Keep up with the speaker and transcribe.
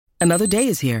Another day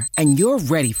is here, and you're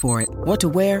ready for it. What to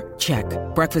wear? Check.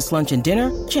 Breakfast, lunch, and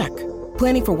dinner? Check.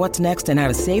 Planning for what's next and how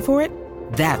to save for it?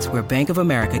 That's where Bank of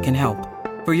America can help.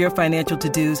 For your financial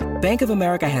to-dos, Bank of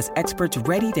America has experts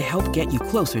ready to help get you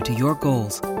closer to your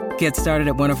goals. Get started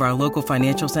at one of our local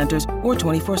financial centers or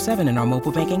 24/7 in our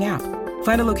mobile banking app.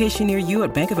 Find a location near you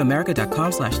at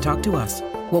bankofamerica.com/talktous.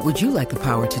 What would you like the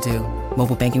power to do?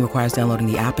 Mobile banking requires downloading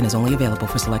the app and is only available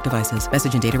for select devices.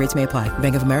 Message and data rates may apply.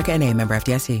 Bank of America N.A., member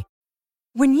FDIC.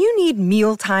 When you need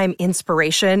mealtime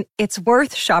inspiration, it's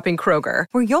worth shopping Kroger,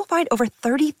 where you'll find over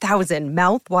 30,000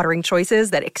 mouth-watering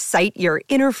choices that excite your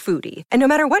inner foodie. And no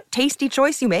matter what tasty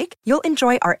choice you make, you'll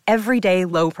enjoy our everyday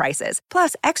low prices,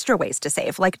 plus extra ways to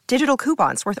save, like digital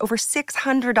coupons worth over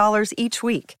 $600 each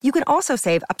week. You can also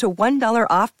save up to $1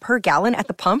 off per gallon at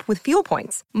the pump with fuel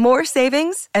points. More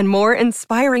savings and more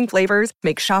inspiring flavors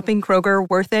make shopping Kroger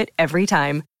worth it every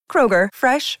time. Kroger,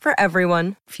 fresh for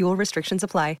everyone. Fuel restrictions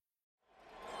apply.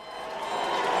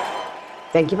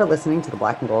 Thank you for listening to the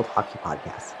Black and Gold Hockey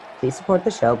Podcast. Please support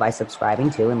the show by subscribing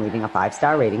to and leaving a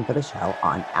 5-star rating for the show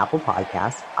on Apple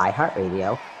Podcasts,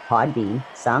 iHeartRadio, Podbean,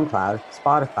 SoundCloud,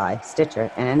 Spotify, Stitcher,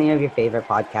 and any of your favorite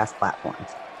podcast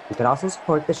platforms. You can also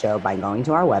support the show by going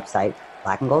to our website,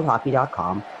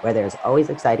 blackandgoldhockey.com, where there's always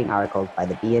exciting articles by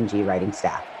the B&G writing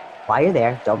staff. While you're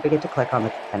there, don't forget to click on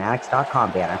the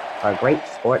fanatics.com banner for a great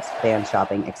sports fan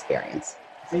shopping experience.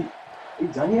 Hey, are you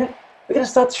done yet? We gotta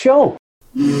start the show.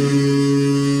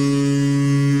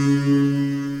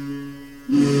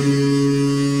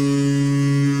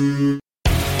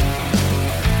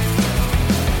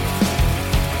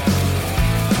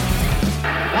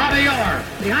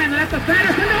 Behind the net to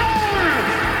Sanderson, Orr!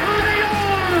 Bobby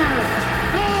Orr!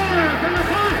 Orr from the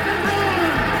Boston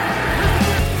Bruins!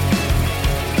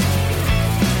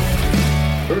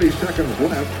 30 seconds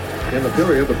left in the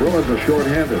period. The Bruins are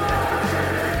shorthanded.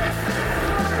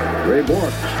 Ray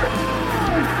Bourque.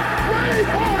 Ray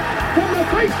Bourque from the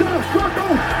face-off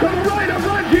circle to the right of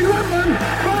Reggie Whitman.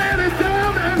 Fired it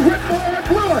down and Whitmore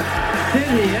blew it. Did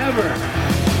he ever?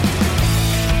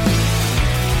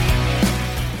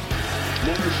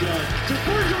 To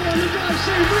Bergeron on the drive,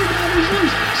 save, rebound, he's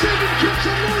loose. Sagan kicks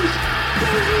him loose.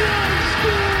 Bergeron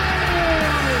scores!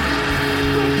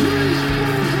 Patrice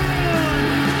Bergeron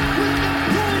with the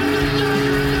point of the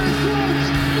dagger in their throats.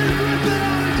 They rip it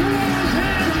out of Toronto's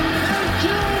hands and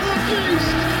kill the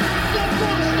beast. The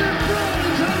Boston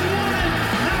Bruins have won it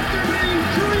after being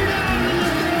 3 down in the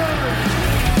third.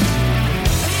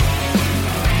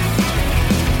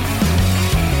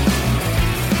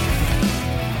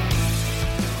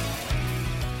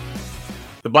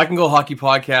 The Black and Gold Hockey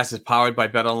Podcast is powered by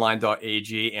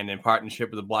BetOnline.ag and in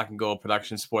partnership with the Black and Gold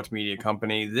Production Sports Media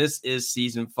Company. This is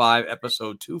Season 5,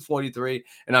 Episode 243,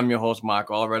 and I'm your host, Mark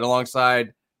Allred,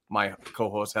 alongside my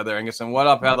co-host, Heather Ingerson. What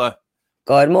up, Heather?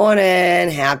 Good morning.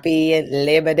 Happy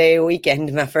Labor Day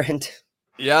weekend, my friend.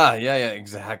 Yeah,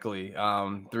 exactly.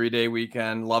 3-day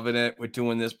weekend, loving it. We're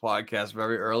doing this podcast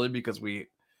very early because we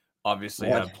obviously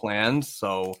have plans.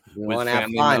 So with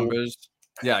family members.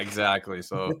 Yeah, exactly.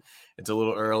 So it's a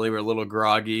little early. We're a little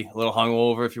groggy, a little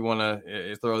hungover if you want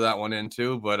to throw that one in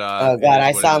too. But oh God,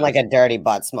 I sound like a dirty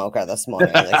butt smoker this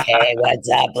morning. Like, hey, what's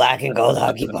up, Black and Gold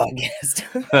Hockey Podcast?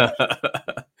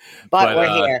 but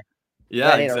we're here.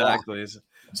 Yeah, exactly. So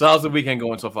how's the weekend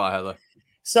going so far, Heather?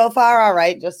 So far, all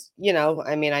right. Just, I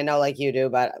know like you do,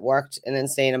 but worked an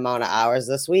insane amount of hours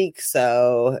this week.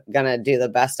 So gonna do the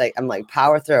best. I'm like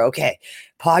power through. Okay.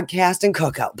 Podcast and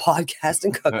cookout.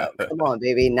 Come on,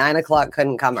 baby. 9 o'clock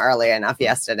couldn't come early enough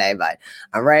yesterday, but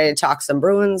I'm ready to talk some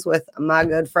Bruins with my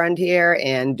good friend here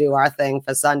and do our thing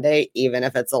for Sunday, even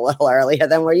if it's a little earlier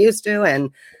than we're used to. And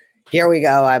here we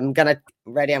go. I'm going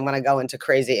to go into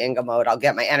crazy Inga mode. I'll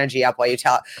get my energy up while you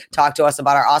talk to us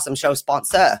about our awesome show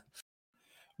sponsor.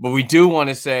 But we do want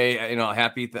to say,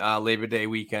 happy Labor Day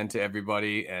weekend to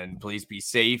everybody, and please be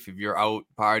safe. If you're out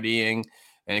partying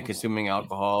and consuming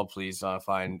alcohol, please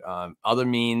find other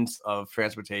means of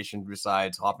transportation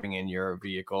besides hopping in your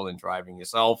vehicle and driving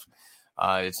yourself.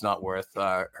 It's not worth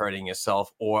hurting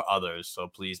yourself or others. So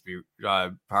please be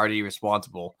party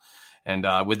responsible. And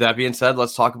with that being said,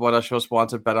 let's talk about our show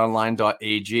sponsor,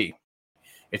 BetOnline.ag.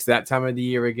 It's that time of the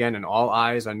year again, and all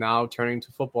eyes are now turning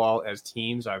to football as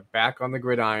teams are back on the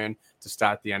gridiron to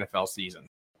start the NFL season.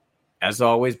 As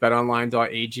always,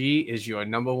 BetOnline.ag is your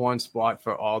number one spot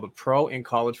for all the pro and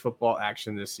college football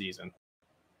action this season.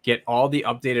 Get all the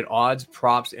updated odds,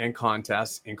 props, and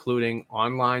contests, including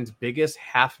online's biggest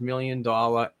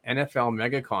 $500,000 NFL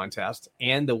mega contest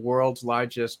and the world's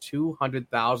largest $200,000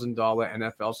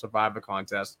 NFL Survivor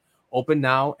contest, open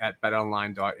now at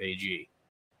BetOnline.ag.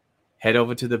 Head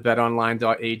over to the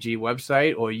betonline.ag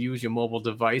website or use your mobile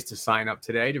device to sign up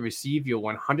today to receive your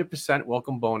 100%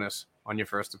 welcome bonus on your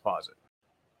first deposit.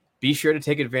 Be sure to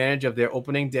take advantage of their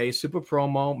opening day super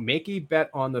promo. Make a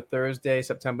bet on the Thursday,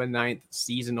 September 9th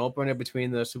season opener between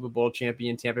the Super Bowl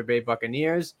champion Tampa Bay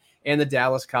Buccaneers and the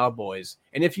Dallas Cowboys.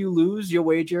 And if you lose, your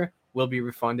wager will be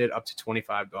refunded up to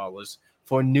 $25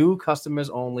 for new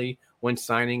customers only when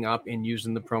signing up and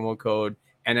using the promo code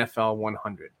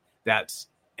NFL100. That's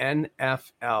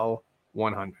NFL100.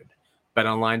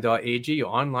 BetOnline.ag, your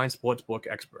online sportsbook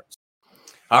experts.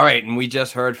 All right, and we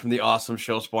just heard from the awesome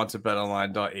show sponsor,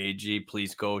 BetOnline.ag.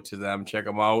 Please go to them, check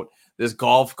them out. There's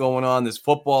golf going on, there's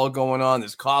football going on,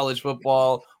 there's college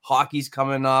football, hockey's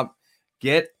coming up.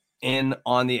 Get in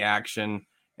on the action,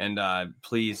 and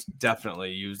please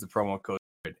definitely use the promo code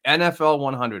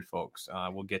NFL100, folks.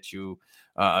 We'll get you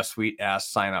a sweet-ass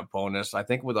sign-up bonus, I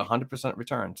think, with 100%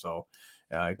 return. So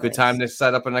good time to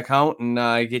set up an account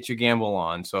and get your gamble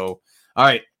on. So, all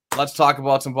right. Let's talk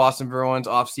about some Boston Bruins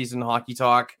off-season hockey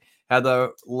talk.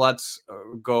 Heather, let's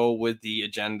go with the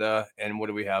agenda. And what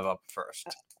do we have up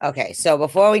first? Okay, so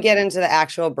before we get into the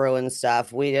actual Bruins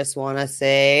stuff, we just want to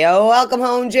say, welcome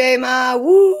home, J-Ma.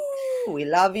 Woo! We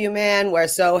love you, man. We're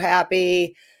so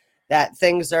happy that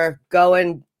things are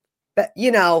going,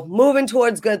 moving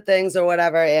towards good things or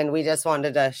whatever. And we just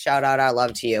wanted to shout out our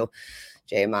love to you,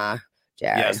 J-Ma,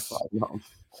 Jared. Yes.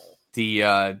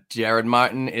 The Jared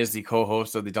Martin is the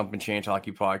co-host of the Dump and Change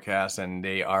Hockey Podcast, and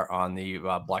they are on the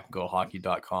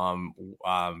blackandgoldhockey.com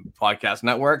podcast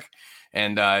network.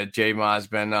 And J-Ma has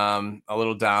been a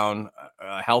little down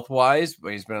health-wise,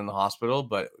 but he's been in the hospital,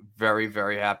 but very,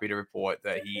 very happy to report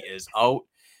that he is out.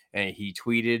 And he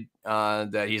tweeted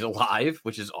that he's alive,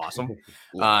 which is awesome.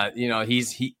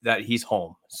 He's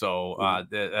home. So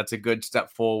that's a good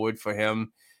step forward for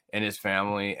him and his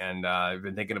family, and I've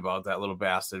been thinking about that little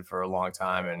bastard for a long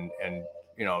time, and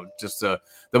just the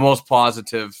most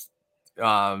positive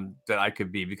that I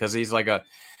could be, because he's like a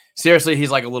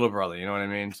little brother, you know what I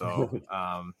mean? So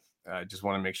I just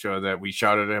want to make sure that we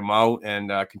shouted him out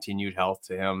and continued health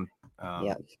to him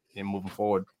in moving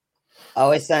forward.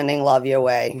 Always sending love your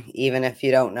way, even if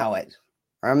you don't know it.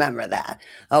 Remember that.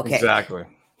 Okay. Exactly.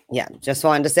 Yeah, just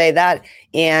wanted to say that.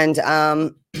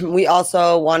 And we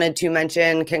also wanted to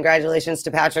mention congratulations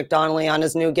to Patrick Donnelly on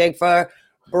his new gig for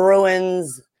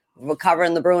Bruins,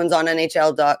 covering the Bruins on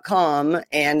NHL.com.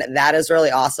 And that is really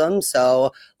awesome.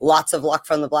 So lots of luck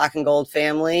from the Black and Gold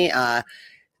family.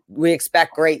 We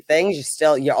expect great things.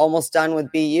 You're almost done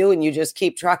with BU, and you just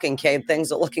keep trucking, Cade.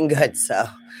 Things are looking good. So,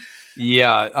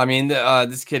 yeah, I mean,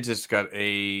 this kid just got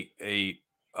a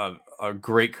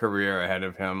great career ahead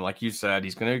of him. Like you said,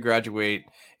 he's going to graduate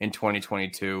in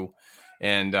 2022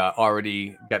 and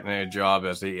already getting a job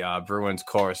as a Bruins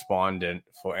correspondent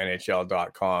for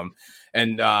NHL.com.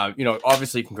 And,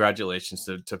 obviously congratulations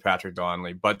to Patrick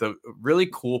Donnelly. But the really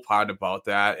cool part about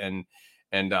that,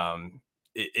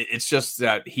 it's just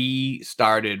that he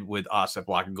started with us at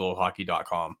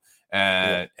blackandgoldhockey.com.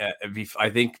 I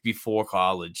think before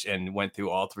college, and went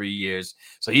through all 3 years.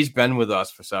 So he's been with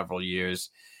us for several years,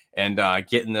 and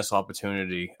getting this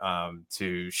opportunity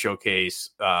to showcase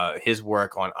his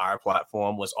work on our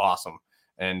platform was awesome.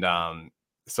 And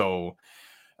so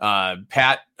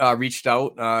Pat reached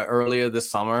out earlier this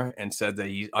summer and said that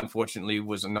he unfortunately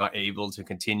was not able to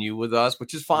continue with us,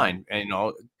 which is fine. And,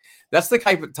 that's the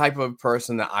type of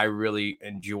person that I really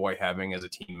enjoy having as a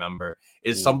team member,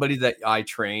 is somebody that I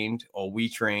trained, or we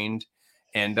trained,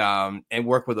 and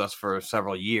work with us for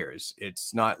several years.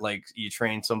 It's not like you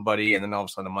train somebody and then all of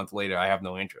a sudden a month later I have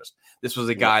no interest. This was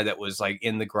a guy that was like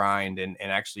in the grind and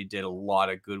actually did a lot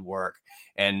of good work,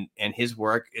 and his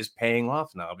work is paying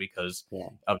off now because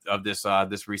of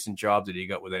this recent job that he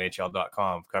got with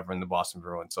NHL.com covering the Boston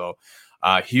Bruins. So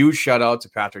huge shout out to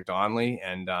Patrick Donnelly,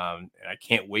 and I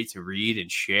can't wait to read and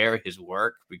share his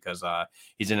work, because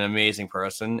he's an amazing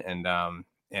person, and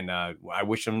I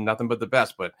wish him nothing but the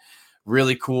best. But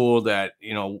really cool that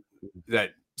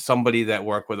that somebody that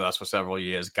worked with us for several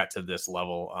years got to this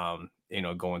level,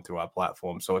 going through our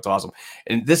platform. So it's awesome.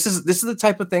 And this is the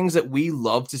type of things that we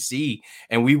love to see,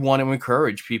 and we want to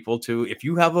encourage people to, if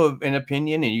you have an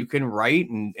opinion and you can write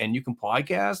and you can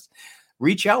podcast,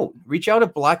 reach out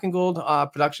at Black and Gold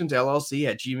Productions LLC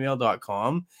at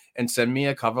gmail.com and send me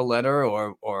a cover letter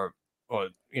or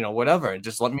whatever.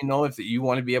 Just let me know if you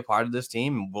want to be a part of this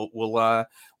team. We'll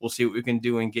see what we can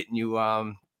do in getting you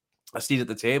a seat at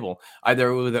the table,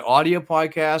 either with an audio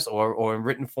podcast or in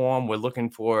written form. We're looking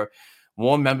for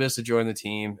more members to join the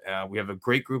team. We have a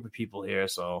great group of people here,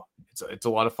 so it's a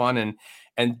lot of fun.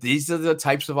 And these are the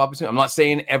types of opportunities. I'm not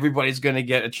saying everybody's going to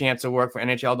get a chance to work for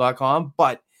NHL.com,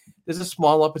 but there's a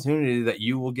small opportunity that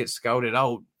you will get scouted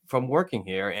out from working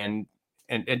here and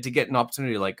to get an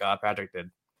opportunity like Patrick did.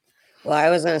 Well, I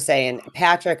was going to say, and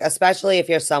Patrick, especially if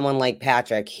you're someone like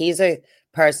Patrick, he's a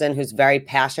person who's very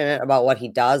passionate about what he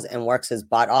does and works his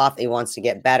butt off. He wants to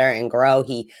get better and grow.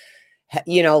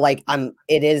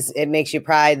 It makes you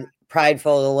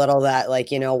prideful a little that, like,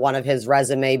 one of his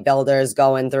resume builders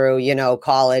going through,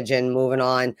 college and moving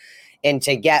on, and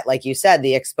to get, like you said,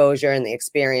 the exposure and the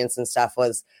experience and stuff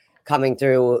was coming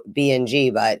through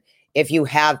B&G. But if you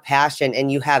have passion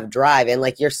and you have drive and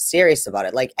like you're serious about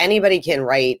it, like anybody can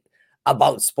write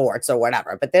about sports or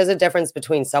whatever, but there's a difference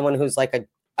between someone who's like and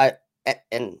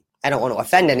I don't want to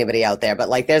offend anybody out there, but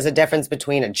like there's a difference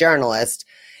between a journalist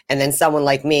and then someone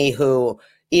like me who,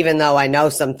 even though I know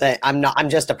something, I'm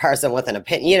just a person with an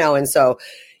opinion, and so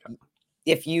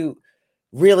if you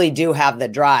really do have the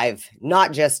drive,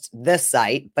 not just this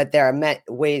site, but there are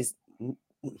ways.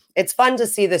 It's fun to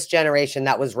see this generation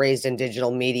that was raised in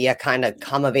digital media kind of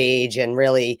come of age and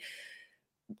really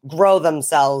grow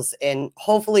themselves and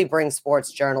hopefully bring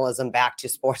sports journalism back to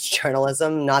sports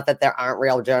journalism. Not that there aren't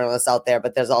real journalists out there,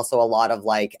 but there's also a lot of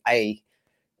like, I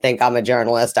think I'm a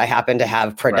journalist. I happen to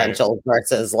have credentials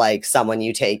versus like someone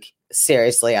you take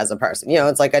seriously as a person.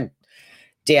 It's like a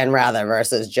Dan Rather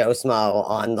versus Joe Smo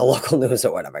on the local news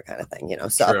or whatever kind of thing,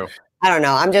 So True. I don't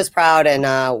know. I'm just proud and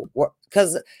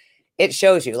because it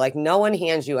shows you, like, no one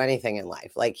hands you anything in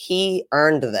life. Like, he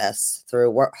earned this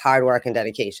through hard work and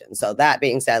dedication. So that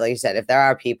being said, like you said, if there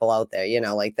are people out there,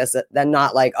 like this, they're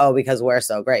not like, oh, because we're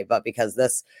so great, but because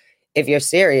this, if you're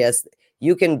serious,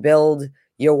 you can build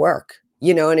your work.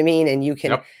 You know what I mean? And you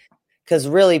can, because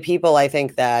really people, I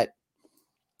think that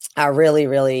are really,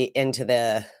 really into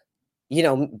the,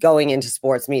 going into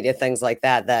sports media, things like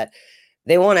that, that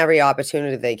they want every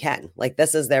opportunity they can. Like,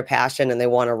 this is their passion and they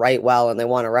want to write well and they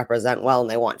want to represent well and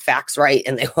they want facts right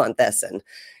and they want this. And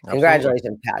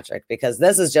congratulations, Patrick, because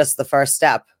this is just the first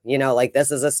step. Like,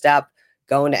 this is a step.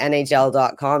 Going to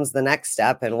NHL.com is the next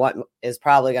step, and what is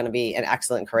probably going to be an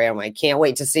excellent career. I can't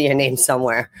wait to see your name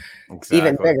somewhere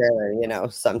even bigger,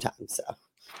 sometimes. So,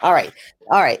 all right.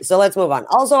 So let's move on.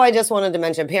 Also, I just wanted to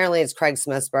mention, apparently it's Craig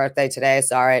Smith's birthday today.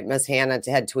 So, all right, Miss Hannah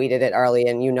had tweeted it early,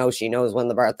 and she knows when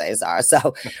the birthdays are.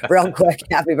 So real quick,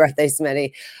 happy birthday,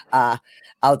 Smitty,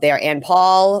 out there. And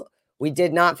Paul, we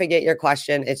did not forget your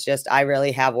question. It's just, I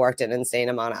really have worked an insane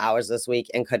amount of hours this week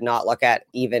and could not look at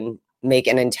even make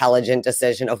an intelligent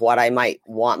decision of what I might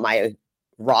want my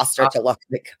roster to look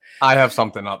like. I have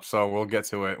something up, so we'll get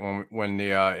to it when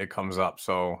it comes up.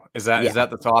 So is that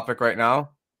the topic right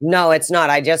now? No, it's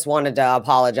not. I just wanted to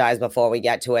apologize before we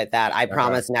get to it that I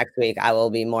promise next week I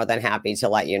will be more than happy to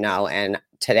let you know. And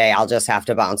today I'll just have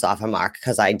to bounce off a mark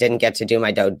because I didn't get to do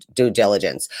my due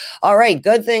diligence. All right,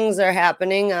 good things are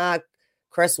happening.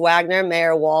 Chris Wagner,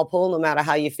 Mayor Walpole, no matter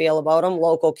how you feel about him,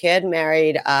 local kid,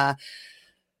 married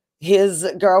his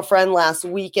girlfriend last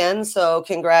weekend. So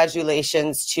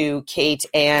congratulations to Kate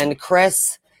and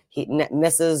Chris,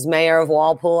 Mrs. Mayor of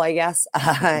Walpole, I guess.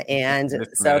 And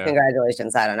so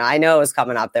congratulations. I don't know. I know it was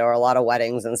coming up. There were a lot of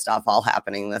weddings and stuff all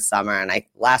happening this summer. And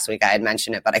last week I had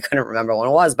mentioned it, but I couldn't remember when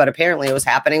it was. But apparently it was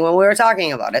happening when we were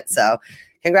talking about it. So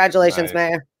congratulations,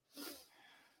 Mayor.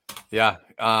 Yeah.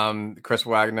 Chris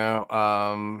Wagner.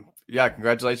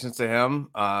 Congratulations to him.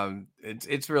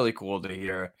 It's really cool to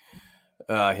hear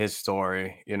his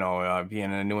story,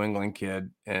 being a New England kid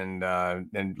and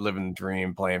living the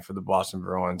dream, playing for the Boston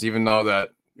Bruins, even though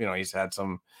that, he's had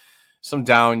some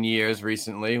down years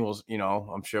recently.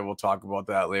 I'm sure we'll talk about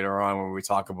that later on when we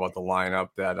talk about the lineup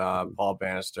that Paul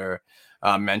Bannister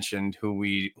mentioned,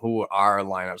 who our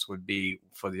lineups would be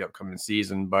for the upcoming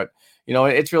season. But,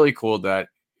 it's really cool that,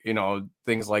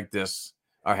 things like this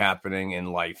are happening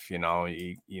in life.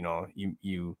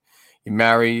 You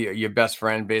marry your best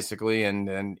friend basically,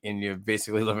 and you're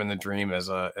basically living the dream as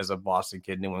a Boston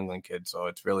kid, New England kid. So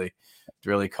it's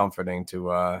really comforting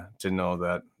to know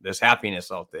that there's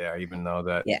happiness out there, even though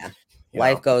that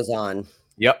life goes on.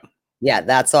 Yep. Yeah,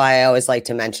 that's why I always like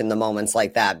to mention the moments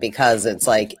like that, because it's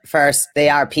like, first, they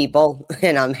are people,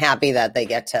 and I'm happy that they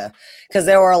get to, because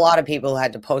there were a lot of people who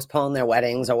had to postpone their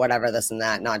weddings or whatever, this and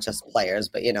that, not just players,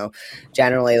 but,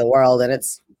 generally the world. And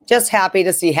it's just happy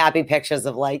to see happy pictures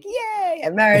of like, yay,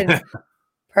 a married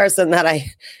person that I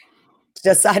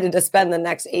decided to spend the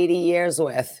next 80 years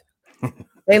with.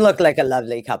 They look like a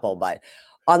lovely couple, but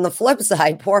on the flip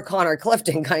side, poor Connor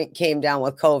Clifton came down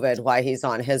with COVID while he's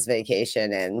on his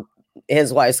vacation, and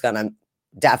his wife's going to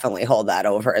definitely hold that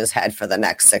over his head for the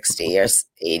next 60 years,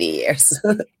 80 years.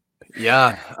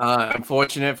 Yeah.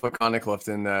 Unfortunate for Connor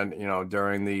Clifton that,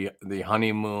 during the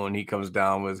honeymoon, he comes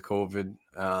down with COVID.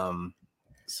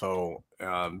 So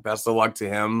best of luck to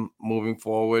him moving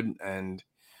forward. And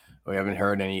we haven't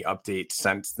heard any updates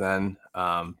since then.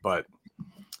 But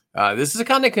this is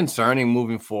kind of concerning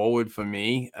moving forward for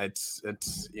me. It's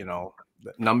the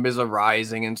numbers are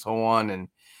rising and so on. And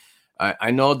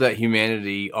I know that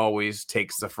humanity always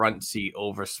takes the front seat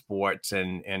over sports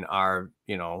and our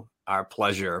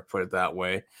pleasure, put it that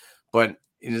way. But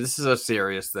this is a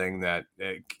serious thing that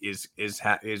is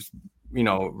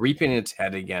reaping its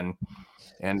head again.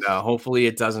 And hopefully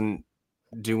it doesn't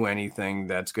do anything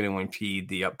that's going to impede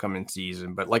the upcoming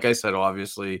season. But like I said,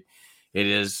 obviously it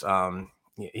is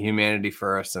humanity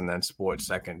first and then sports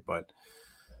second. But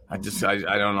I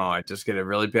don't know. I just get a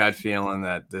really bad feeling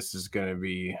that this is going to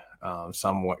be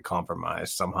somewhat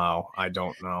compromised somehow. I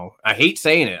don't know. I hate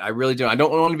saying it. I really do. I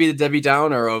don't want to be the Debbie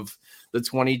Downer of the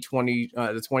 2020,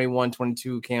 the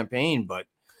 21-22 campaign, but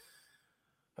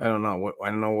I don't know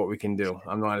what we can do.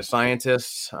 I'm not a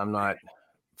scientist. I'm not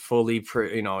fully,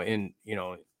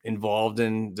 involved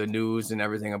in the news and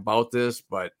everything about this,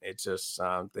 but it's just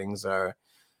things are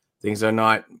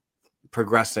not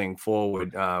progressing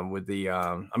forward with the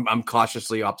I'm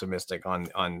cautiously optimistic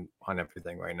on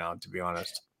everything right now, to be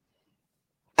honest.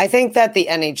 I think that the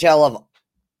NHL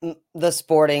of the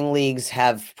sporting leagues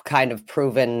have kind of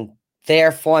proven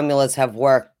their formulas have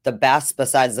worked the best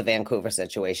besides the Vancouver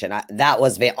situation. That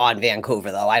was on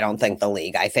Vancouver, though. I don't think the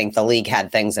league. I think the league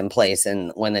had things in place,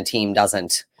 and when the team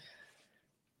doesn't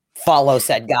follow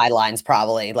said guidelines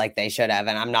probably like they should have,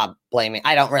 and I'm not blaming,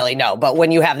 I don't really know, but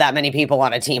when you have that many people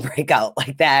on a team breakout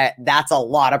like that, that's a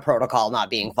lot of protocol not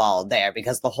being followed there,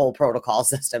 because the whole protocol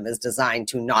system is designed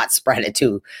to not spread it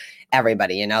to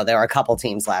everybody. There were a couple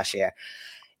teams last year.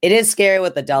 It is scary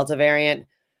with the Delta variant,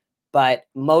 but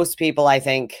most people, I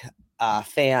think,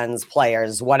 fans,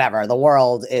 players, whatever, the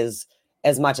world is,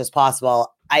 as much as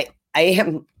possible.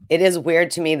 It is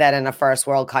weird to me that in a first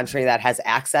world country that has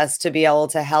access to be able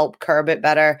to help curb it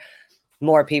better,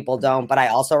 more people don't. But I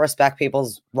also respect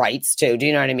people's rights too. Do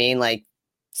you know what I mean?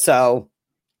 So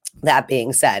that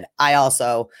being said, I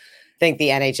also think the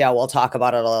NHL, we'll talk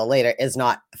about it a little later, is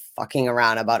not fucking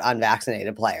around about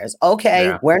unvaccinated players. Okay,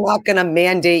 yeah. We're not going to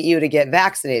mandate you to get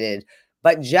vaccinated,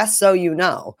 but just so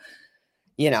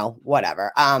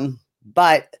whatever.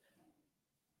 But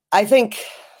I think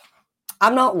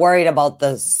I'm not worried about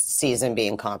the season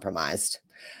being compromised.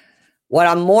 What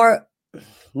I'm more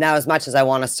now, as much as I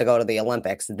want us to go to the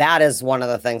Olympics, that is one of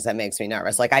the things that makes me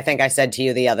nervous. I think I said to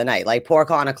you the other night, poor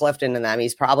Connor Clifton and them,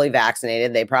 he's probably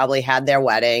vaccinated. They probably had their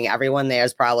wedding. Everyone there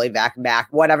is probably back,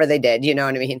 whatever they did, you know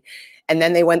what I mean? And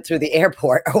then they went through the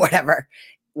airport or whatever,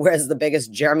 where's the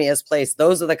biggest, germiest place.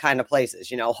 Those are the kind of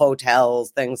places, hotels,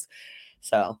 things.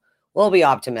 So we'll be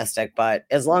optimistic, but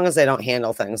as long as they don't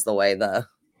handle things the way the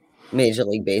Major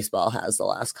League Baseball has the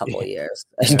last couple of years.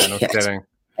 No kidding.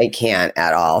 I can't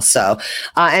at all. So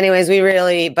anyways,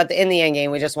 but in the end game,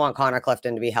 we just want Connor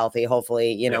Clifton to be healthy.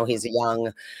 Hopefully, he's a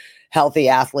young, healthy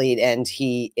athlete. And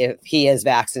if he is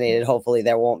vaccinated, hopefully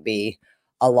there won't be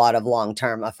a lot of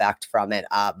long-term effect from it,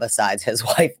 besides his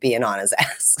wife being on his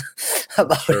ass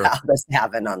about how this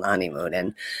happened on the honeymoon.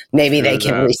 And maybe they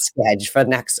can reschedule for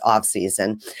next off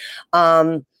season.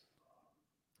 What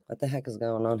the heck is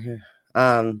going on here?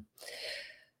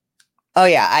 Oh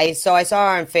yeah. I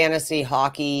saw on fantasy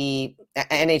hockey,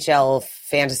 NHL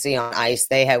fantasy on ice,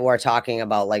 were talking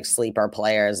about sleeper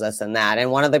players, this and that.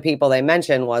 And one of the people they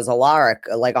mentioned was Alaric,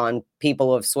 on people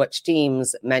who have switched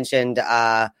teams, mentioned,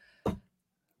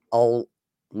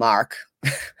 Mark,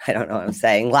 I don't know what I'm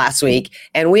saying, last week.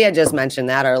 And we had just mentioned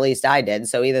that, or at least I did.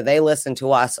 So either they listened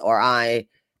to us or I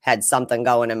had something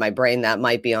going in my brain that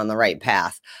might be on the right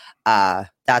path.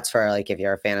 That's for if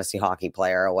you're a fantasy hockey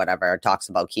player or whatever, it talks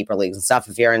about keeper leagues and stuff.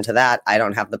 If you're into that, I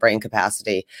don't have the brain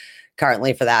capacity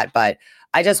currently for that, but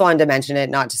I just wanted to mention it,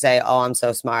 not to say, oh, I'm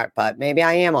so smart, but maybe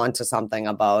I am onto something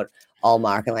about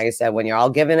Allmark. And like I said, when you're all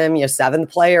giving him your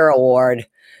 7th player award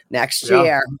next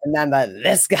year, remember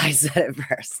this guy said it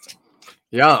first.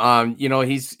 Yeah,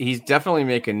 he's definitely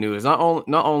making news. Not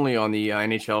only on the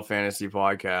NHL Fantasy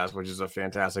Podcast, which is a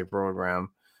fantastic program,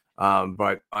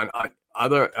 but on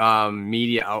other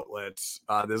media outlets.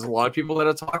 There's a lot of people that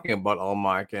are talking about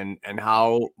Allmark and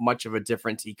how much of a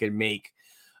difference he could make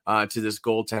to this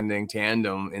goaltending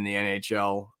tandem in the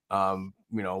NHL.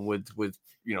 With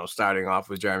starting off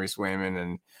with Jeremy Swayman,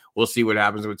 and we'll see what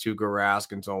happens with Tuukka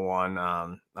Rask and so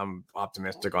on. I'm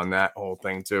optimistic on that whole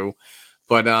thing too.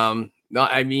 But no,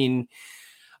 I mean,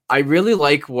 I really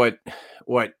like what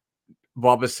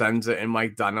Bob Essenza and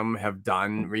Mike Dunham have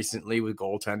done recently with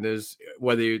goaltenders,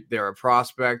 whether they're a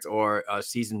prospect or a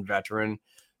seasoned veteran.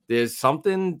 there's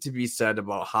something to be said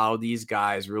about how these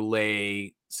guys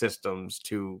relay systems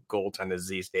to goaltenders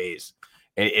these days.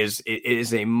 It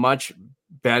is a much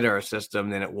better system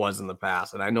than it was in the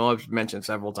past. And I know I've mentioned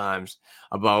several times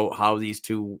about how these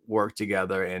two work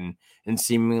together and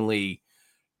seemingly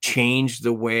change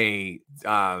the way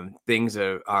things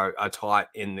are taught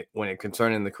when it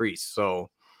concerning the crease. So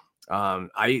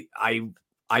I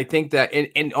think that,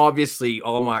 and obviously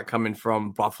Allmark coming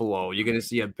from Buffalo, you're going to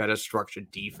see a better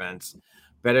structured defense,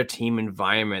 better team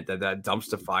environment that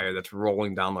dumpster fire that's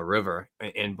rolling down the river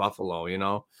in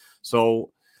Buffalo,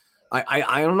 So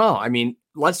I don't know. I mean,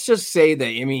 let's just say that,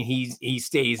 he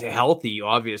stays healthy,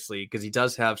 obviously, because he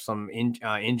does have some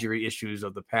injury issues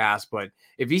of the past. But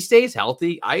if he stays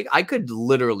healthy, I could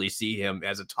literally see him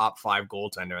as a top 5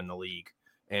 goaltender in the league.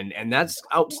 And that's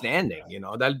outstanding.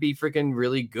 That'd be freaking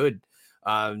really good.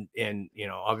 And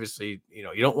obviously,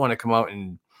 you don't want to come out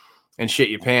and shit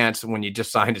your pants when you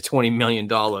just signed a $20 million,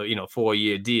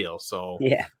 4-year deal. So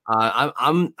yeah,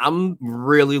 I'm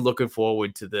really looking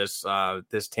forward to this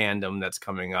tandem that's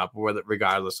coming up,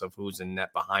 regardless of who's in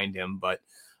net behind him. But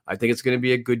I think it's going to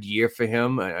be a good year for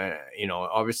him.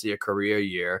 Obviously a career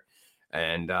year,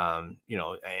 and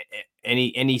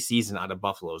any season out of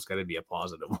Buffalo is going to be a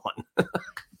positive one.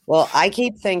 Well, I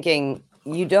keep thinking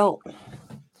you don't.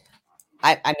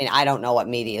 I mean, I don't know what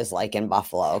media is like in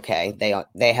Buffalo. Okay,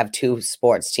 they have 2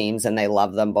 sports teams and they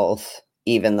love them both,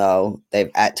 even though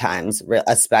they've at times,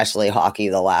 especially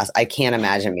hockey, I can't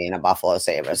imagine being a Buffalo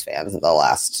Sabres fan in the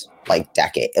last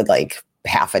decade,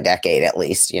 half a decade at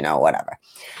least, whatever.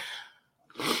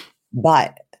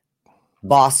 But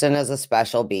Boston is a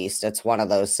special beast. It's one of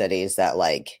those cities that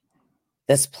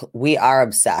we are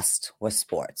obsessed with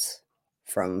sports,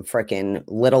 from freaking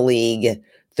Little League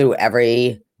through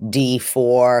every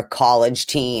D4 college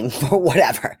team or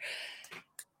whatever.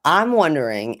 I'm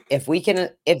wondering if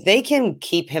they can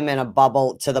keep him in a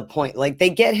bubble to the point, they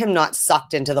get him not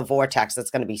sucked into the vortex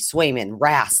that's going to be Swayman,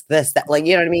 Rask, this, that,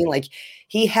 you know what I mean?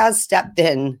 He has stepped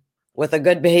in with a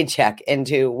good paycheck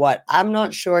into what I'm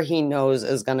not sure he knows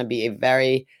is going to be a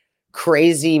very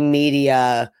crazy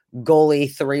media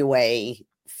goalie 3-way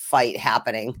fight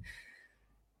happening.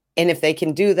 And if they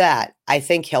can do that, I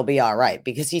think he'll be all right,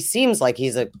 because he seems like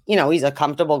he's a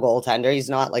comfortable goaltender. He's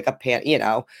not like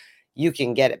you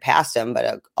can get it past him,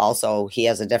 but also he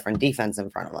has a different defense in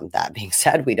front of him. That being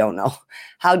said, we don't know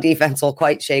how defense will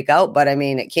quite shake out, but I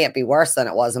mean, it can't be worse than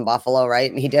it was in Buffalo, right?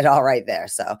 And he did all right there.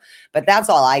 So, but that's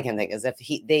all I can think is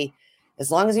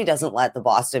as long as he doesn't let the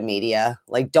Boston media,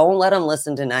 don't let him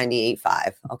listen to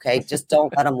 98.5. Okay. Just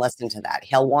don't let him listen to that.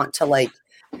 He'll want to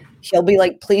he'll be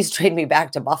please trade me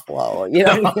back to Buffalo.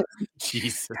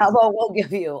 Jesus. How about we'll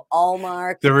give you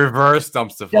Allmark, the reverse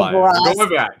dumpster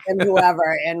fire, and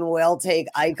whoever, and we'll take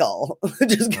Eichel.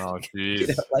 Just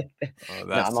jeez.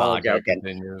 I'm all joking.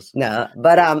 Continues. No,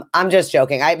 but I'm just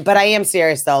joking. I am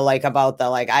serious though, about the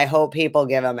I hope people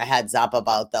give him a heads up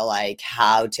about the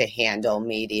how to handle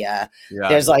media. Yeah.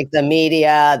 There's the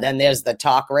media, then there's the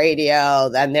talk radio,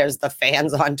 then there's the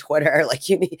fans on Twitter.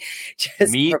 You need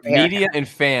just media and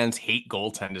fans hate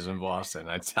goaltenders in Boston.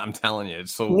 I'm telling you,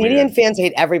 it's so media weird. And fans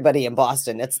hate everybody in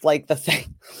Boston. It's the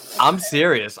thing. I'm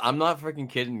serious. I'm not freaking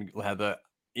kidding, Heather.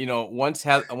 Once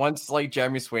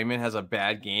Jeremy Swayman has a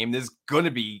bad game, there's gonna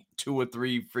be 2 or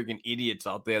 3 freaking idiots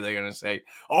out there. They're gonna say,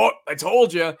 "Oh, I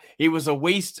told you he was a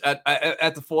waste at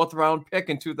the 4th round pick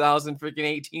in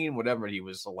 2018, whatever he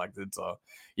was selected." So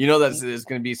that there's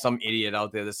gonna be some idiot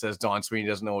out there that says Don Sweeney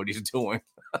doesn't know what he's doing.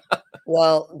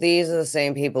 Well, these are the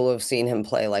same people who have seen him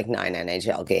play 9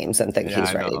 NHL games and think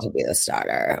he's ready to be the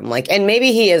starter. I'm and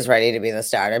maybe he is ready to be the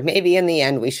starter. Maybe in the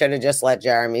end we should have just let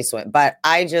Jeremy swim. But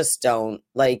I just don't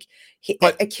a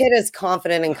kid as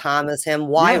confident and calm as him.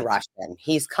 Why rush him?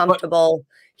 He's comfortable.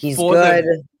 He's good.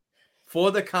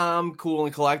 For the calm, cool,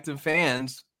 and collective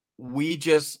fans,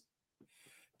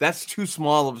 that's too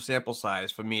small of a sample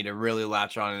size for me to really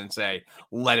latch on and say,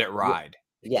 let it ride.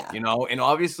 Yeah. And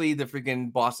obviously the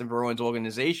freaking Boston Bruins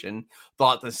organization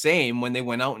thought the same when they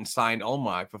went out and signed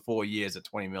Allmark for 4 years at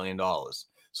 $20 million.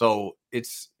 So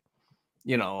it's,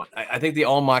 I think the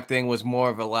Allmark thing was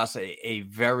more of a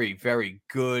very, very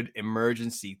good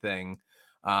emergency thing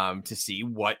to see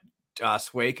what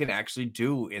Sway can actually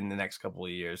do in the next couple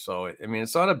of years. So, I mean,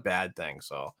 it's not a bad thing.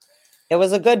 So it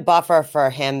was a good buffer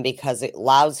for him because it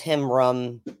allows him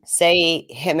room. Say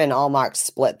him and Allmark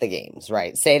split the games,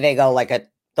 right? Say they go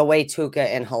the way Tuukka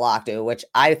and Halak do, which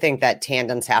I think that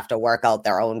tandems have to work out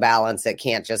their own balance. It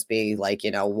can't just be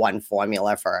one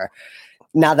formula for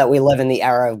now that we live in the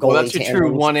era of goalie. Well, that's your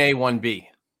true 1A, 1B.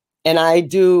 And I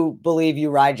do believe you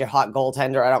ride your hot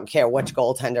goaltender. I don't care which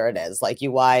goaltender it is.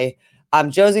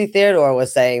 Josie Theodore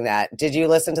was saying that. Did you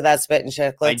listen to that Spit and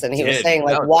Chicklets? And he was saying,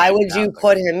 like, why would you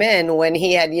put him in when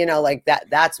he had, like that?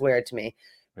 That's weird to me.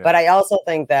 Yeah. But I also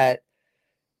think that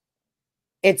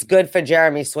it's good for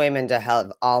Jeremy Swayman to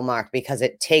have Allmark because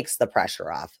it takes the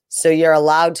pressure off. So you're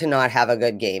allowed to not have a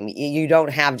good game. You don't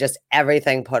have just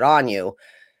everything put on you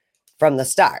from the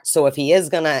start. So if he is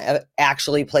going to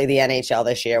actually play the NHL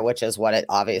this year, which is what it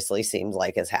obviously seems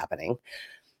like is happening,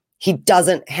 he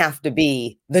doesn't have to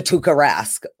be the Tuukka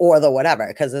Rask or the whatever.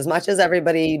 Because as much as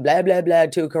everybody blah, blah, blah,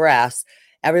 Tuukka Rask,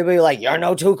 everybody like, you're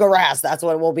no Tuukka Rask. That's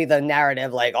what will be the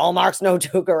narrative. Like, Allmark's no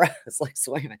Tuukka Rask, like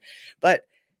Swayman. But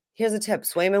here's a tip.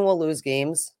 Swayman will lose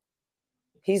games.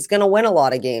 He's going to win a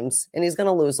lot of games and he's going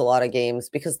to lose a lot of games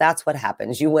because that's what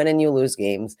happens. You win and you lose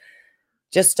games.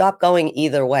 Just stop going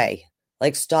either way.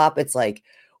 Like, stop. It's like,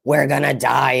 we're going to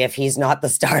die if he's not the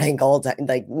starting goaltender.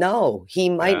 Like, no, he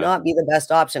might not be the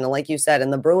best option. And like you said,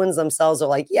 and the Bruins themselves are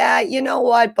like, yeah, you know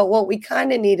what? But what we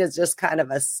kind of need is just kind of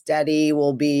a steady,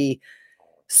 will be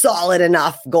solid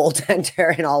enough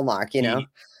goaltender in Allmark, you know?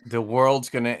 The world's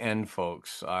going to end,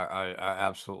 folks. Are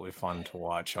absolutely fun to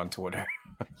watch on Twitter.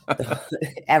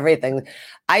 Everything.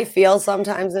 I feel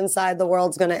sometimes inside the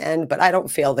world's going to end, but I don't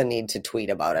feel the need to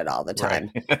tweet about it all the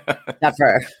time. Right. Except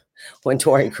for when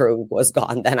Torrey Krug was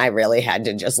gone, then I really had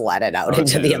to just let it out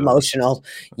into the emotional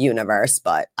universe.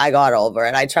 But I got over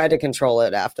it. I tried to control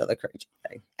it after the crazy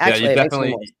thing. Actually,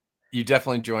 you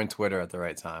definitely joined Twitter at the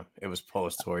right time. It was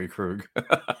post Torrey Krug.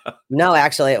 No,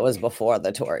 actually, it was before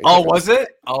the Torrey. Oh, was it?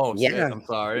 Oh, yeah. Shit, I'm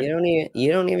sorry.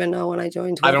 You don't even know when I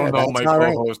joined Twitter. I don't know. My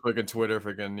co-host freaking Twitter,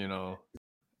 freaking. All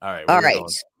right. All right.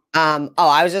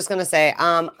 I was just gonna say,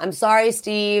 I'm sorry,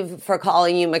 Steve, for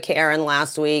calling you McCarron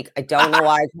last week. I don't know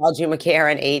why I called you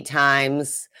McCarron 8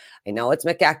 times. I know it's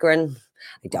McEachran.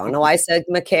 I don't know why I said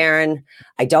McCarron.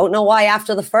 I don't know why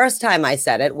after the first time I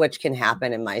said it, which can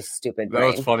happen in my stupid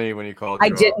brain. That was funny when you called. I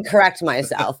didn't correct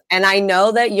myself. And I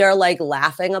know that you're like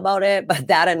laughing about it, but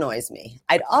that annoys me.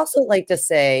 I'd also like to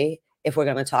say, if we're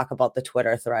going to talk about the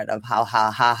Twitter thread of how,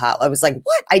 I was like,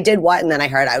 what? I did what? And then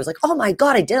I was like, oh my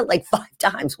God, I did it like 5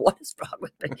 times. What is wrong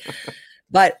with me?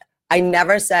 But I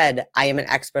never said I am an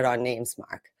expert on names,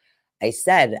 Mark. I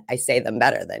said I say them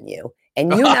better than you.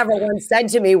 And you never once said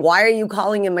to me, why are you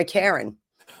calling him McCarron?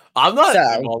 I'm not.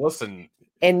 So, well, listen.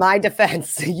 In my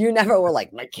defense, you never were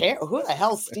like, McCarron? Who the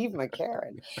hell's Steve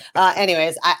McCarron?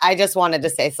 Anyways, I just wanted to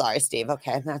say sorry, Steve.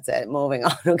 Okay, that's it. Moving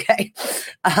on. Okay.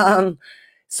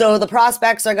 So the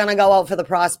prospects are going to go out for the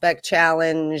prospect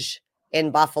challenge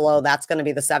in Buffalo. That's going to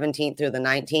be the 17th through the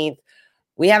 19th.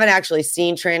 We haven't actually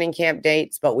seen training camp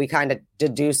dates, but we kind of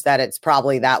deduced that it's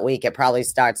probably that week. It probably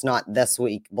starts not this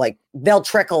week. Like, they'll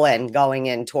trickle in going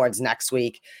in towards next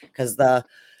week because the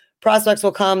prospects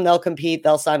will come, they'll compete,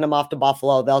 they'll send them off to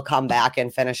Buffalo. They'll come back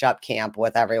and finish up camp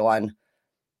with everyone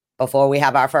before we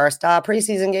have our first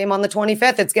preseason game on the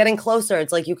 25th. It's getting closer.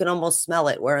 It's like you can almost smell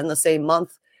it. We're in the same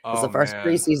month as the first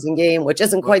preseason game, which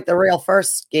isn't quite the real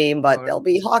first game, but there'll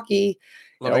be hockey.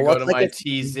 Let me go to my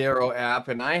T0 app,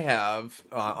 and I have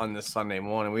on this Sunday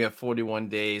morning, we have 41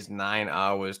 days, 9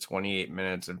 hours, 28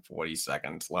 minutes, and 40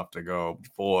 seconds left to go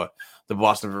before the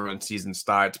Boston Bruins season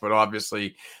starts. But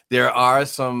obviously, there are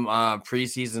some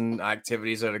preseason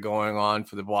activities that are going on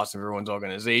for the Boston Bruins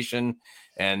organization.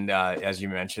 And as you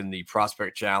mentioned, the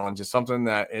Prospect Challenge is something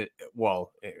that,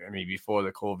 before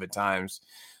the COVID times,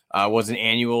 was an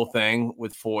annual thing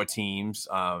with 4 teams.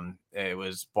 It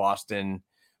was Boston,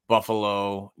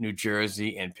 Buffalo, New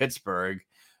Jersey, and Pittsburgh.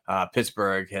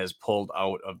 Pittsburgh has pulled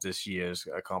out of this year's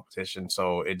competition,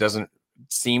 so it doesn't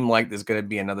seem like there's going to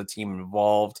be another team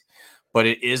involved, but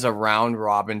it is a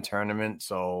round-robin tournament,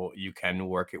 so you can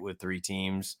work it with 3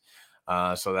 teams.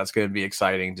 So that's going to be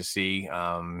exciting to see.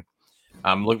 I'm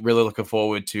really looking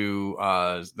forward to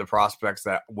the prospects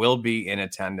that will be in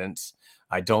attendance.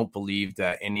 I don't believe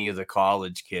that any of the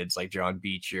college kids like John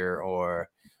Beecher or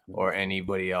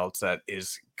anybody else that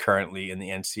is currently in the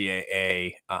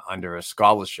NCAA under a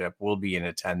scholarship will be in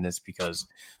attendance because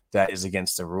that is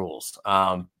against the rules.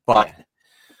 But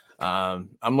I'm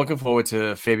looking forward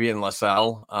to Fabian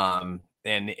Lysell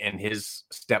and his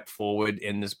step forward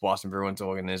in this Boston Bruins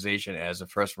organization as a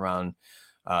first round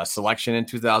selection in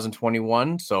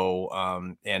 2021. So,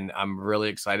 and I'm really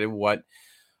excited what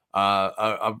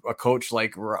a coach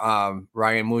like Ryan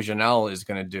Mougenel is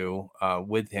going to do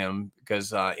with him,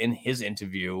 because in his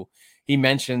interview, he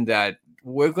mentioned that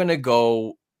we're going to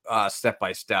go step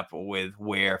by step with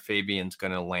where Fabian's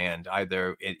going to land.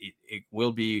 Either it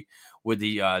will be with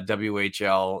the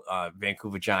WHL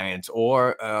Vancouver Giants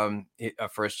or a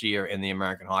first year in the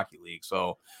American Hockey League.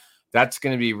 So that's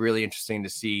going to be really interesting to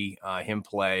see him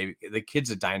play. The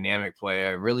kid's a dynamic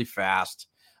player, really fast.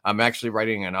 I'm actually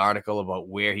writing an article about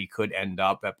where he could end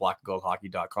up at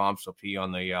blackandgoldhockey.com. So be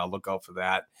on the lookout for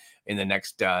that in the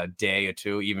next day or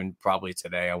two, even probably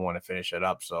today. I want to finish it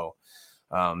up. So,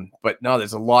 but no,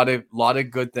 there's a lot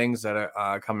of good things that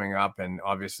are coming up, and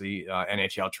obviously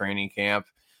NHL training camp.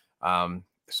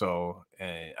 So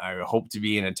I hope to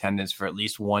be in attendance for at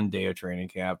least one day of training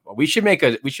camp. We should make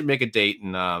a date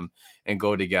and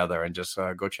go together and just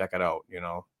go check it out.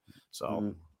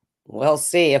 So. We'll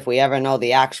see if we ever know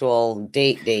the actual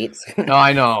dates. No,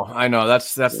 I know.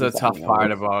 That's the tough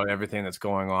part about everything that's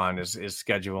going on is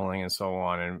scheduling and so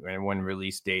on, and when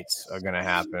release dates are going to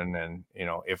happen, and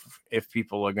if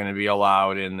people are going to be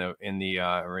allowed in the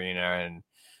arena, and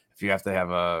if you have to have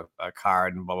a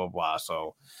card and blah blah blah.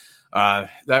 So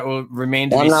that will remain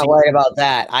to be seen. I'm not worried about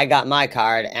that. I got my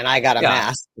card and I got a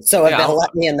mask, so if they'll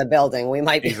let me in the building, we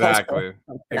might be exactly.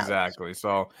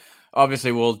 So.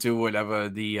 Obviously, we'll do whatever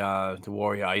the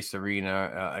Warrior Ice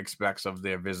Arena expects of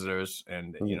their visitors,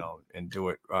 and and do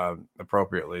it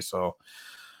appropriately. So,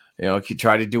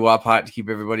 try to do our part to keep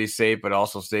everybody safe, but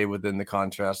also stay within the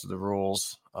contrast of the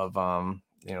rules of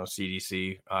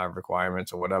CDC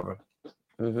requirements or whatever.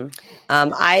 Mm-hmm.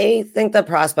 I think the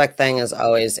prospect thing is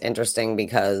always interesting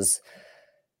because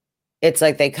it's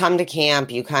like they come to camp,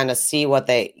 you kind of see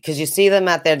because you see them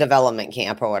at their development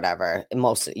camp or whatever.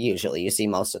 Usually you see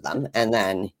most of them. And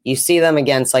then you see them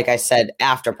against, like I said,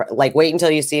 wait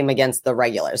until you see them against the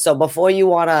regulars. So before you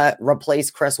want to replace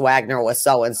Chris Wagner with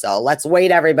so-and-so, let's wait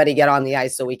everybody get on the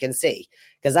ice so we can see.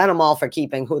 Because then I'm all for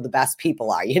keeping who the best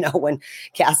people are, when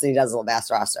Cassidy does the best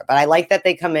roster. But I like that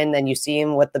they come in, then you see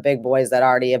them with the big boys that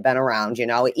already have been around,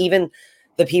 even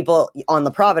the people on the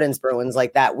Providence Bruins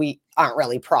like that, we aren't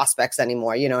really prospects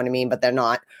anymore. You know what I mean? But they're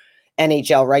not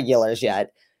NHL regulars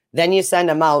yet. Then you send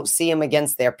them out, see them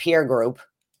against their peer group.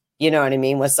 You know what I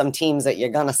mean? With some teams that you're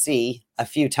going to see a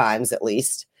few times at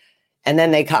least. And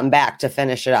then they come back to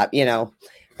finish it up.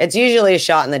 It's usually a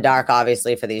shot in the dark,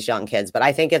 obviously, for these young kids, but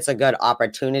I think it's a good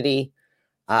opportunity.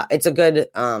 It's a good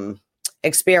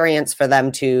experience for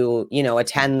them to,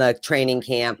 attend the training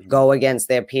camp, go against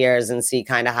their peers and see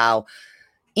kind of how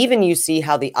even you see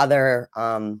how the other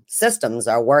systems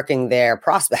are working their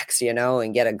prospects,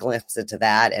 and get a glimpse into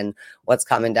that and what's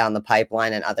coming down the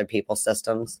pipeline and other people's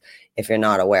systems if you're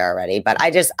not aware already. But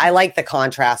I like the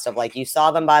contrast of you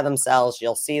saw them by themselves.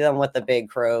 You'll see them with the big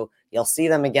crew. You'll see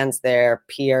them against their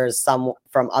peers, some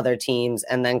from other teams,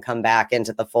 and then come back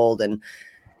into the fold. And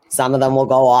some of them will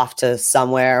go off to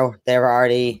somewhere they're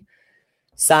already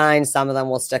signed. Some of them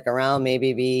will stick around,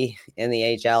 maybe be in the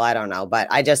HL. I don't know. But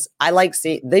I like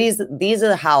seeing these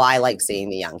are how I like seeing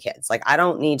the young kids. I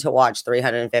don't need to watch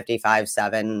 355,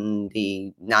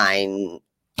 79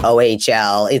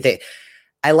 OHL.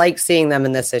 I like seeing them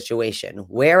in this situation.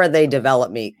 Where are they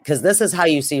developing? Because this is how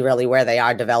you see really where they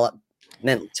are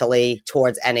developmentally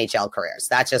towards NHL careers.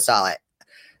 That's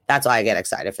why I get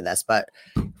excited for this. But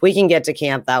if we can get to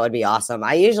camp, that would be awesome.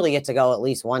 I usually get to go at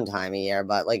least one time a year,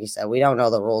 but like you said, we don't know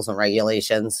the rules and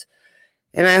regulations.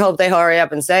 And I hope they hurry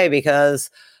up and say, because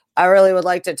I really would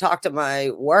like to talk to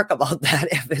my work about that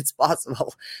if it's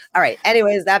possible. All right.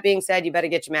 Anyways, that being said, you better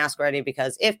get your mask ready,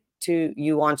 because if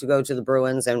you want to go to the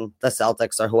Bruins and the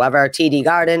Celtics or whoever, TD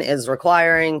Garden is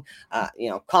requiring,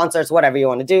 concerts, whatever you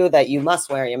want to do, that you must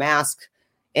wear your mask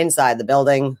inside the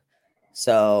building.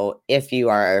 So if you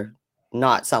are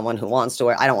not someone who wants to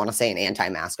wear, I don't want to say an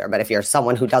anti-masker, but if you're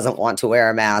someone who doesn't want to wear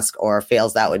a mask or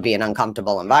feels that would be an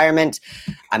uncomfortable environment,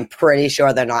 I'm pretty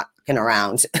sure they're not going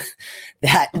around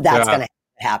that's going to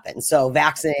happen. So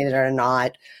vaccinated or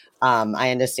not, I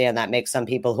understand that makes some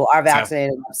people who are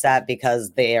vaccinated upset,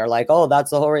 because they are like, oh,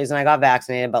 that's the whole reason I got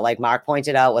vaccinated. But like Mark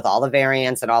pointed out, with all the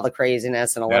variants and all the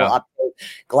craziness and a little update,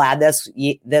 glad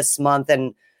this month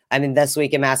and this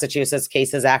week in Massachusetts,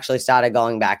 cases actually started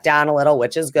going back down a little,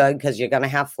 which is good, because you're going to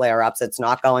have flare-ups. It's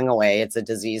not going away. It's a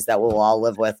disease that we'll all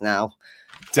live with now.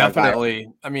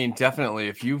 Definitely. Definitely.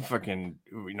 If you freaking,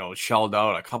 shelled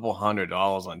out a couple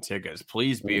 $100 on tickets,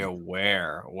 please be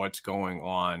aware what's going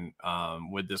on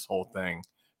with this whole thing.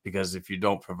 Because if you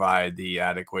don't provide the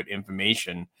adequate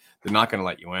information, they're not going to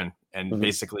let you in. And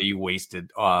basically, you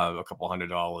wasted a couple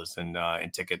 $100 in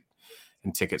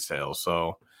ticket sales.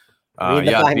 So.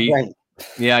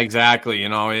 Yeah, exactly.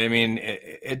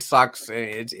 It sucks.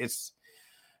 It's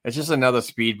just another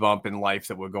speed bump in life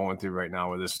that we're going through right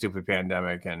now with this stupid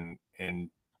pandemic.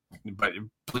 But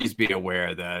please be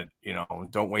aware that,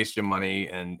 don't waste your money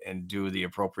and do the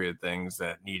appropriate things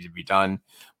that need to be done.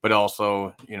 But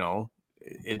also,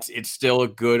 it's still a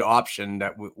good option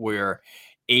that we're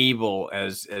able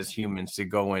as humans to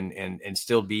go in and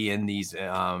still be in these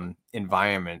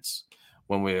environments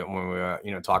when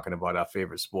we're talking about our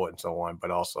favorite sport and so on,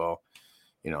 but also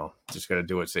just got to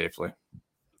do it safely.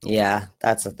 Yeah,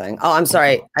 that's the thing. Oh, I'm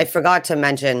sorry. I forgot to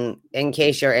mention, in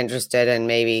case you're interested, and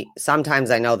maybe sometimes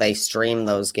I know they stream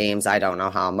those games. I don't know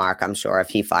how, Mark. I'm sure if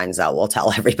he finds out, we'll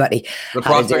tell everybody The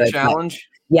how to do Prospect it. Challenge?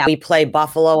 Yeah, we play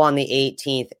Buffalo on the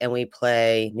 18th and we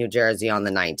play New Jersey on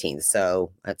the 19th.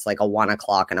 So it's like a 1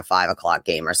 o'clock and a 5 o'clock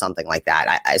game or something like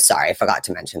that. Sorry, I forgot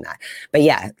to mention that. But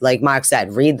yeah, like Mark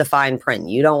said, read the fine print.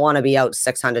 You don't want to be out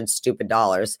 $600 stupid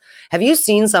dollars. Have you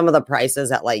seen some of the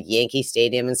prices at like Yankee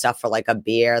Stadium and stuff for like a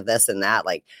beer, this and that?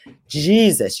 Like,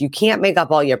 Jesus, you can't make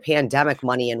up all your pandemic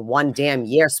money in one damn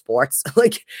year, sports.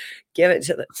 Like, give it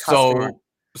to the customer.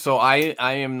 So I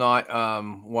am not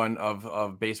one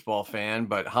of baseball fan,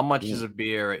 but how much is a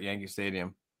beer at Yankee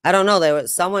Stadium? I don't know.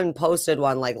 Someone posted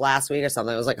one like last week or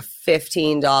something. It was like a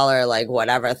 $15 like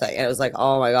whatever thing. And it was like,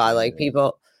 oh my God, like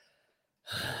people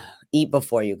eat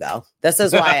before you go. This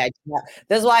is why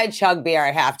I chug beer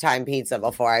at halftime pizza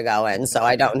before I go in. So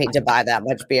I don't need to buy that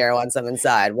much beer once I'm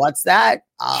inside. What's that?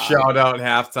 Shout out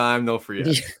halftime, no free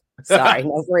ads. Sorry,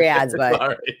 no free ads, but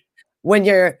Sorry. when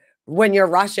you're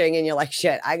rushing and you're like,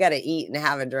 shit, I gotta eat and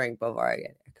have a drink before I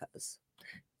get there, because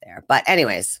there. But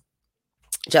anyways,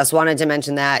 just wanted to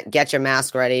mention that. Get your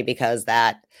mask ready, because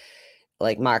that,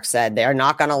 like Mark said, they're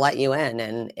not going to let you in.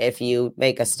 And if you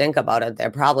make a stink about it, they're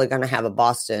probably going to have a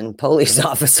Boston police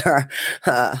officer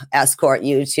escort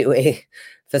you to a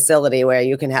facility where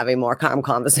you can have a more calm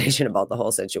conversation about the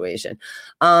whole situation.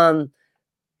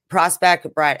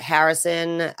 Prospect Brett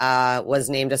Harrison was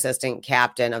named assistant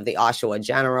captain of the Oshawa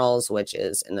Generals, which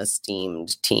is an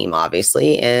esteemed team,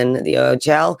 obviously, in the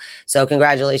OHL. So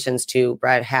congratulations to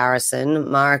Brett Harrison.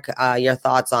 Mark, your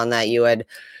thoughts on that? You had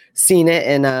seen it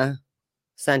and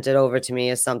sent it over to me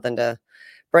as something to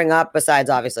bring up. Besides,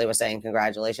 obviously, we're saying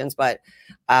congratulations. But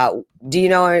do you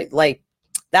know, like,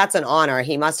 that's an honor.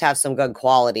 He must have some good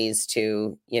qualities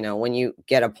to, when you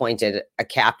get appointed a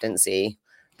captaincy,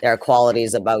 there are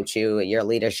qualities about you, your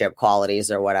leadership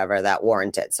qualities or whatever that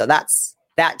warrant it. So that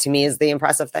to me is the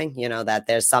impressive thing, that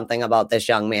there's something about this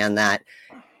young man that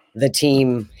the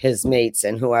team, his mates,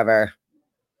 and whoever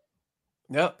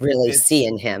really see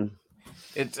in him.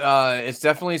 It's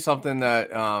definitely something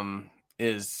that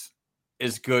is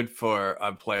good for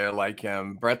a player like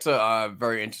him. Brett's a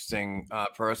very interesting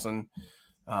person.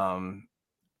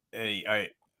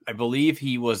 I believe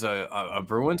he was a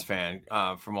Bruins fan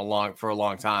for a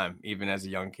long time, even as a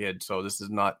young kid. So this is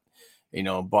not,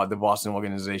 but the Boston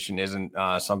organization isn't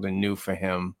something new for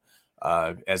him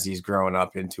as he's growing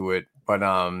up into it. But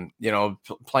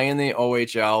playing the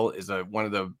OHL is one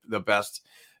of the best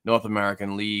North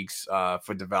American leagues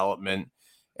for development.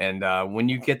 And when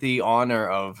you get the honor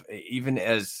of, even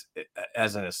as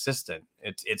an assistant,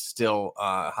 it's still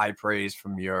high praise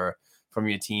from your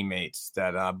teammates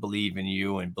that believe in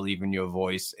you and believe in your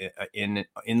voice in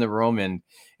the room and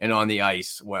on the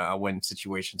ice when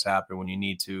situations happen, when you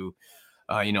need to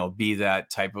be that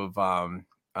type of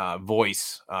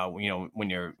voice, when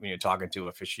you're talking to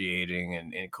officiating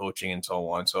and coaching and so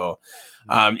on. So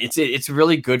it's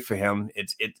really good for him.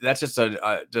 That's just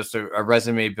a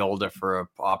resume builder for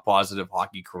a positive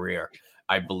hockey career,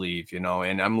 I believe,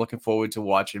 and I'm looking forward to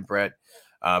watching Brett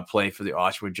play for the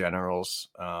Oshawa Generals.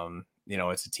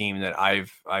 It's a team that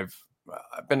I've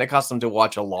been accustomed to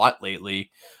watch a lot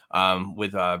lately,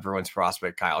 with Bruins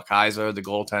prospect Kyle Kaiser, the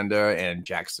goaltender, and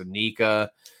Jack Studnicka.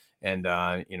 And,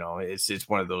 it's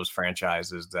one of those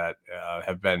franchises that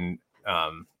have been,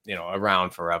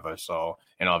 around forever. So,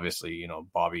 and obviously,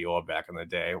 Bobby Orr back in the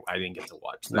day, I didn't get to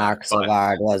watch that. Mark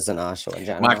Savard was an Oshawa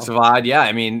General. Mark Savard, yeah.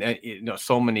 I mean,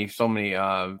 so many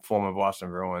former Boston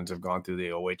Bruins have gone through the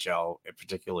OHL,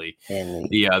 particularly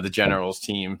the Generals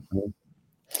team.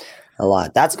 A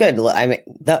lot. That's good. I mean,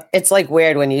 it's like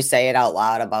weird when you say it out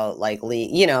loud about like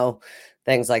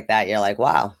things like that. You're like,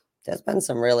 wow, there's been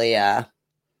some really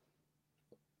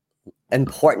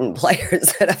important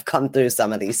players that have come through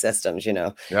some of these systems,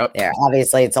 Yep. Yeah,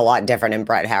 obviously it's a lot different in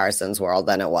Brett Harrison's world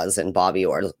than it was in Bobby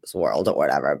Orr's world or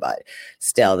whatever, but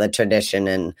still the tradition,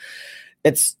 and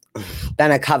it's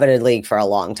been a coveted league for a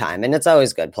long time, and it's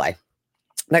always good play.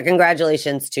 But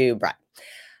congratulations to Brett.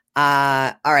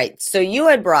 All right. So you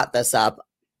had brought this up,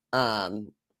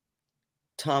 Thomas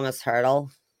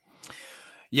Hertl.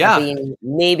 Yeah, being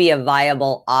maybe a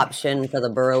viable option for the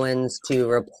Bruins to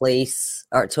replace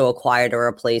or to acquire to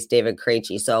replace David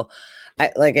Krejci. So,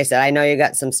 like I said, I know you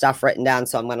got some stuff written down,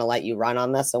 so I'm going to let you run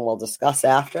on this and we'll discuss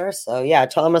after. So, yeah,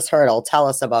 Thomas Hertl, tell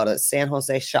us about it. San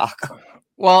Jose Shock.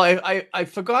 Well, I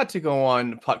forgot to go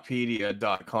on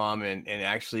puckpedia.com and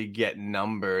actually get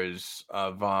numbers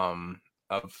of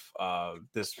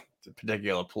this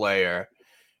particular player,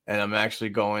 and I'm actually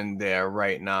going there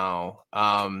right now.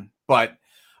 But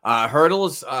Hurdle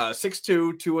is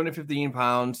 6'2", 215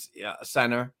 pounds,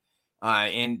 center,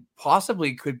 and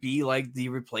possibly could be like the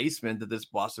replacement that this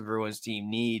Boston Bruins team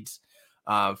needs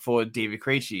for David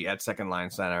Krejci at second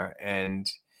line center, and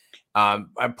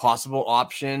a possible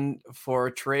option for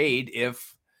a trade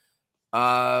if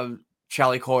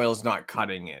Charlie Coyle is not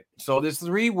cutting it. So there's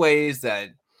three ways that,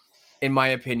 in my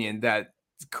opinion, that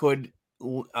could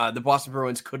the Boston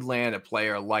Bruins could land a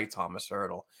player like Thomas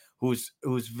Hurdle, who's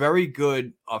very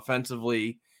good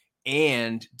offensively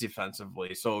and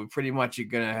defensively. So pretty much you're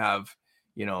gonna have,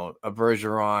 a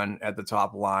Bergeron at the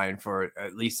top line for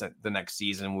at least the next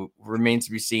season. Remains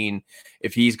to be seen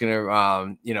if he's going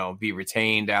to, be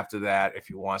retained after that. If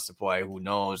he wants to play, who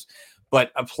knows?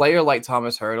 But a player like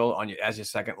Thomas Hurdle as your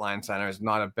second line center is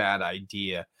not a bad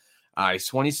idea. He's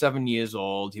 27 years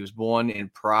old. He was born in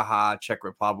Praha, Czech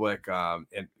Republic. And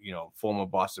former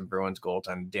Boston Bruins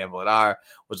goaltender Dan Vladar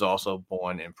was also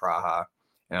born in Praha.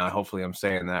 And hopefully I'm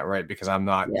saying that right, because I'm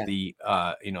not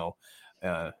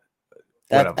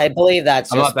I believe that's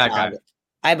I'm just not that Prague. guy.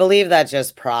 I believe that's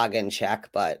just Prague in Czech,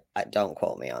 but don't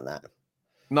quote me on that.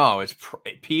 No, it's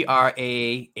Praha.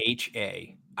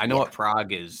 I know what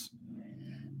Prague is.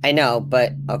 I know,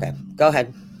 but okay, go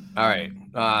ahead. All right.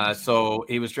 So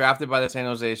he was drafted by the San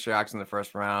Jose Sharks in the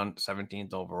first round,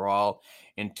 17th overall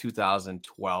in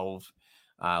 2012.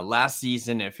 Last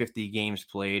season at 50 games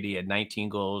played, he had 19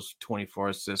 goals, 24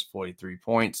 assists, 43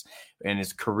 points. And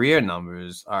his career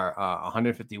numbers are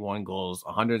 151 goals,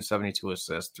 172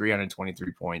 assists,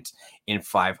 323 points in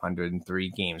 503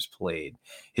 games played.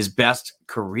 His best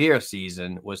career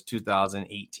season was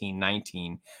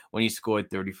 2018-19 when he scored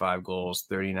 35 goals,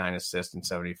 39 assists, and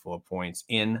 74 points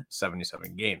in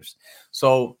 77 games.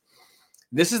 So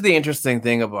this is the interesting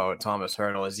thing about Thomas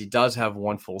Hurdle is he does have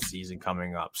one full season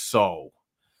coming up. So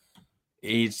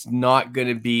it's not going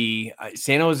to be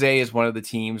San Jose is one of the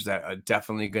teams that are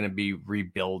definitely going to be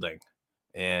rebuilding.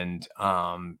 And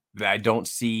I don't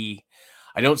see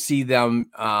them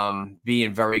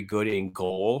being very good in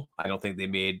goal. I don't think they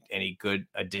made any good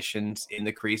additions in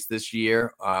the crease this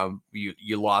year.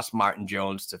 You lost Martin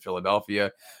Jones to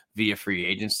Philadelphia via free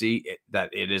agency.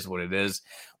 It is what it is.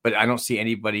 But I don't see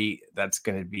anybody that's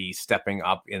going to be stepping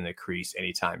up in the crease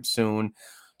anytime soon.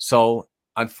 So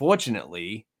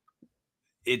unfortunately,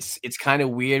 it's kind of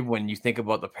weird when you think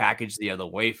about the package the other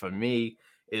way. For me,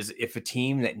 is if a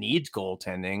team that needs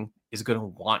goaltending is going to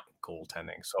want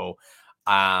goaltending. So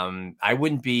I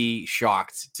wouldn't be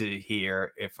shocked to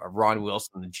hear if Ron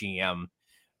Wilson, the GM,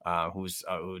 who's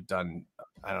done,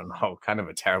 I don't know, kind of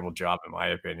a terrible job in my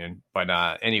opinion. But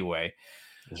anyway,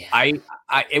 yeah.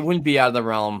 It wouldn't be out of the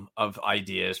realm of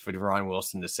ideas for Ron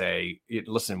Wilson to say,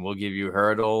 listen, we'll give you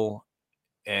Hurdle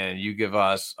and you give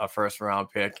us a first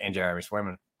round pick and Jeremy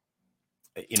Swayman.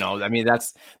 I mean,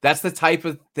 that's the type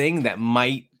of thing that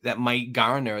might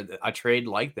garner a trade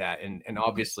like that. And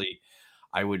obviously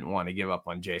I wouldn't want to give up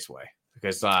on Jay Sway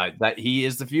because that he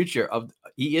is the future.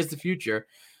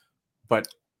 But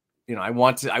I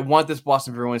want this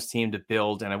Boston Bruins team to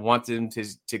build, and I want them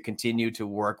to continue to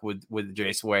work with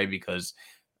Jay Sway because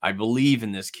I believe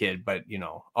in this kid. But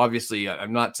obviously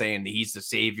I'm not saying that he's the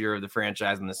savior of the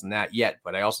franchise and this and that yet,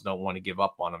 but I also don't want to give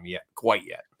up on him quite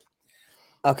yet.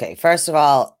 Okay, first of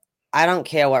all, I don't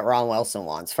care what Ron Wilson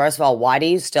wants. First of all, why do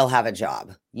you still have a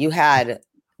job?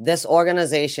 This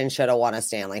organization should have won a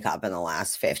Stanley Cup in the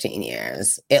last 15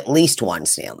 years, at least one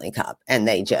Stanley Cup. And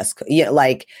they just,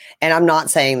 and I'm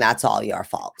not saying that's all your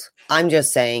fault. I'm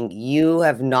just saying you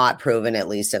have not proven, at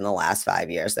least in the last 5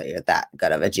 years, that you're that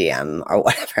good of a GM or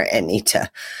whatever and need to.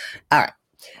 All right.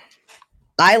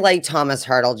 I like Thomas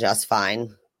Hurdle just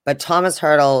fine, but Thomas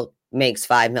Hurdle makes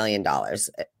 $5 million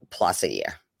plus a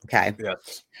year. Okay.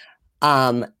 Yes.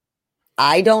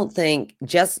 I don't think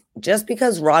just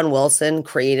because Ron Wilson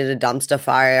created a dumpster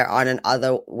fire on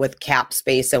another with cap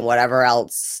space and whatever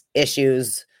else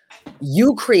issues,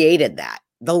 you created that.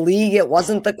 The league, it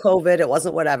wasn't the COVID, it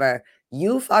wasn't whatever.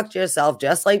 You fucked yourself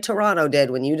just like Toronto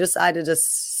did when you decided to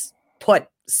put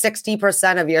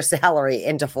 60% of your salary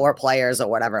into 4 players or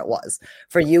whatever it was.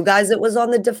 For you guys, it was on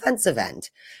the defensive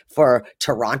end. For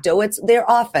Toronto, it's their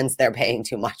offense they're paying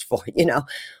too much for,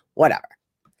 whatever.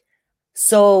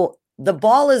 So the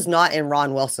ball is not in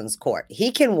Ron Wilson's court.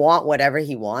 He can want whatever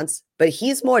he wants, but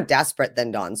he's more desperate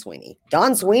than Don Sweeney.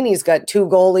 Don Sweeney's got 2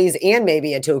 goalies and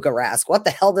maybe a Tuukka Rask. What the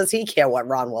hell does he care what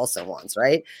Ron Wilson wants,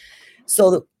 right?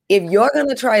 So if you're going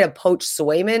to try to poach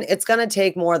Swayman, it's going to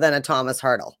take more than a Thomas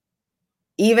Hertl.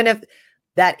 Even if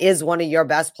that is one of your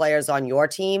best players on your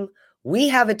team, we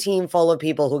have a team full of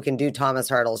people who can do Thomas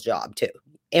Hertl's job too.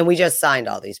 And we just signed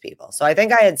all these people. So I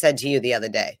think I had said to you the other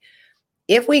day,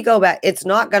 if we go back, it's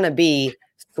not going to be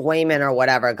Swayman or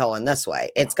whatever going this way.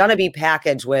 It's going to be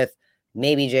packaged with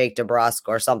maybe Jake DeBrusk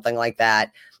or something like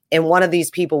that. And one of these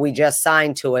people we just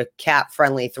signed to a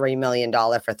cap-friendly $3 million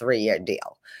for 3-year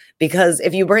deal. Because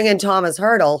if you bring in Thomas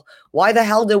Hertl, why the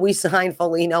hell did we sign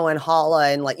Foligno and Holla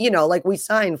and like we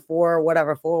signed 4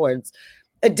 whatever forwards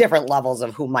at different levels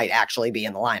of who might actually be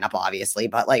in the lineup, obviously.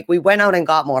 But like we went out and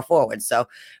got more forwards. So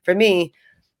for me,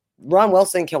 Ron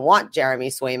Wilson can want Jeremy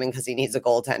Swayman because he needs a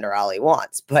goaltender all he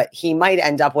wants, but he might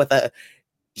end up with a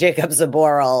Jacob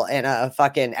Zaboral and a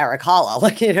fucking Eric Holla.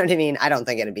 Like, you know what I mean? I don't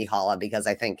think it'd be Holla because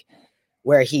I think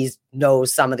where he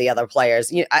knows some of the other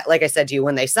players, like I said to you,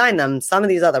 when they sign them, some of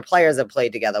these other players have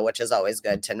played together, which is always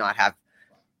good to not have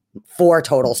 4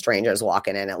 total strangers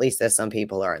walking in. At least there's some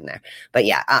people are in there. But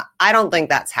yeah, I don't think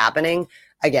that's happening.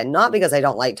 Again, not because I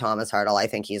don't like Thomas Hertl. I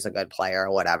think he's a good player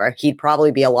or whatever. He'd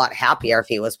probably be a lot happier if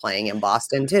he was playing in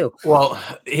Boston too. Well,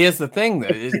 here's the thing, though.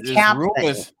 Is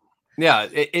rumors, yeah,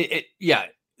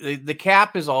 the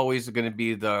cap is always going to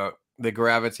be the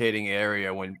gravitating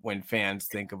area when fans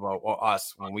think about, or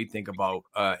us, when we think about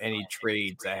any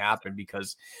trades that happen,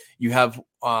 because you have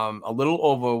a little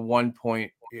over $1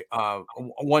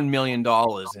 million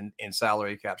in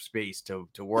salary cap space to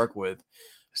work with.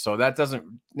 So that doesn't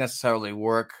necessarily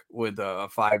work with a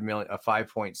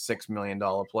 $5.6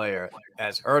 million player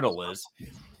as Hertl is.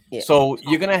 Yeah. So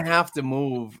you're gonna have to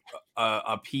move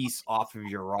a piece off of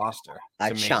your roster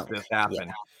to make this happen.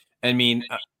 Yeah. I mean,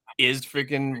 is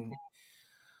freaking.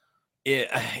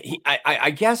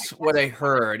 I guess what I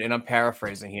heard, and I'm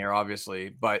paraphrasing here, obviously,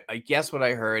 but I guess what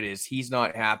I heard is he's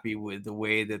not happy with the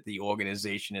way that the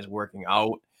organization is working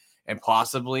out, and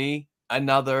possibly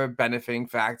another benefiting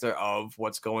factor of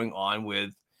what's going on with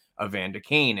Evander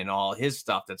Kane and all his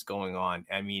stuff that's going on.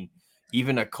 I mean,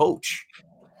 even a coach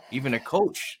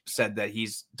said that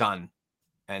he's done.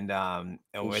 And I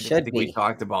think we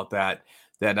talked about that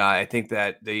I think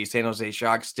that the San Jose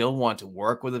Sharks still want to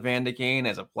work with Evander Kane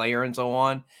as a player and so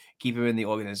on, keep him in the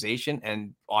organization.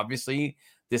 And obviously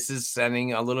this is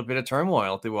sending a little bit of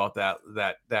turmoil throughout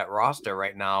that roster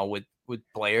right now with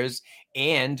players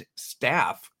and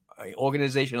staff,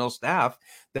 organizational staff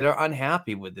that are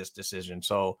unhappy with this decision.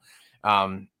 So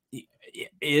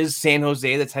is San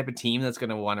Jose the type of team that's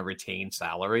going to want to retain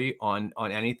salary on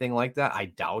anything like that? I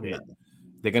doubt it.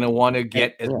 They're going to want to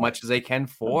get as much as they can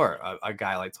for a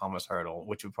guy like Thomas Hertl,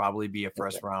 which would probably be a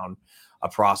first round, a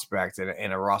prospect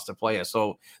and a roster player.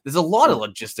 So there's a lot of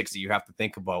logistics that you have to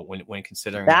think about when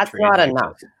considering. That's not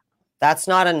enough. That's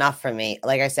not enough for me.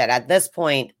 Like I said, at this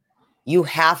point, you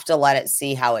have to let it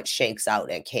see how it shakes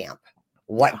out at camp.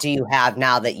 What do you have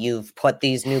now that you've put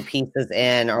these new pieces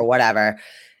in or whatever?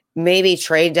 Maybe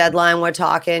trade deadline we're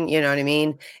talking, you know what I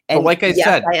mean? And but like I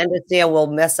said, I understand we'll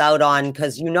miss out on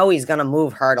because he's going to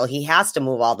move Hertl. He has to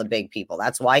move all the big people.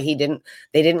 That's why they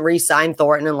didn't re-sign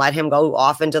Thornton and let him go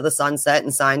off into the sunset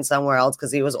and sign somewhere else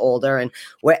because he was older, and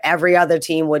where every other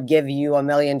team would give you $1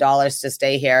 million to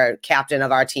stay here, captain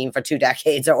of our team for 2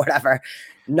 decades or whatever.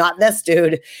 Not this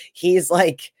dude. He's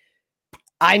like,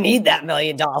 I need that $1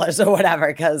 million or whatever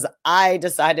because I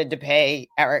decided to pay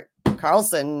Erik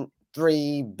Karlsson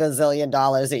 $3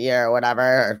 bazillion a year or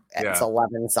whatever. It's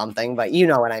 11 something, but you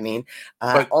know what I mean.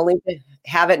 Only to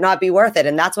have it not be worth it.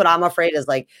 And that's what I'm afraid is,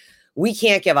 like, we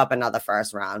can't give up another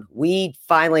first round. We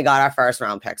finally got our first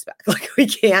round picks back. Like, we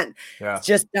can't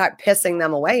just start pissing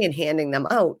them away and handing them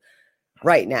out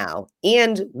right now.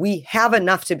 And we have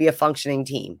enough to be a functioning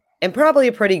team and probably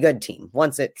a pretty good team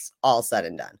once it's all said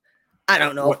and done. I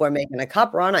don't know if we're making a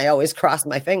cup run. I always cross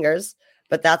my fingers.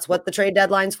 But that's what the trade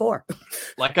deadline's for.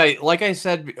 Like I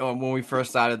said when we first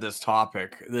started this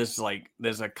topic, there's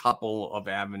a couple of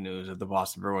avenues that the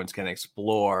Boston Bruins can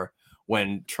explore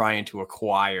when trying to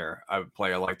acquire a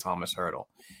player like Thomas Hertl.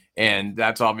 And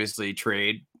that's obviously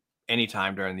trade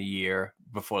anytime during the year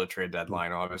before the trade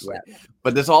deadline, obviously. Yeah.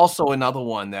 But there's also another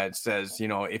one that says,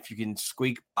 if you can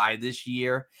squeak by this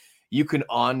year, you can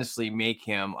honestly make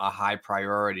him a high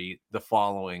priority the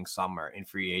following summer in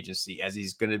free agency, as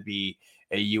he's going to be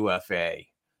a UFA.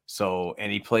 So,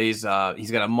 and he plays,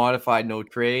 he's got a modified no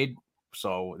trade.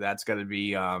 So that's going to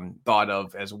be thought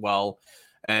of as well.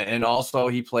 And also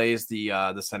he plays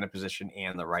the center position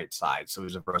and the right side. So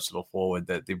he's a versatile forward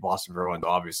that the Boston Bruins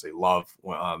obviously love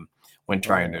when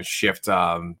trying to shift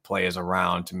players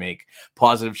around to make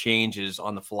positive changes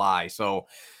on the fly. So,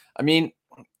 I mean,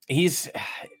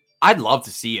 I'd love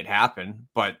to see it happen,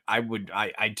 but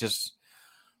I just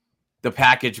the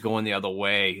package going the other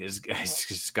way is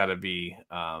just got to be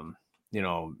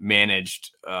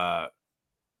managed. I'm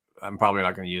probably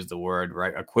not going to use the word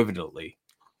right equivalently.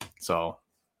 So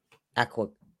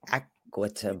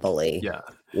equitably. Yeah.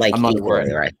 Like I'm not the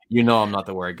equally, word. right? I'm not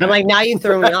the word guy. I'm like, now you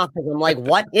threw me off because I'm like,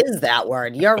 what is that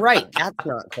word? You're right. That's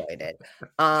not quite it.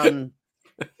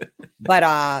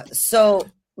 So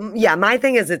yeah, my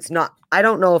thing is it's not, I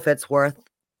don't know if it's worth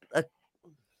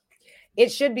it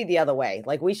should be the other way.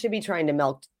 Like we should be trying to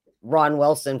milk Ron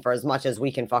Wilson for as much as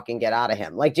we can fucking get out of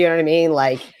him. Like, do you know what I mean?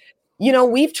 Like,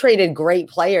 we've traded great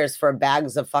players for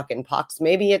bags of fucking pucks.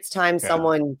 Maybe it's time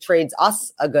someone trades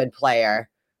us a good player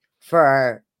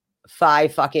for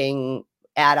 5 fucking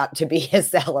add up to be his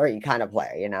salary kind of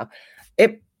player,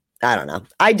 I don't know.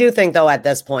 I do think though, at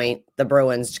this point, the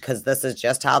Bruins, because this is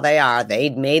just how they are,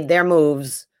 they'd made their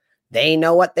moves. They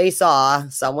know what they saw.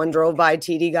 Someone drove by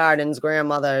TD Garden's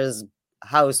grandmother's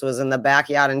house was in the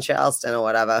backyard in Charleston or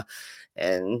whatever.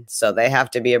 And so they have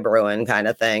to be a Bruin kind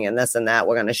of thing and this and that.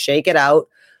 We're going to shake it out.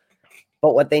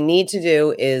 But what they need to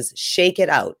do is shake it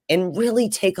out and really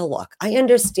take a look. I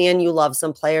understand you love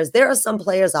some players. There are some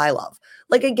players I love.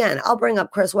 Like, again, I'll bring up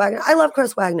Chris Wagner. I love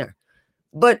Chris Wagner.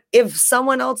 But if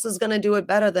someone else is going to do it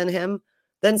better than him,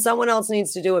 then someone else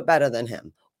needs to do it better than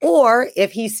him. Or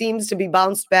if he seems to be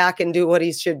bounced back and do what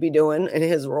he should be doing in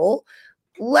his role,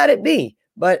 let it be.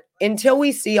 But until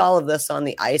we see all of this on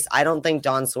the ice, I don't think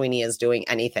Don Sweeney is doing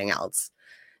anything else.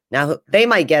 Now, they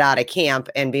might get out of camp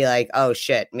and be like, oh,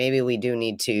 shit, maybe we do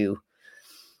need to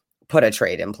put a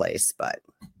trade in place. But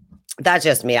that's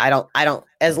just me. I don't,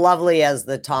 as lovely as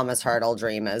the Thomas Hertl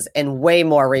dream is, and way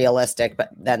more realistic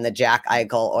than the Jack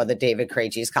Eichel or the David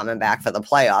Krejci's coming back for the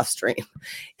playoffs dream,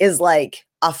 is like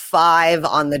a 5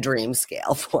 on the dream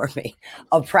scale for me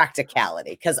of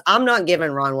practicality. Because I'm not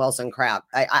giving Ron Wilson crap.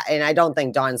 And I don't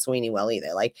think Don Sweeney will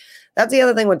either. Like, that's the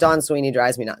other thing with Don Sweeney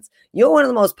drives me nuts. You're one of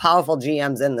the most powerful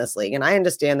GMs in this league. And I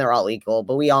understand they're all equal,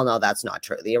 but we all know that's not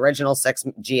true. The original 6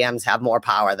 GMs have more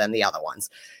power than the other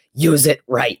ones. Use it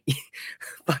right.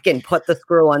 Fucking put the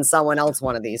screw on someone else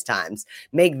one of these times.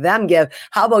 Make them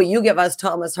how about you give us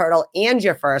Thomas Hertl and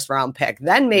your first round pick?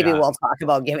 Then maybe we'll talk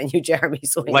about giving you Jeremy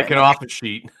Sweeney. Like an offer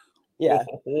sheet. Yeah.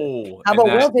 How about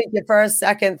we'll take your first,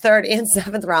 second, third, and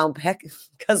 7th round pick?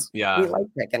 Because we like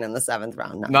picking in the 7th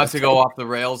round. Not to go off the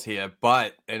rails here,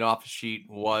 but an offer sheet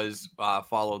was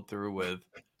followed through with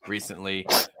recently.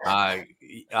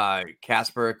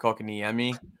 Kasper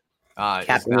Kokoniemi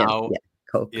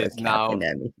is now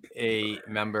a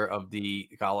member of the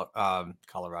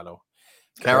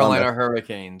Carolina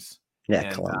Hurricanes. Yeah,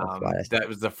 and, that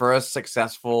was the first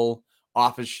successful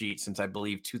office sheet since I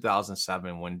believe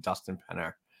 2007 when Dustin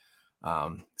Penner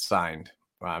signed.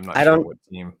 I'm not sure what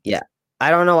team. Yeah. I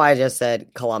don't know why I just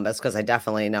said Columbus because I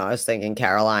definitely know. I was thinking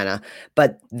Carolina,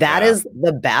 but that is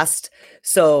the best.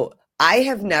 So I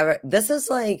have never, this is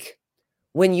like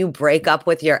when you break up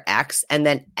with your ex and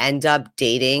then end up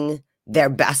dating their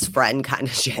best friend kind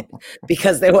of shit,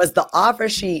 because there was the offer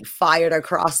sheet fired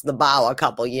across the bow a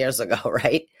couple years ago,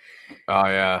 right? Oh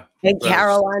yeah. And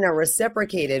Carolina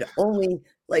reciprocated. Only,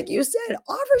 like you said,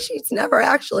 offer sheets never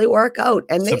actually work out.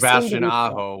 And Sebastian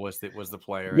Aho was the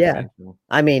player. Yeah.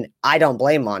 I mean, I don't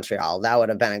blame Montreal. That would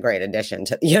have been a great addition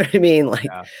to, you know what I mean? Like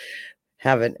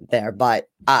have it there. But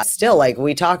still, like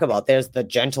we talk about, there's the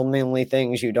gentlemanly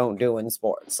things you don't do in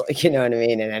sports. Like, you know what I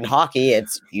mean? And in hockey,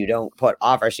 it's you don't put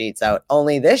offer sheets out.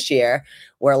 Only this year,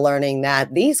 we're learning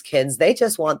that these kids, they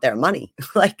just want their money.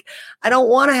 Like, I don't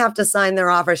want to have to sign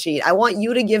their offer sheet. I want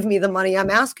you to give me the money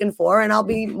I'm asking for, and I'll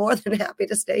be more than happy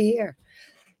to stay here.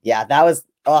 Yeah, that was,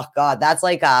 oh God, that's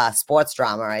like a sports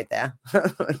drama right there.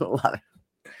 Love it.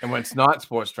 And when it's not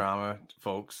sports drama,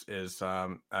 folks, is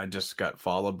I just got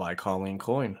followed by Colleen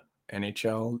Coyne,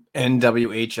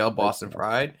 NWHL Boston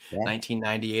Pride,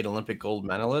 1998 Olympic gold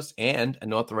medalist, and a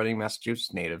North Reading,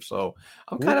 Massachusetts native. So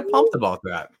I'm kind of pumped about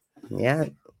that. Yeah,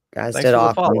 guys, thanks did for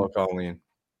off. the follow, Colleen.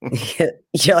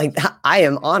 You're like, I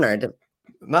am honored.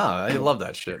 No, I love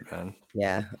that shit, man.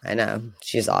 Yeah, I know.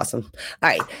 She's awesome. All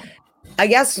right. I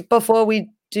guess before we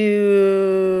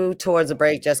do towards the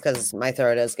break, just because my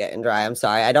throat is getting dry, I'm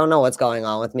sorry. I don't know what's going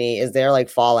on with me. Is there like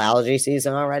fall allergy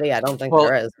season already? I don't think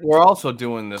there is. We're also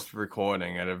doing this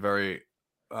recording at a very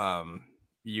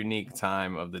unique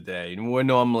time of the day. And we're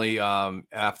normally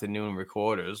afternoon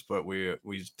recorders, but we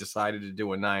decided to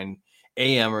do a 9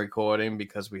 a.m. recording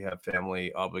because we have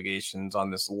family obligations on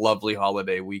this lovely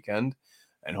holiday weekend.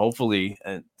 And hopefully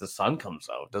the sun comes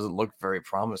out. Doesn't look very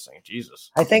promising.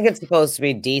 Jesus. I think it's supposed to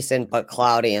be decent, but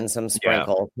cloudy and some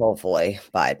sprinkles, hopefully.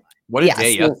 But what a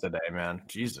day yesterday, man.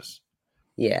 Jesus.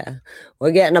 Yeah,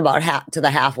 we're getting about to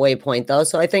the halfway point though,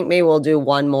 so I think maybe we'll do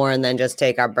one more and then just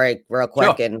take our break real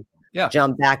quick Sure. and Yeah.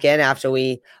 jump back in after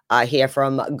we hear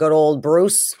from good old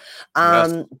Bruce.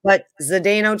 Yes. But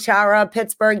Zdeno Chara,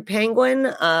 Pittsburgh Penguin,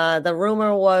 the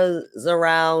rumor was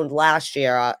around last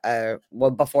year,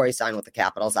 well, before he signed with the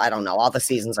Capitals. I don't know. All the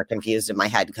seasons are confused in my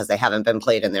head because they haven't been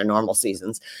played in their normal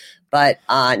seasons. But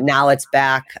now it's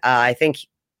back. I think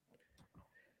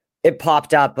it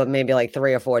popped up, but maybe like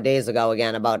 3 or 4 days ago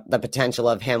again about the potential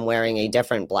of him wearing a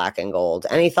different black and gold.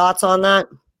 Any thoughts on that?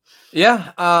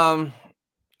 Yeah.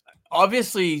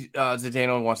 Obviously,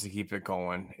 Zdeno wants to keep it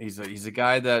going. He's a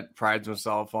guy that prides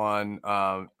himself on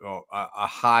a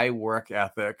high work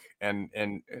ethic, and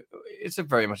it's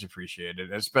very much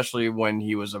appreciated, especially when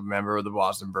he was a member of the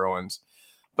Boston Bruins.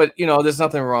 But there's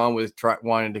nothing wrong with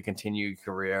wanting to continue your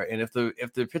career. And if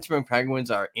the Pittsburgh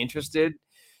Penguins are interested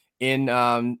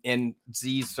in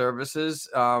Z's services,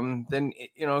 then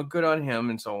good on him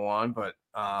and so on. But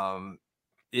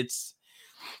it's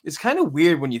kind of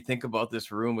weird when you think about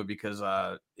this rumor because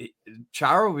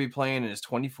Chara will be playing in his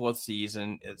 24th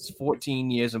season. It's 14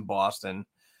 years in Boston.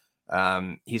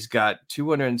 He's got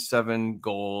 207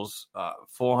 goals,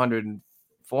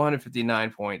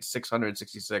 459 points,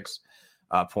 666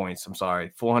 points. I'm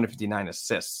sorry, 459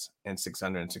 assists and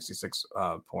 666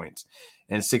 points,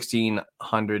 and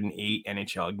 1,608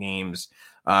 NHL games.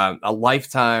 A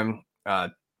lifetime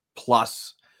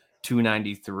plus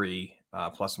 293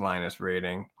 plus minus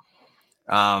rating.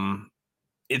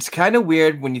 It's kind of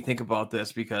weird when you think about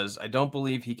this because I don't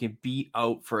believe he can beat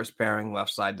out first pairing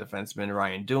left side defenseman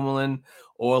Ryan Dumoulin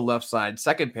or left side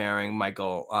second pairing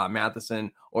Michael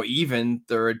Matheson, or even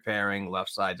third pairing left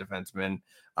side defenseman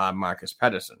Marcus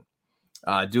Pettersson.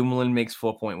 Dumoulin makes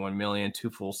 $4.1 million, 2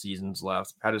 full seasons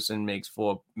left. Pettersson makes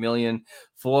 $4 million,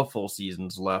 4 full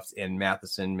seasons left, and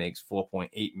Matheson makes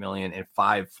 $4.8 million and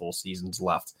 5 full seasons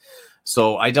left.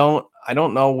 So I don't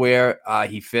know where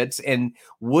he fits. And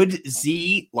would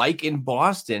Z, like in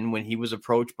Boston when he was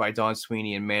approached by Don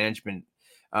Sweeney and management,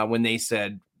 when they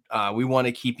said, we want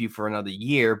to keep you for another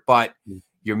year, but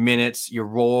your minutes, your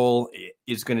role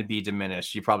is going to be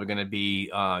diminished. You're probably going to be,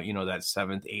 that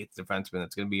 7th, 8th defenseman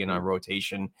that's going to be in our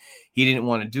rotation. He didn't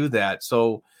want to do that.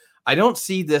 So I don't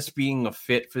see this being a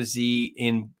fit for Z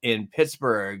in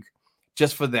Pittsburgh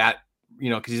just for that,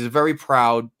 because he's a very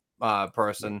proud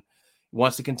person,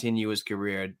 wants to continue his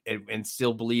career and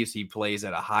still believes he plays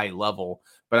at a high level.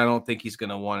 But I don't think he's going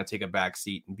to want to take a back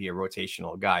seat and be a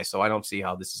rotational guy. So I don't see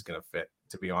how this is going to fit,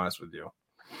 to be honest with you.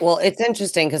 Well, it's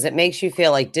interesting because it makes you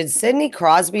feel like, did Sidney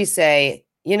Crosby say,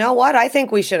 you know what? I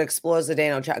think we should explore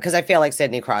Zdeno Chara? Because I feel like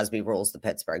Sidney Crosby rules the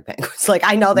Pittsburgh Penguins. Like,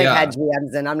 I know they've had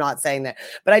GMs, and I'm not saying that,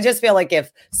 but I just feel like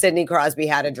if Sidney Crosby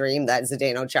had a dream that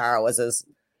Zdeno Chara was his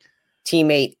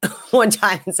teammate one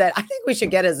time and said, I think we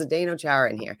should get a Zdeno Chara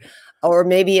in here. Or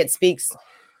maybe it speaks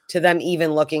to them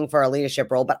even looking for a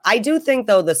leadership role. But I do think,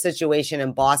 though, the situation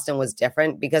in Boston was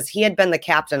different because he had been the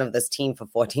captain of this team for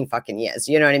 14 fucking years.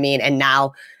 You know what I mean? And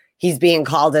now he's being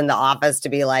called in the office to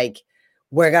be like,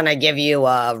 we're going to give you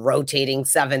a rotating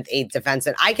 7th, 8th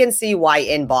defenseman. I can see why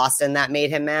in Boston that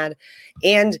made him mad.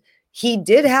 And he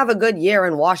did have a good year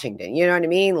in Washington. You know what I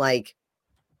mean? Like,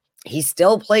 he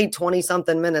still played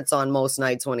 20-something minutes on most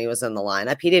nights when he was in the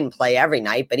lineup. He didn't play every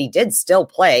night, but he did still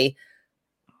play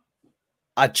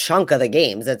a chunk of the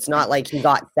games. It's not like he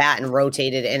got fat and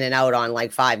rotated in and out on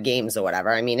like 5 games or whatever.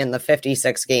 I mean, in the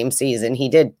 56 game season, he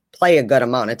did play a good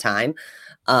amount of time.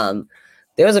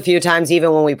 There was a few times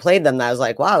even when we played them that I was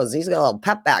like, wow, he's got a little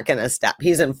pep back in his step.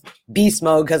 He's in beast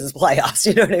mode because it's playoffs.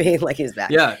 You know what I mean? Like, he's back.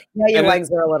 Yeah, your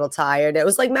legs are a little tired. It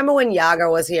was like, remember when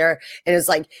Jágr was here and it's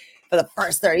like, for the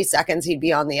first 30 seconds, he'd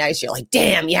be on the ice. You're like,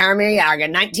 damn, Jaromir Jágr,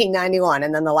 1991.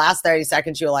 And then the last 30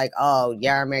 seconds, you're like, oh,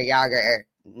 Jaromir Jágr,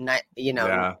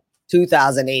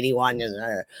 2081.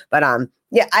 But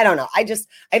yeah, I don't know. I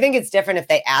think it's different if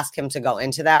they ask him to go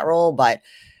into that role. But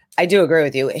I do agree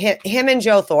with you. Him and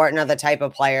Joe Thornton are the type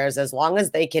of players, as long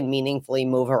as they can meaningfully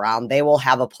move around, they will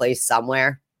have a place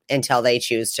somewhere until they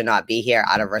choose to not be here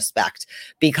out of respect,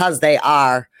 because they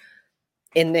are,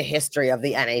 in the history of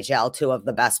the NHL, 2 of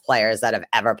the best players that have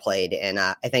ever played in,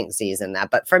 I think Z's in that.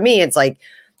 But for me, it's like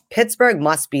Pittsburgh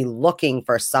must be looking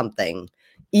for something,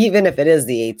 even if it is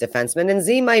the 8th defenseman. And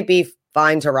Z might be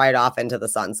fine to ride off into the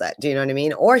sunset. Do you know what I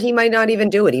mean? Or he might not even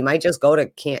do it. He might just go to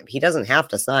camp. He doesn't have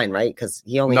to sign, right? Because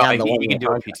he only had the one. He can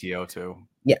do a PTO too.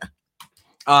 Yeah.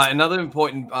 Another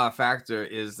important factor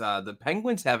is the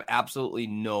Penguins have absolutely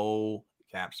no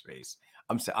cap space.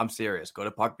 I'm serious. Go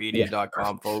to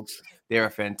puckpedia.com, folks. They're a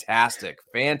fantastic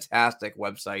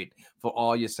website for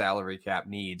all your salary cap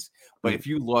needs. But if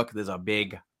you look, there's a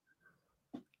big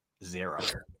Zero.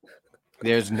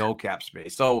 There's no cap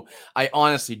space. So I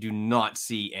honestly do not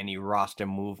see any roster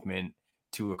movement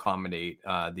to accommodate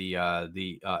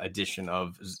the addition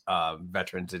of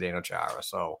veteran Zdeno Chara.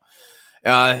 So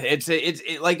it's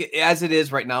like as it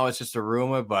is right now, it's just a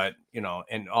rumor, but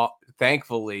and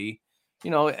thankfully,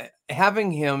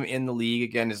 having him in the league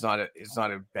again is not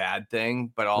a bad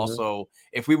thing. But also,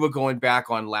 if we were going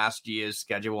back on last year's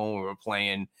schedule when we were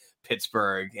playing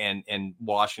Pittsburgh and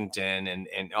Washington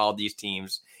and all these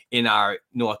teams in our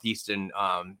northeastern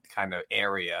kind of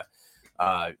area,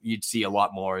 you'd see a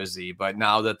lot more Izzy. But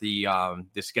now that the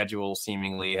schedule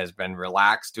seemingly has been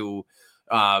relaxed to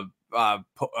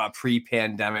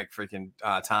pre-pandemic freaking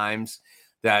times,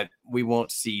 that we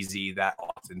won't see Z that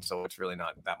often. So it's really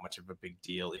not that much of a big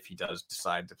deal if he does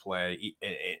decide to play,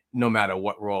 no matter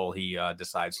what role he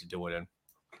decides to do it in.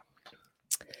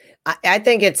 I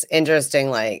think it's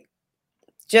interesting, like,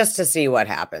 just to see what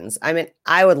happens. I mean,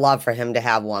 I would love for him to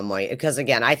have one more, because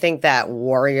again, I think that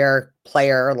Warrior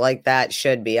player like that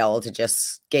should be able to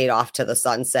just skate off to the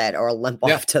sunset or limp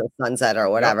off to the sunset or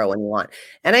whatever when you want.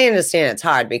 And I understand it's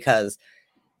hard because,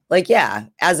 like, yeah,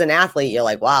 as an athlete, you're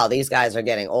like, wow, these guys are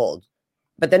getting old,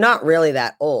 but they're not really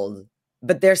that old,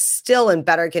 but they're still in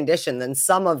better condition than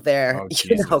some of their,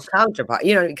 counterparts,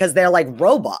 because they're like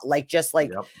robot, like just like,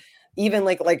 even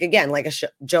like again, like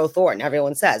Joe Thornton,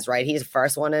 everyone says, right? He's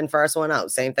first one in, first one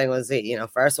out. Same thing with Z,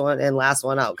 first one in, last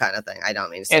one out kind of thing. I don't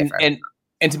mean to say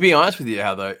and to be honest with you,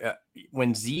 Heather,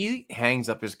 when Z hangs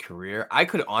up his career, I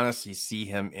could honestly see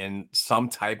him in some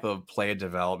type of player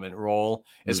development role,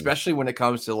 especially when it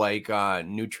comes to like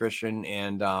nutrition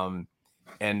and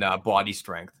body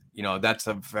strength. That's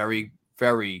a very,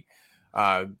 very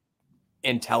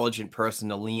intelligent person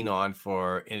to lean on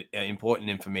for important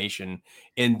information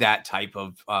in that type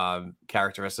of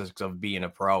characteristics of being a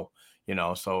pro.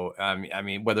 So I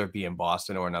mean, whether it be in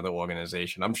Boston or another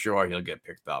organization, I'm sure he'll get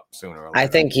picked up sooner or later. I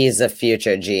think he's a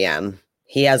future GM.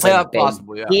 He has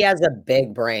he has a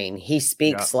big brain. He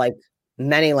speaks like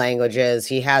many languages.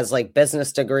 He has like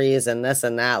business degrees and this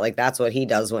and that. Like that's what he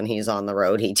does when he's on the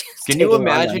road. Can you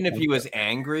imagine if he was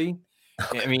angry?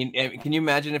 I mean, can you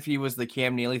imagine if he was the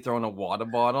Cam Neely throwing a water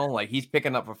bottle? Like he's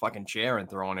picking up a fucking chair and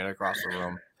throwing it across the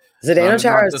room. Zdeno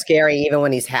Chara is scary even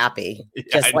when he's happy.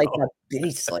 Just like a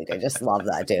beast. Like I just love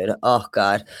that dude. Oh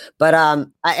God. But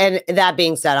and that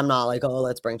being said, I'm not like, oh,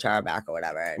 let's bring Chara back or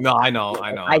whatever. No, I know.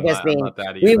 I just mean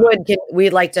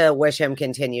we'd like to wish him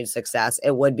continued success.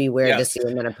 It would be weird to see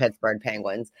him in a Pittsburgh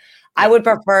Penguins. I would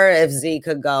prefer if Z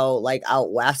could go like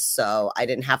out west, so I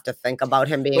didn't have to think about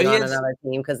him being on another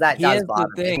team, because that does bother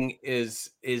me. The thing is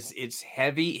it's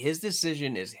heavy. His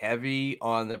decision is heavy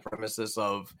on the premises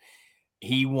of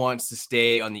he wants to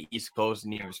stay on the East Coast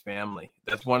near his family.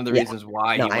 That's one of the reasons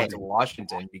why he went to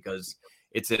Washington, because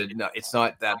it's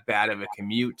not that bad of a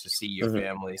commute to see your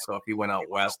family. So if he went out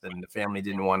west and the family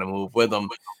didn't want to move with him,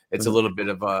 it's a little bit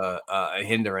of a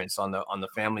hindrance on the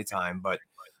family time. But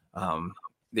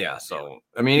so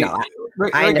I mean,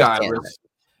 regardless,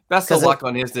 best of luck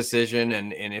on his decision,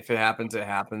 and if it happens, it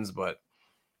happens. But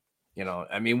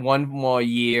I mean, one more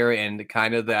year and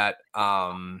kind of that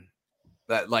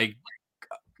like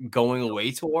going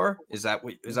away tour, is that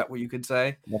what you could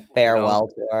say? The farewell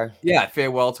tour. Yeah,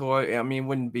 farewell tour. I mean,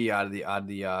 wouldn't be out of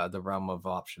the realm of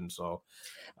options. So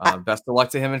best of luck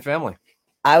to him and family.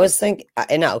 I was thinking,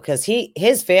 because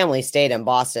his family stayed in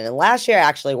Boston, and last year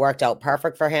actually worked out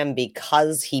perfect for him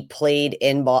because he played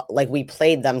in like we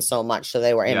played them so much, so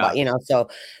they were in, so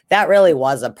that really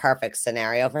was a perfect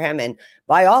scenario for him. And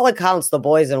by all accounts, the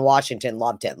boys in Washington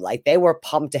loved him. Like they were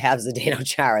pumped to have Zdeno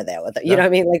Chara there with it. You know what I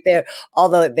mean? Like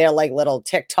although their like little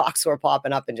TikToks were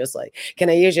popping up and just like, can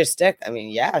I use your stick? I mean,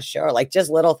 yeah, sure. Like just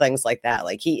little things like that.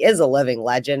 Like he is a living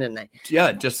legend, and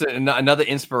just another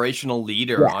inspirational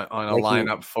leader on a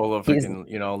lineup full of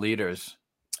leaders.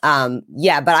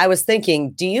 But I was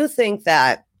thinking, do you think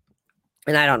that?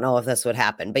 And I don't know if this would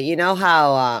happen, but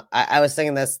how I was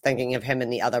thinking of him in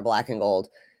the other black and gold.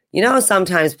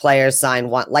 Sometimes players sign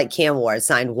one, like Cam Ward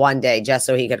signed one day just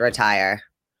so he could retire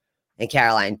in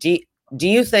Carolina. Do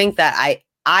you think that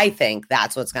I think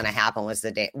that's what's going to happen with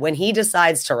the day when he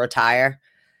decides to retire?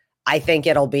 I think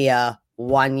it'll be a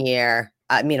 1 year,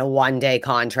 a 1 day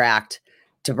contract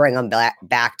to bring him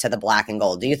back to the black and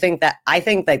gold. Do you think that? I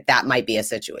think that might be a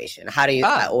situation. How do you,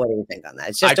 what do you think on that?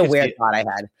 It's just a weird thought I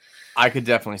had. I could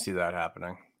definitely see that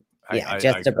happening.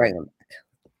 To bring him back,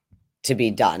 to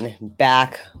be done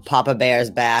back. Papa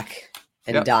Bear's back,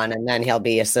 and done. And then he'll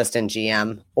be assistant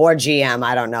GM or GM.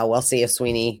 I don't know. We'll see if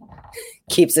Sweeney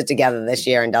keeps it together this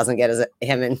year and doesn't get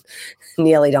him and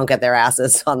Neely don't get their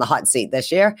asses on the hot seat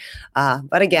this year.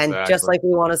 But again, just like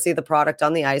we want to see the product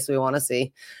on the ice, we want to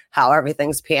see how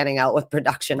everything's panning out with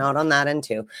production out on that end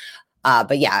too.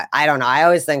 But yeah, I don't know. I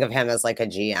always think of him as like a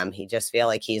GM. He just feel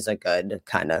like he's a good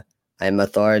kind of, I'm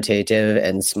authoritative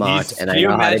and smart. And can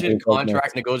you imagine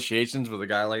contract negotiations with a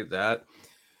guy like that?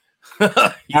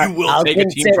 I'll take a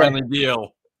team-friendly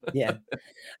deal. Yeah.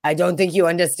 I don't think you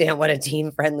understand what a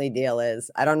team-friendly deal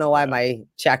is. I don't know why my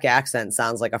Czech accent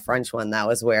sounds like a French one. That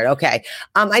was weird. Okay.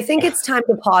 I think it's time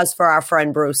to pause for our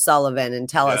friend Bruce Sullivan and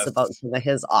tell us about some of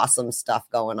his awesome stuff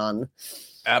going on.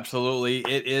 Absolutely.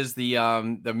 It is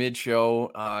the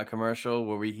mid-show commercial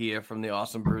where we hear from the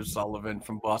awesome Bruce Sullivan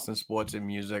from Boston Sports and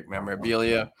Music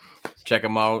Memorabilia. Check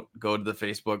him out. Go to the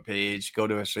Facebook page. Go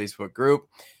to his Facebook group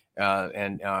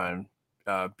and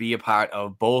be a part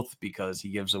of both because he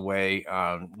gives away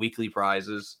weekly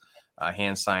prizes,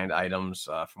 hand-signed items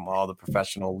from all the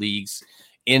professional leagues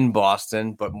in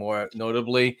Boston, but more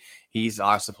notably, he's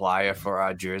our supplier for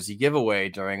our jersey giveaway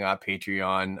during our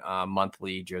Patreon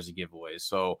monthly jersey giveaways.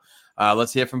 So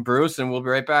let's hear from Bruce, and we'll be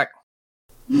right back.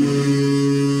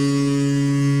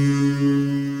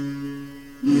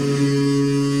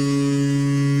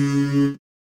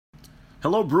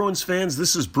 Hello, Bruins fans.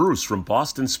 This is Bruce from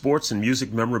Boston Sports and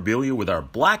Music Memorabilia with our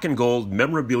Black and Gold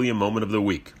Memorabilia Moment of the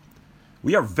Week.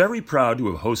 We are very proud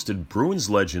to have hosted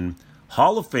Bruins legend,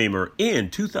 Hall of Famer,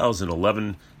 and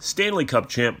 2011 Stanley Cup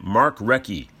champ Mark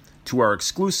Recchi to our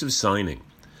exclusive signing.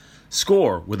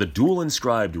 Score with a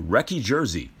dual-inscribed Recchi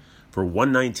jersey for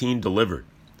 $119 delivered,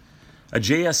 a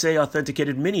JSA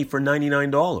authenticated mini for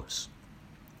 $99,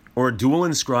 or a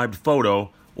dual-inscribed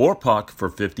photo or puck for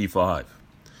 $55.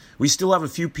 We still have a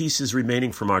few pieces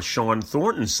remaining from our Sean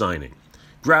Thornton signing.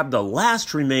 Grab the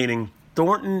last remaining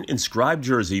Thornton inscribed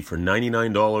jersey for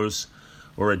 $99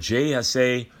 or a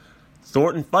JSA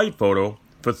Thornton fight photo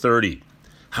for $30.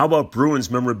 How about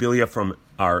Bruins memorabilia from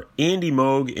our Andy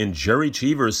Moog and Jerry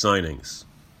Cheevers signings?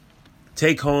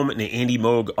 Take home an Andy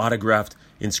Moog autographed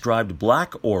inscribed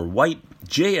black or white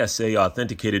JSA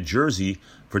authenticated jersey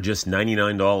for just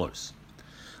 $99.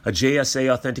 A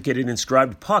JSA authenticated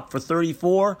inscribed puck for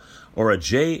 $34 or a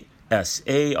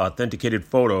JSA authenticated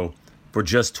photo for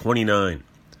just $29.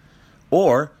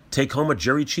 Or take home a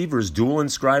Jerry Cheevers dual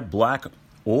inscribed black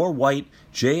or white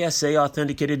JSA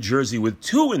authenticated jersey with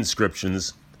two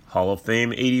inscriptions, Hall of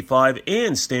Fame 85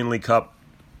 and Stanley Cup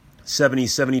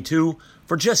 70-72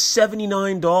 for just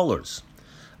 $79.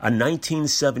 A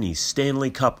 1970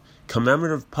 Stanley Cup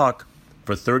commemorative puck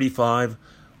for $35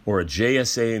 or a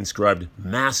JSA inscribed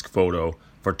mask photo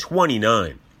for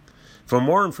 $29. For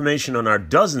more information on our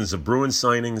dozens of Bruins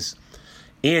signings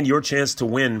and your chance to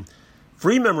win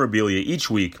free memorabilia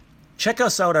each week, check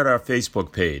us out at our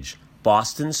Facebook page,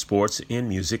 Boston Sports and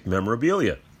Music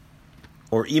Memorabilia,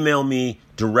 or email me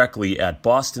directly at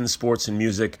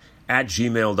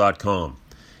bostonsportsandmusic@gmail.com.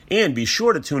 And be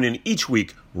sure to tune in each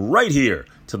week right here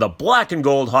to the Black and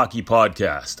Gold Hockey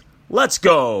Podcast. Let's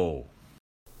go!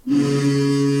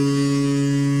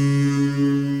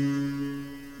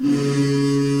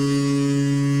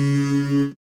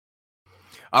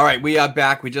 All right, we are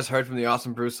back. We just heard from the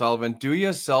awesome Bruce Sullivan. Do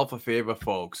yourself a favor,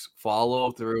 folks.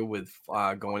 Follow through with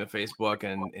going to Facebook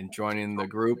and joining the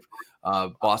group,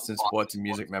 Boston Sports and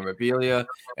Music Memorabilia,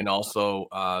 and also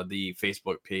the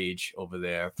Facebook page over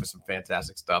there for some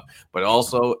fantastic stuff. But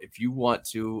also, if you want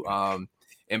to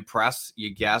impress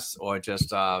your guests or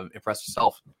just impress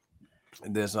yourself,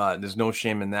 there's no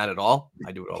shame in that at all.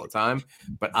 I do it all the time.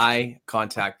 But I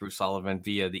contact Bruce Sullivan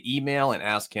via the email and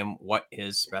ask him what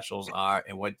his specials are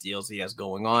and what deals he has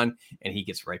going on. And he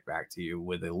gets right back to you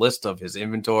with a list of his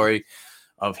inventory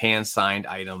of hand-signed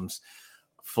items,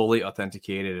 fully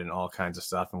authenticated and all kinds of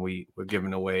stuff. And we're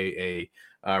giving away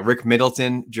a Rick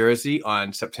Middleton jersey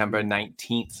on September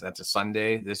 19th. That's a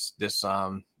Sunday this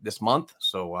month.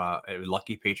 So a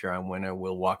lucky Patreon winner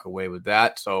will walk away with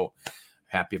that. So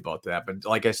happy about that. But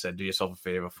like I said, do yourself a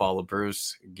favor, follow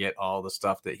Bruce, get all the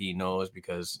stuff that he knows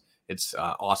because it's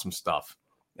awesome stuff.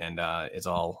 And it's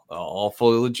all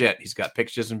fully legit. He's got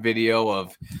pictures and video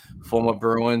of former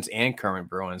Bruins and current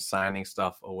Bruins signing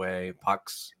stuff away,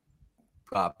 pucks,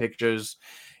 pictures,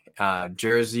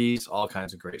 jerseys, all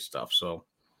kinds of great stuff. So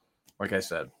like I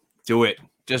said, do it.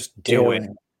 Just do it.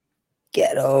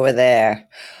 Get over there.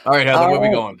 All right, Heather, where are we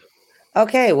going?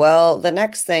 Okay, well, the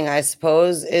next thing I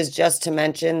suppose is just to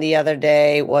mention the other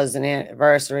day was an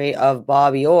anniversary of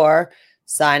Bobby Orr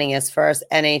signing his first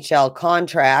NHL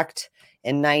contract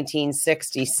in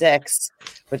 1966,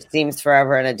 which seems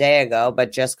forever and a day ago,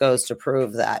 but just goes to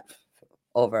prove that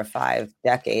over 5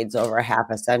 decades, over half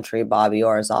a century, Bobby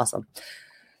Orr is awesome.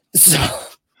 So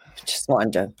just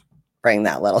wanted to bring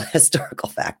that little historical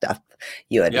fact up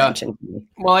you had mentioned to me.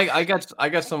 Well, I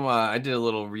got some. I did a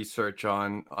little research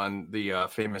on the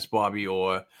famous Bobby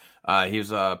Orr. He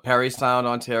was a Parry Sound,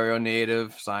 Ontario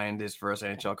native. Signed his first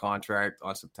NHL contract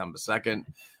on September 2nd,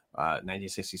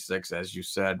 1966, as you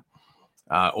said.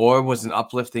 Orr was an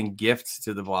uplifting gift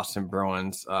to the Boston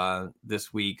Bruins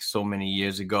this week. So many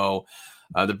years ago,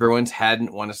 the Bruins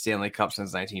hadn't won a Stanley Cup since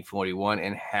 1941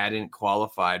 and hadn't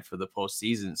qualified for the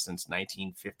postseason since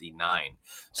 1959.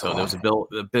 So there was a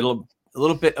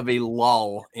little bit of a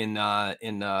lull in that,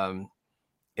 and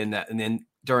then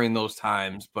during those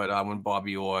times. But when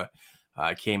Bobby Orr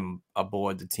came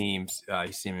aboard the team,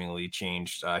 he seemingly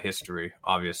changed history,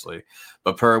 obviously.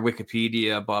 But per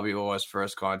Wikipedia, Bobby Orr's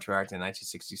first contract in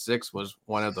 1966 was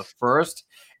one of the first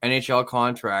NHL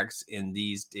contracts in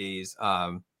these days.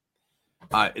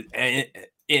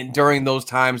 And during those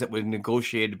times that was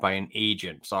negotiated by an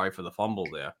agent. Sorry for the fumble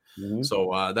there. Mm-hmm.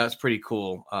 So that's pretty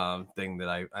cool thing that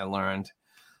I learned.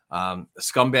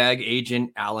 Scumbag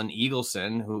agent Alan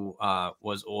Eagleson, who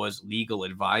was Orr's legal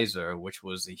advisor, which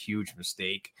was a huge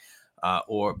mistake.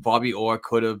 Or Bobby Orr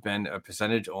could have been a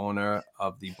percentage owner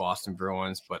of the Boston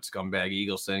Bruins, but Scumbag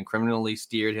Eagleson criminally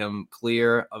steered him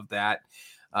clear of that,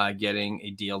 getting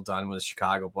a deal done with the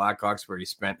Chicago Blackhawks, where he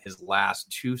spent his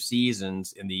last 2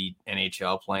 seasons in the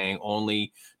NHL playing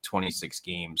only 26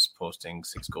 games, posting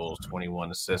 6 goals,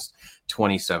 21 assists,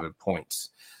 27 points.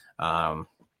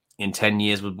 In 10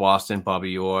 years with Boston,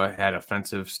 Bobby Orr had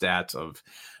offensive stats of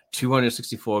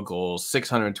 264 goals,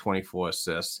 624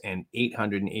 assists, and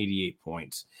 888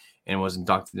 points, and was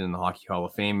inducted in the Hockey Hall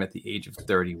of Fame at the age of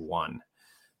 31.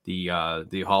 The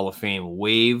Hall of Fame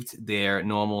waived their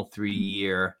normal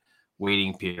 3-year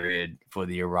waiting period for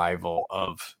the arrival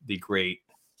of the great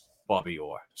Bobby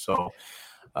Orr. So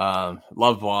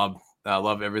love Bob. I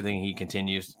love everything he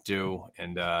continues to do,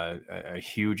 and a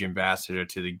huge ambassador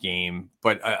to the game.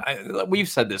 But we've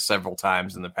said this several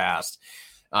times in the past.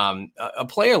 A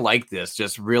player like this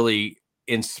just really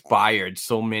inspired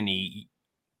so many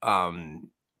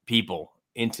people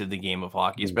into the game of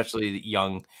hockey, especially the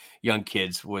young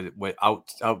kids with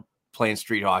out playing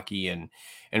street hockey and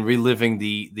reliving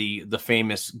the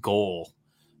famous goal,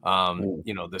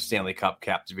 the Stanley Cup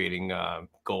captivating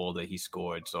goal that he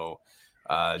scored. So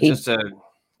he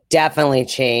definitely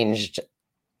changed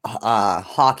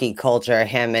hockey culture.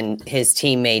 Him and his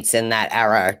teammates in that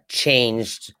era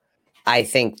changed, I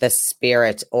think, the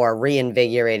spirit, or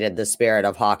reinvigorated the spirit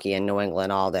of hockey in New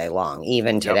England all day long,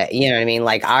 even today. Yep. You know what I mean?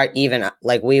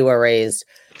 Like we were raised,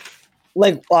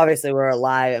 like obviously we're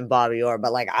alive in Bobby Orr,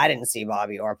 but like I didn't see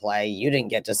Bobby Orr play. You didn't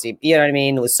get to see, you know what I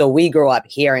mean? So we grew up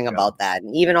hearing about that.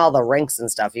 And even all the rinks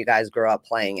and stuff you guys grew up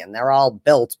playing in, they're all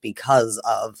built because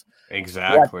of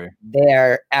exactly what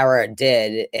their era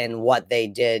did and what they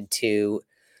did to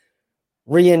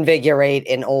reinvigorate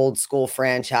an old school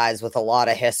franchise with a lot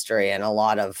of history and a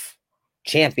lot of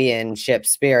championship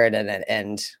spirit in it.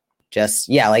 And just,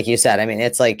 like you said, I mean,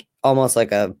 it's like almost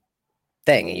like a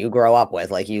thing you grow up with.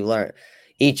 Like you learn,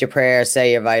 eat your prayers,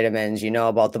 say your vitamins, you know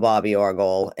about the Bobby Orr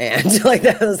goal. And like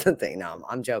that was the thing. No,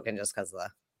 I'm joking just because of the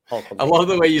Hulkamania. I love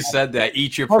the way you said that.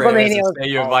 Eat your prayers and say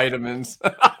your vitamins.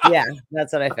 Yeah,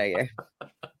 that's what I figured.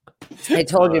 I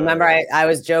told you, remember, I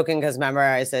was joking because remember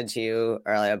I said to you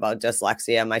earlier about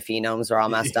dyslexia. My phonemes were all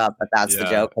messed up, but that's the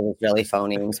joke because it's really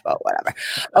phonemes, but whatever.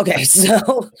 Okay,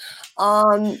 so,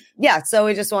 so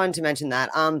we just wanted to mention that.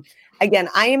 Again,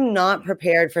 I am not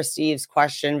prepared for Steve's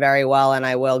question very well, and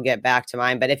I will get back to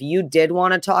mine. But if you did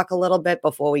want to talk a little bit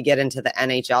before we get into the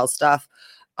NHL stuff,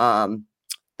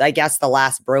 I guess the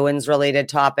last Bruins related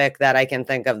topic that I can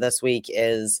think of this week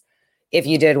is, if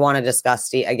you did want to discuss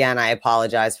Steve, again, I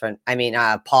apologize for,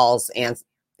 Paul's answer.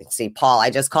 See, Paul, I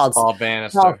just called Paul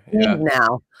Bannister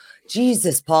now.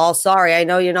 Jesus, Paul. Sorry. I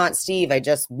know you're not Steve.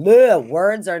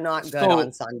 Words are not good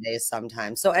on Sundays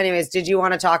sometimes. So anyways, did you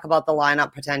want to talk about the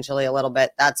lineup potentially a little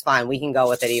bit? That's fine. We can go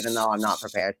with it, even though I'm not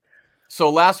prepared. So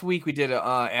last week we did an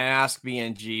Ask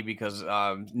BNG because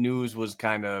news was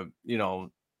kind of,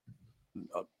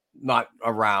 not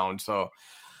around. So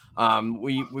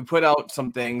we put out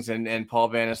some things, and Paul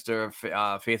Bannister,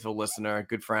 faithful listener,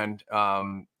 good friend,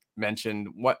 mentioned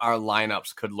what our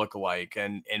lineups could look like.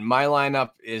 And my lineup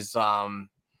is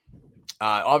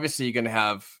obviously you're going to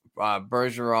have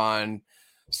Bergeron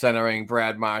centering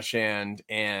Brad Marchand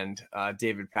and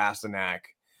David Pastrnak.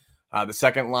 The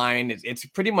second line, it's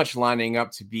pretty much lining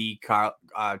up to be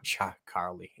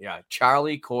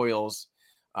Charlie Coyle's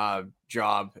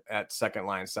job at second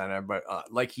line center. But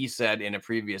like he said in a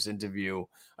previous interview,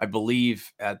 I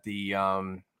believe at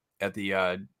the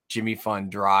Jimmy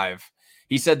Fund Drive,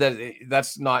 he said that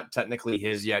that's not technically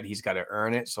his yet. He's got to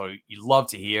earn it. So you'd love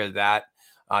to hear that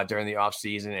during the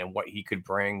offseason and what he could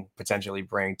potentially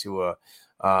bring to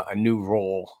a new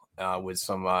role with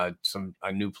some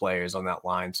new players on that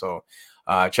line. So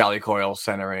Charlie Coyle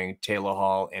centering Taylor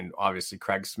Hall and obviously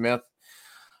Craig Smith.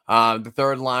 The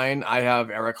third line, I have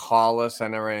Eric Haller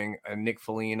centering Nick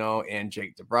Foligno and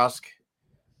Jake DeBrusk.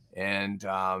 And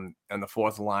the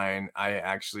fourth line, I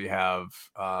actually have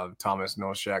Thomas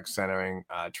Nosek centering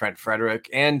Trent Frederick.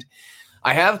 And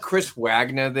I have Chris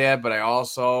Wagner there, but I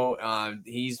also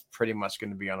he's pretty much going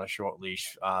to be on a short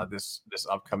leash this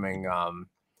upcoming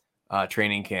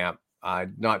training camp.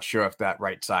 I'm not sure if that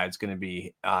right side is going to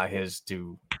be his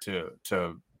to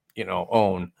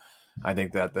own. I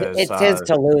think that it's his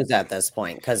to lose at this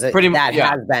point because has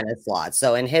been his slot.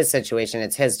 So in his situation,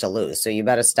 it's his to lose. So you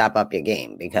better step up your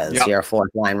game because you're a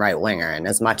fourth line right winger. And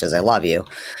as much as I love you,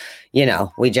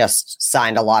 we just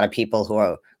signed a lot of people who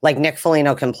are like Nick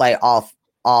Foligno can play all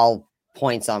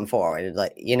points on forward.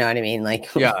 Like, you know what I mean? Like,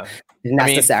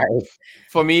 necessary. I mean,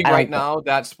 for me right now,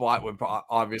 that spot would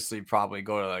obviously probably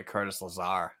go to like Curtis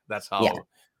Lazar. That's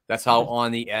how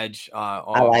on the edge,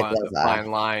 on the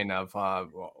fine line of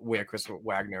where Chris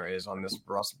Wagner is on this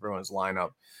Bruins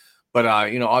lineup. But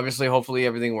obviously, hopefully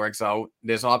everything works out.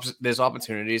 There's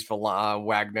opportunities for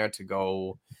Wagner to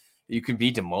go. You can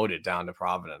be demoted down to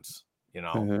Providence, and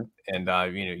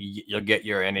you'll get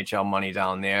your NHL money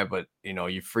down there. But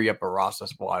you free up a roster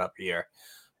spot up here.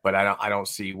 But I don't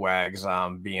see Wags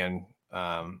being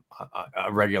a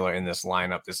regular in this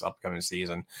lineup this upcoming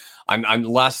season,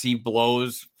 unless he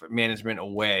blows management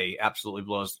away, absolutely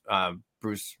blows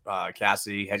Bruce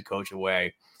Cassidy, head coach,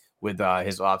 away with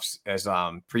his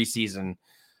preseason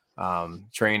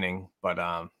training.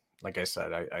 But like I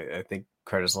said, I think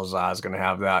Curtis Lazar is going to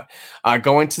have that.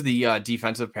 Going to the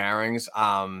defensive pairings,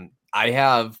 I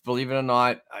have, believe it or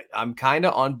not, I'm kind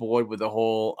of on board with the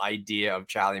whole idea of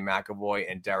Charlie McAvoy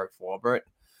and Derek Forbort.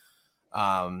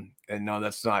 And no,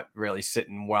 that's not really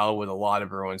sitting well with a lot of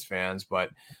Bruins fans, but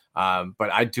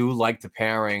I do like the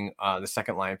pairing, the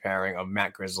second line pairing of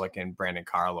Matt Grzelcyk and Brandon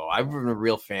Carlo. I've been a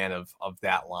real fan of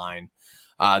that line.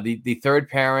 The third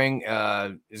pairing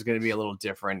is going to be a little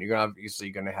different. You're obviously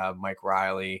going to have Mike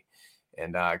Riley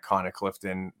and Connor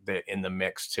Clifton in the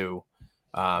mix too.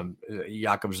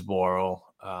 Jakob Zboril.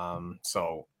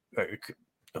 So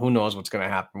who knows what's going to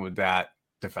happen with that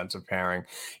defensive pairing.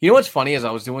 What's funny is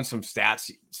I was doing some stats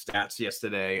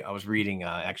yesterday. I was reading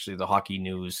actually the Hockey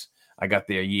News. I got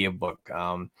their yearbook.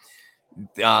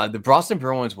 The Boston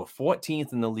Bruins were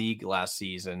 14th in the league last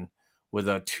season with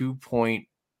a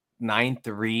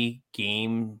 2.93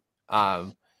 game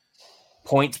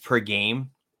points per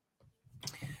game.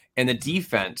 And the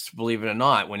defense, believe it or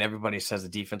not, when everybody says the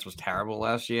defense was terrible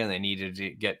last year and they needed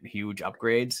to get huge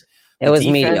upgrades, it was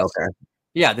mediocre.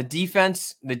 Yeah, the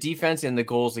defense and the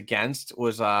goals against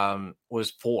was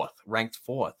ranked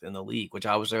fourth in the league, which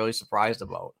I was really surprised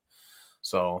about.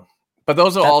 So, but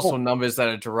those are also numbers that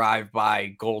are derived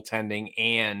by goaltending,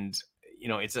 and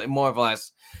it's more or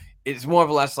less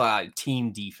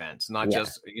team defense, not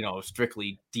just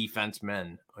strictly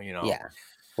defensemen. Yeah.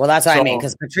 Well, that's what I mean,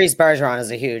 because Patrice Bergeron is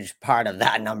a huge part of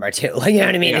that number too. Like, you know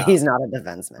what I mean? Yeah. He's not a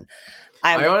defenseman.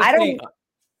 I don't.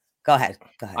 Go ahead.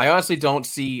 I honestly don't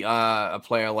see a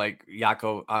player like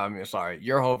Urho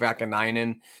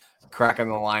Vakanainen cracking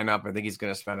the lineup. I think he's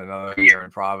going to spend another year in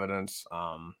Providence.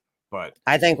 But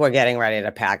I think we're getting ready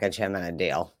to package him in a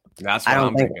deal. That's what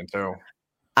I'm thinking too.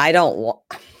 I don't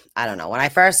know. When I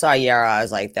first saw Urho, I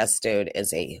was like, this dude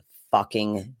is a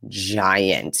fucking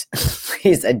giant.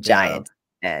 He's a giant.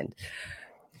 And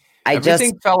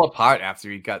everything fell apart after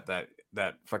he got that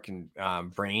fucking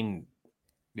brain,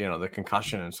 the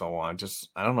concussion and so on. Just,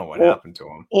 I don't know what happened to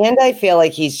him. And I feel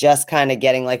like he's just kind of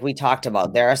getting, like we talked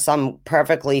about, there are some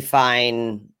perfectly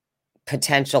fine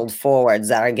potential forwards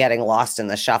that are getting lost in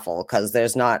the shuffle because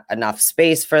there's not enough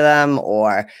space for them,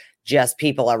 or just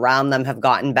people around them have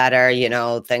gotten better,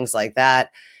 things like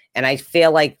that. And I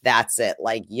feel like that's it.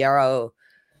 Like Urho,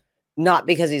 not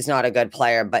because he's not a good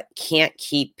player, but can't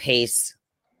keep pace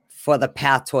for the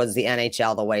path towards the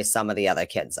NHL the way some of the other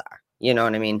kids are. You know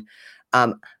what I mean?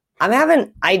 Like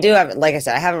I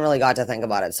said, I haven't really got to think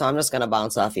about it. So I'm just going to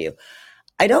bounce off you.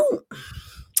 I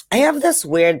have this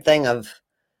weird thing of,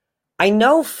 I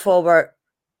know Forbort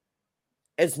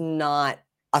is not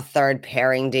a third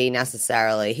pairing D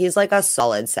necessarily. He's like a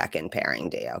solid second pairing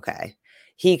D. Okay.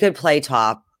 He could play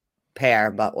top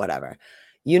pair, but whatever.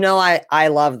 I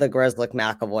love the Grizzlick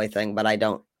McAvoy thing, but I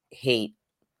don't hate,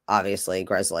 obviously,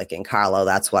 Grizzlick and Carlo.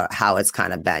 That's how it's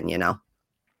kind of been,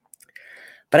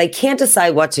 But I can't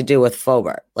decide what to do with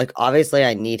Foger. Like, obviously,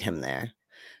 I need him there.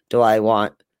 Do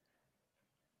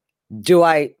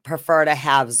I prefer to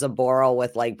have Zaboral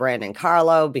with like Brandon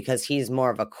Carlo because he's more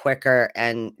of a quicker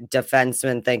and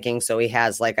defenseman thinking? So he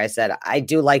has, like I said, I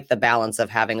do like the balance of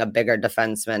having a bigger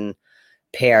defenseman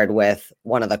paired with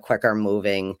one of the quicker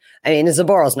moving. I mean,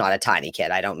 Zaboral's not a tiny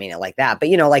kid. I don't mean it like that, but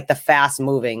like the fast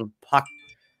moving puck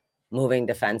moving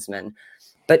defenseman.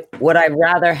 But would I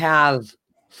rather have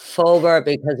Foger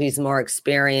because he's more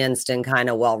experienced and kind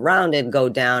of well-rounded go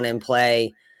down and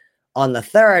play on the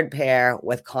third pair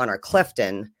with Connor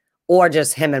Clifton, or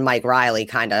just him and Mike Riley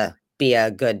kind of be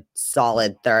a good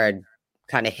solid third,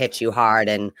 kind of hit you hard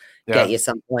and get you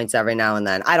some points every now and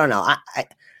then? I don't know.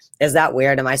 Is that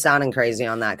weird? Am I sounding crazy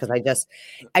on that? Because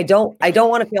I don't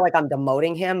want to feel like I'm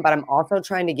demoting him, but I'm also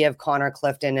trying to give Connor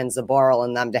Clifton and Zaboral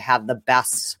and them to have the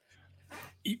best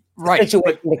situation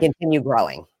to continue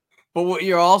growing. But what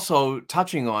you're also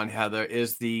touching on, Heather,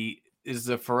 is the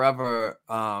forever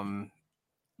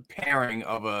pairing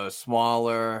of a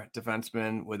smaller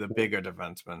defenseman with a bigger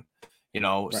defenseman.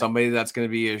 Somebody that's going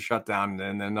to be a shutdown,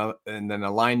 and then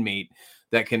a line mate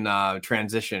that can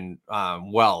transition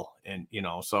well, and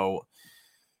so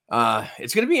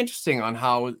it's going to be interesting on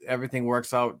how everything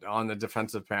works out on the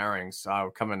defensive pairings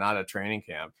coming out of training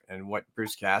camp, and what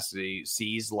Bruce Cassidy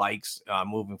likes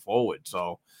moving forward.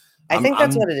 So I think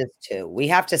that's what it is too. We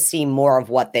have to see more of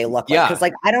what they look like,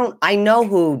 because I know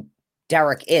who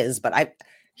Derek is, but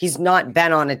he's not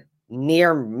been on it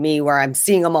near me where I'm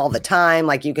seeing him all the time.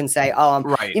 Like you can say, I'm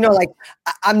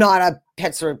not a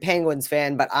Pittsburgh Penguins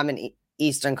fan, but I'm an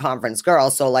Eastern Conference girl.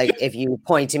 So like, if you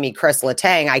point to me, Chris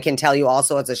Letang, I can tell you all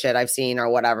sorts of shit I've seen or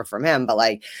whatever from him. But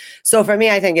like, so for me,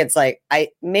 I think it's like,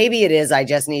 maybe it is, I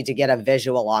just need to get a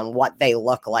visual on what they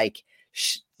look like,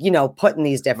 putting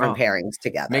these different pairings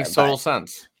together. Makes total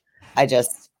sense.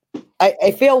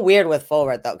 I feel weird with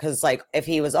forward though, because like if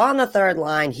he was on the third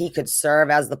line, he could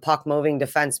serve as the puck moving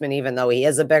defenseman, even though he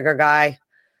is a bigger guy.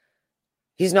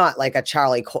 He's not like a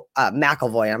Charlie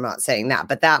McAvoy. I'm not saying that,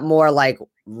 but that more like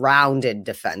rounded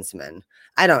defenseman.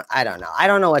 I don't know. I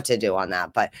don't know what to do on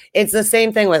that, but it's the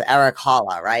same thing with Eric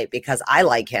Holla, right? Because I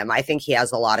like him. I think he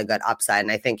has a lot of good upside,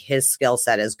 and I think his skill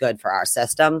set is good for our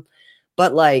system.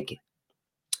 But like,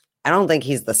 I don't think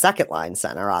he's the second line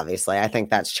center, obviously. I think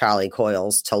that's Charlie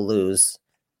Coyles to lose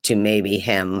to maybe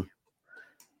him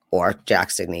or Jack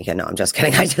Stagnica. No, I'm just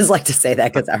kidding. I just like to say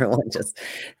that because everyone just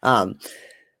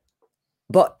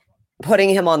but putting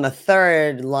him on the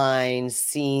third line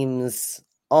seems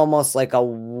almost like I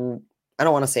don't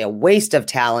want to say a waste of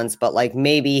talents, but like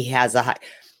maybe he has I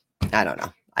don't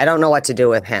know. I don't know what to do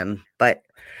with him, but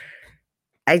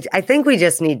I think we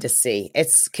just need to see.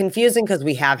 It's confusing because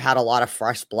we have had a lot of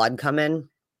fresh blood come in.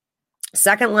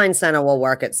 Second line center will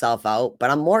work itself out, but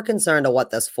I'm more concerned of what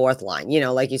this fourth line,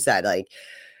 like you said, like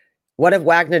what if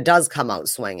Wagner does come out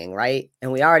swinging, right?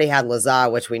 And we already had Lazar,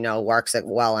 which we know works it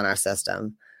well in our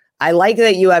system. I like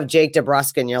that you have Jake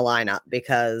DeBrusk in your lineup,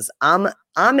 because I'm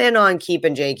in on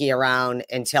keeping Jakey around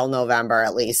until November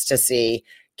at least to see,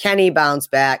 can he bounce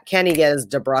back? Can he get his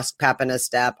DeBrusk pep in his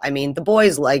step? I mean, the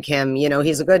boys like him.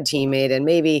 He's a good teammate, and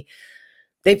maybe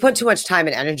they put too much time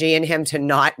and energy in him to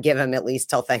not give him at least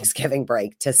till Thanksgiving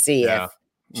break to see if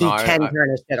he can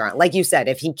turn his shit around. Like you said,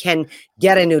 if he can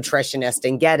get a nutritionist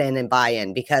and get in and buy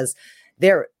in, because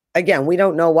again, we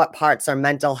don't know what parts are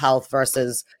mental health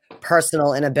versus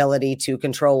personal inability to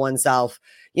control oneself.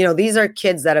 These are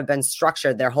kids that have been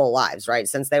structured their whole lives, right?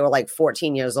 Since they were like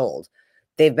 14 years old.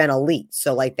 They've been elite.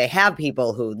 So like they have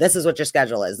people who, this is what your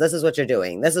schedule is. This is what you're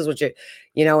doing. This is what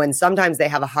and sometimes they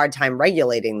have a hard time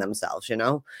regulating themselves,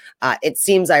 it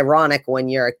seems ironic when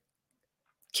you're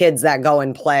kids that go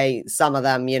and play, some of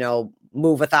them,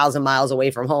 move 1,000 miles away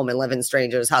from home and live in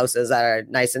strangers' houses that are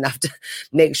nice enough to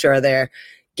make sure they're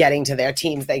getting to their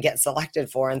teams they get selected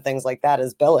for and things like that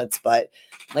as billets. But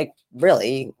like,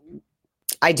 really,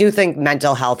 I do think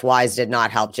mental health wise did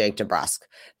not help Jake DeBrusk,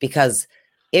 because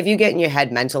if you get in your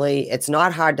head mentally, it's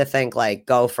not hard to think like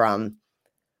go from,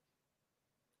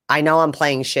 I know I'm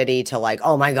playing shitty, to like,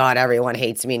 oh my God, everyone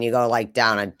hates me. And you go like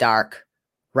down a dark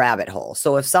rabbit hole.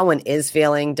 So if someone is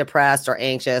feeling depressed or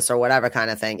anxious or whatever kind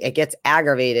of thing, it gets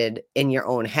aggravated in your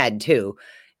own head too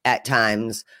at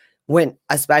times, when,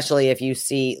 especially if you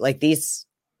see like this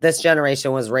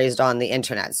generation was raised on the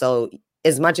internet. So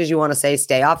as much as you want to say,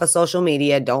 stay off of social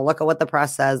media, don't look at what the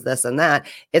press says, this and that,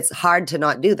 it's hard to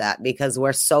not do that, because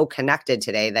we're so connected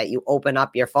today that you open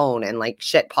up your phone and like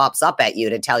shit pops up at you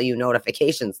to tell you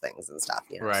notifications, things and stuff.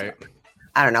 Right.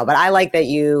 I don't know, but I like that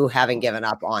you haven't given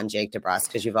up on Jake DeBrusk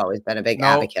because you've always been a big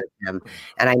advocate of him.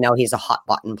 And I know he's a hot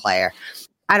button player.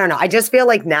 I don't know. I just feel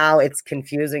like now it's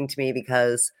confusing to me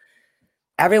because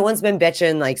everyone's been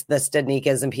bitching like the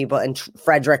Stadnikas and people and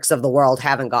Fredericks of the world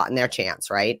haven't gotten their chance,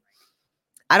 right?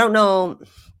 I don't know.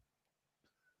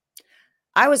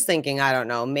 I was thinking, I don't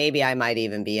know, maybe I might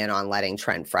even be in on letting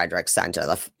Trent Frederick center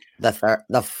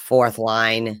the fourth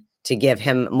line to give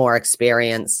him more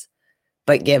experience,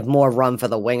 but give more room for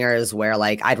the wingers where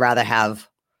like I'd rather have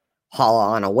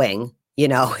Holla on a wing,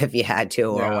 if you had to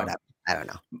or whatever. I don't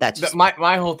know. That's just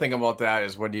my whole thing about that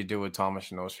is what do you do with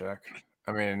Thomas Nosek?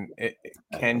 I mean,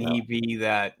 can he be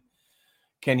that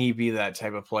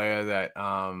type of player that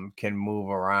can move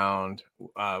around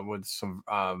with some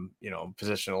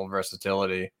positional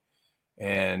versatility?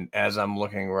 And as I'm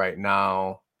looking right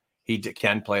now, he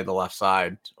can play the left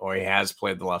side, or he has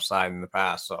played the left side in the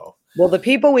past. So, well, the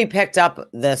people we picked up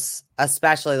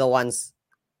especially the ones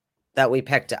that we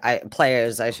picked,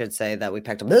 players, I should say, that we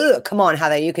picked up. Ugh, come on,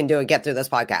 Heather, you can do it. Get through this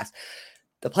podcast.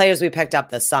 The players we picked up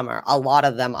this summer, a lot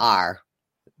of them are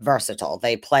versatile.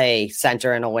 They play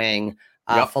center and a wing.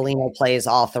 Foligno plays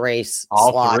all three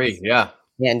slots. Yeah.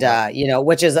 And,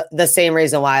 which is the same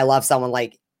reason why I love someone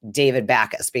like David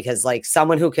Backus, because like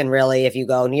someone who can really, if you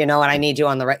go, what I need you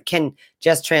on the right, can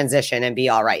just transition and be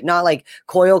all right. Not like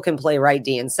Coyle can play right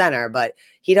D and center, but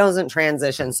he doesn't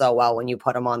transition so well when you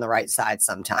put him on the right side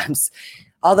sometimes.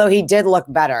 Although he did look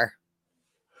better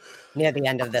near the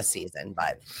end of this season,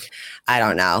 but I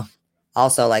don't know.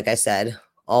 Also, like I said,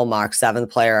 Olmark 7th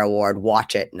player award.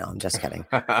 Watch it. No, I'm just kidding.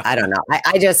 I don't know.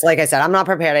 I just, like I said, I'm not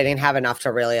prepared. I didn't have enough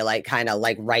to really kind of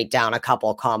write down a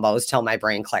couple combos till my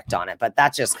brain clicked on it. But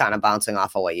that's just kind of bouncing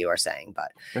off of what you were saying.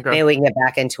 But maybe we can get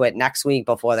back into it next week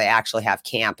before they actually have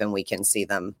camp and we can see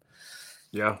them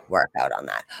work out on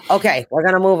that. Okay, we're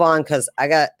going to move on because I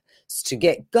got to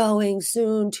get going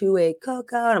soon to a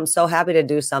cookout. I'm so happy to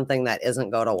do something that isn't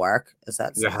go to work. Is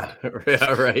that sad?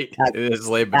 Yeah, right. It is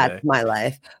Labor Day. That's my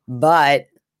life. But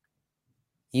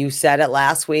you said it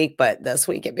last week, but this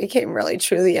week it became really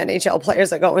true. The NHL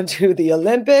players are going to the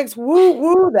Olympics. Woo,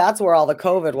 woo. That's where all the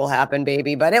COVID will happen,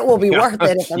 baby. But it will be worth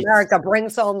it if America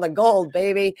brings home the gold,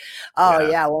 baby. Oh,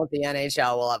 yeah. Won't the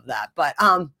NHL? We'll have that. But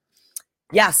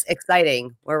yes,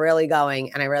 exciting. We're really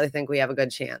going. And I really think we have a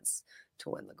good chance to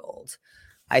win the gold.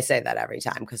 I say that every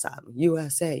time because I'm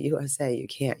USA. You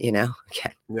can't,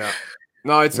 Okay. Yeah.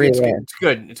 No, it's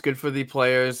good. It's good for the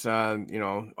players.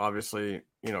 Obviously,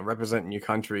 representing your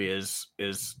country is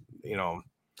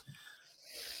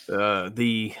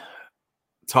the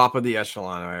top of the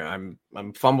echelon.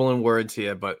 I'm fumbling words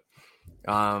here, but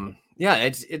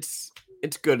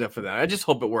it's good for that. I just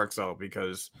hope it works out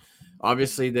because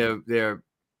obviously they're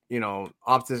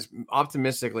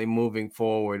optimistically moving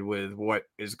forward with what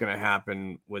is going to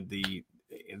happen with the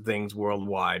things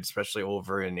worldwide, especially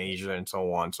over in Asia and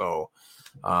so on. So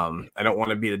I don't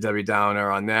want to be the Debbie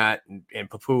Downer on that and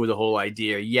poo-poo the whole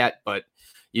idea yet, but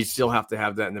you still have to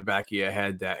have that in the back of your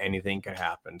head that anything could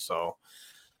happen. So,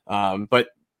 but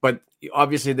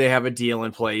obviously they have a deal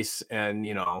in place and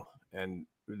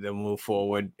they'll move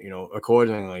forward,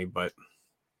 accordingly. But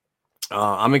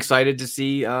I'm excited to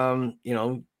see,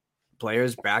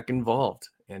 players back involved.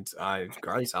 And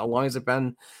regardless, how long has it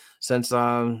been since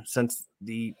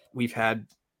we've had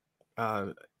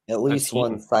at least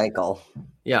one cycle?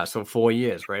 Yeah, so 4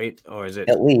 years, right? Or is it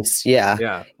at least?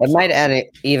 Yeah. It so. might have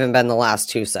even been the last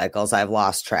 2 cycles. I've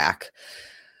lost track.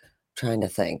 I'm trying to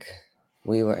think.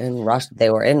 We were in Russia. They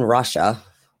were in Russia.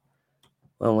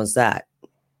 When was that?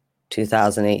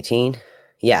 2018.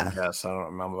 Yeah. Yes, I don't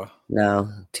remember. No,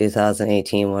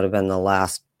 2018 would have been the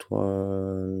last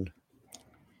one.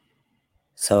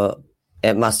 So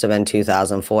it must have been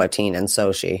 2014 in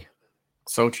Sochi.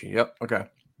 Yep. Okay.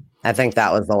 I think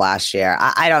that was the last year.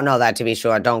 I don't know that to be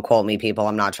sure. Don't quote me, people.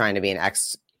 I'm not trying to be an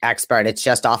expert. It's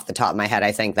just off the top of my head.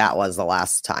 I think that was the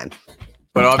last time.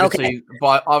 But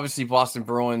obviously, Boston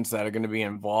Bruins that are going to be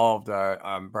involved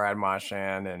are Brad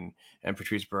Marchand and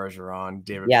Patrice Bergeron,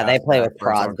 David. Yeah, they play with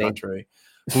Crosby.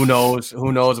 Who knows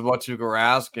about Tuukka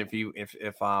Rask if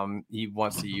he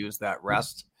wants to use that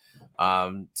rest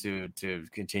to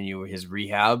continue his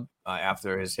rehab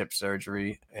after his hip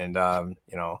surgery and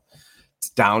it's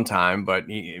downtime, but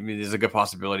there's a good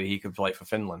possibility he could play for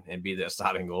Finland and be their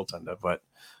starting goaltender. But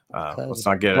let's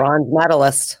not get bronze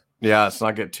medalist. Yeah, let's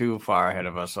not get too far ahead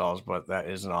of ourselves, but that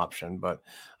is an option. But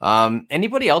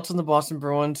anybody else in the Boston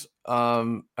Bruins?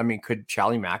 Could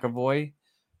Charlie McAvoy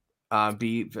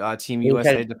be Team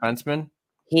USA defenseman?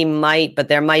 He might, but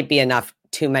there might be enough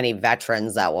too many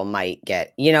veterans that might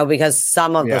get, because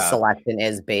some of the Yeah. selection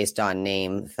is based on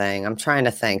name thing. I'm trying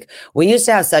to think. We used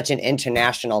to have such an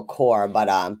international core, but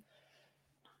I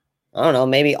don't know,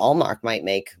 maybe Allmark might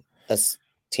make this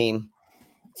team.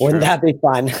 Wouldn't True. that be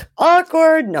fun?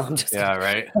 Awkward. No, I'm just Yeah, kidding.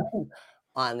 right.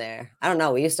 On there. I don't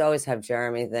know. We used to always have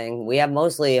Jeremy thing. We have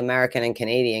mostly American and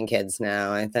Canadian kids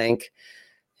now, I think.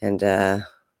 And a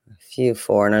few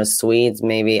foreigners, Swedes,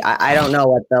 maybe. I don't know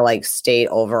what the like state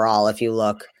overall, if you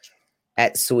look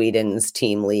at Sweden's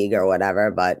team league or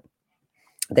whatever, but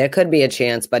there could be a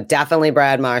chance. But definitely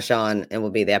Brad Marchand and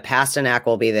will be there. Pasternak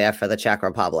will be there for the Czech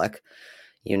Republic.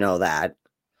 You know that.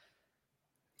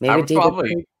 Maybe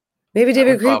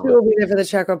David Krejci will be there for the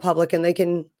Czech Republic, and they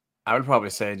can. I would probably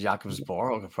say Jakub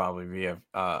Zboril could probably be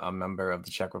a member of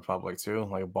the Czech Republic too,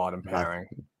 like a bottom pairing.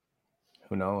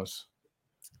 Who knows?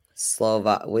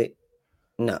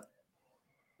 No.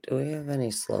 Do we have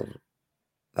any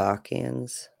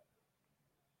Slovakians?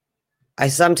 I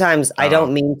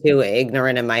don't mean to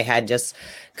ignorant in my head just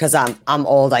because I'm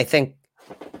old. I think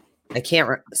I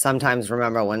can't sometimes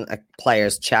remember when a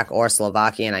player's Czech or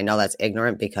Slovakian. I know that's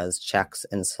ignorant because Czechs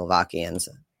and Slovakians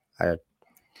are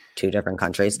two different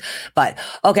countries. But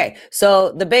okay,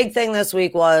 so the big thing this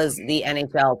week was the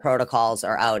NHL protocols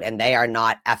are out, and they are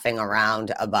not effing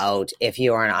around about if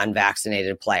you are an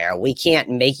unvaccinated player. We can't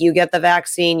make you get the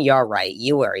vaccine. You're right.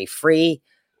 You are a free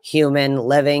human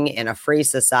living in a free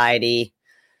society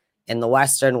in the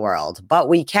Western world, but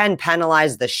we can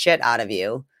penalize the shit out of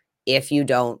you if you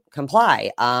don't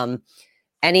comply.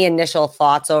 Any initial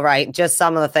thoughts over just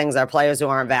some of the things our players who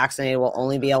aren't vaccinated will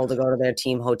only be able to go to their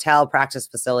team hotel, practice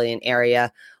facility, and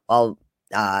area while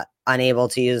unable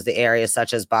to use the areas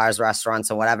such as bars, restaurants,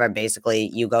 and whatever.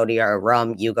 Basically, you go to your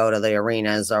room, you go to the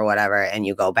arenas or whatever, and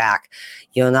you go back.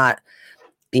 You'll not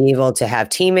be able to have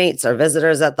teammates or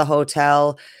visitors at the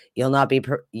hotel. You'll not be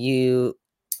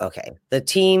okay. The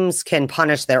teams can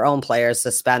punish their own players,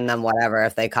 suspend them, whatever,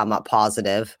 if they come up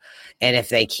positive. And if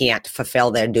they can't fulfill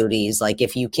their duties, like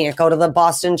if you can't go to the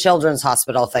Boston Children's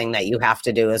Hospital thing that you have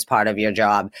to do as part of your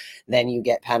job, then you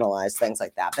get penalized, things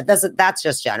like that. But that's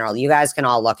just general. You guys can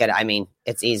all look at it. I mean,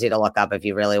 it's easy to look up if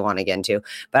you really want to get into.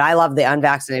 But I love the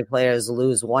unvaccinated players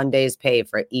lose 1 day's pay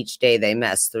for each day they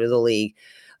miss through the league,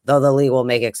 though the league will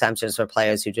make exceptions for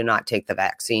players who do not take the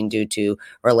vaccine due to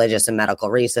religious and medical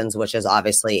reasons, which is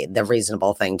obviously the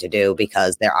reasonable thing to do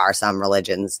because there are some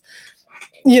religions,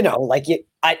 like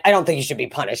I don't think you should be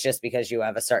punished just because you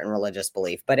have a certain religious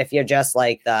belief. But if you're just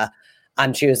like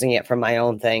I'm choosing it for my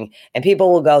own thing, and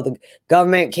people will go, the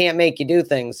government can't make you do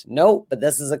things. Nope, but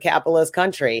this is a capitalist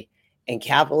country, and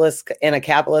in a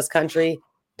capitalist country,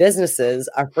 businesses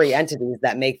are free entities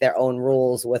that make their own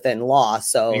rules within law.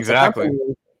 So exactly.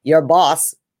 Your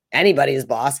boss, anybody's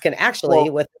boss, can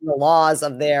actually, within the laws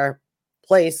of their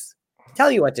place, tell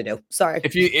you what to do. Sorry.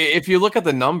 If you look at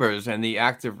the numbers and the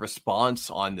active response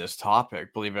on this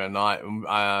topic, believe it or not,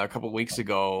 a couple of weeks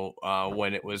ago,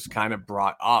 when it was kind of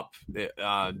brought up,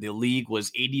 the league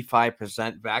was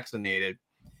 85% vaccinated,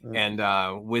 and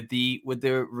with the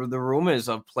rumors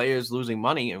of players losing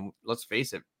money, and let's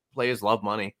face it, players love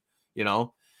money,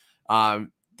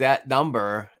 that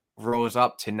number rose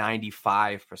up to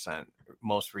 95%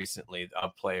 most recently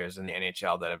of players in the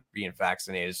NHL that are being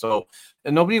vaccinated. So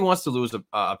nobody wants to lose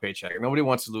a paycheck. Nobody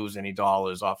wants to lose any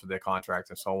dollars off of their contract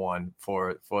and so on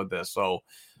for this. So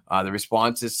the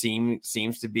response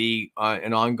seems to be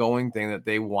an ongoing thing that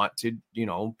they want to,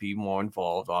 be more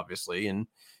involved, obviously. And,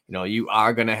 you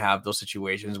are going to have those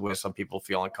situations where some people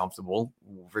feel uncomfortable,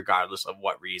 regardless of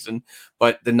what reason.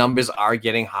 But the numbers are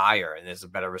getting higher, and there's a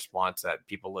better response that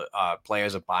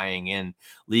players are buying in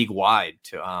league wide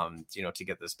to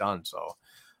get this done. So,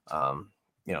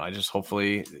 I just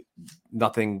hopefully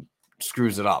nothing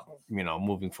screws it up,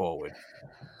 moving forward.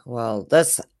 Well,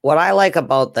 what I like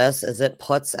about this is it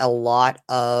puts a lot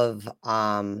of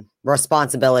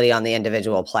responsibility on the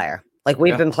individual player. Like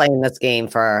we've been playing this game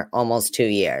for almost 2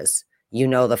 years. You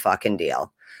know the fucking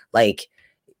deal. Like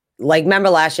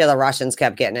remember last year the Russians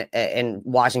kept getting it and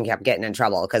Washington kept getting in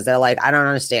trouble because they're like, I don't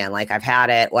understand. Like I've had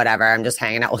it, whatever. I'm just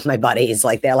hanging out with my buddies.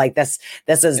 Like they're like this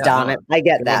is dumb. No, I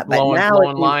get that. But now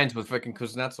blowing lines with freaking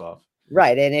Kuznetsov.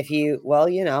 Right. And if you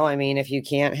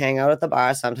can't hang out at the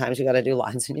bar, sometimes you got to do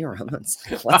lines in your room.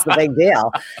 What's the big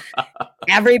deal?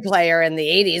 Every player in the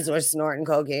 80s was snorting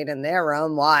cocaine in their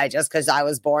room. Why? Just because I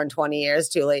was born 20 years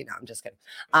too late? No, I'm just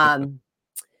kidding.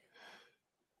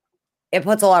 It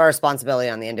puts a lot of responsibility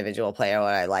on the individual player,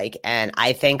 what I like. And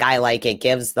I think I like it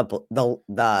gives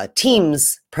the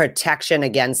teams protection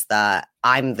against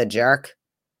I'm the jerk.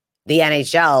 The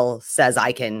NHL says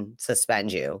I can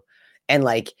suspend you. And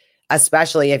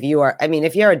especially if you are, I mean,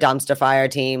 if you're a dumpster fire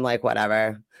team, like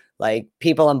whatever, like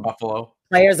people in Buffalo.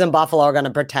 players in Buffalo are going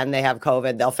to pretend they have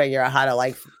COVID. They'll figure out how to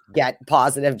like get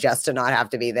positive just to not have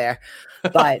to be there.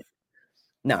 But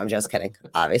no, I'm just kidding.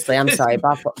 Obviously, I'm sorry.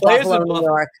 Buffalo, New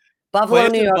York. Buffalo,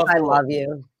 New York, I love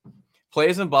you.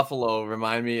 Players in Buffalo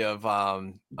remind me of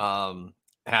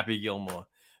Happy Gilmore,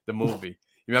 the movie.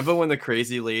 You remember when the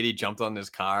crazy lady jumped on this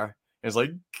car and was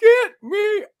like, "Get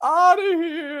me out of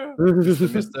here,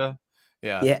 Mister"?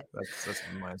 Yeah. That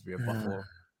reminds me of Buffalo.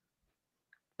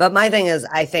 But my thing is,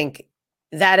 I think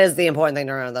that is the important thing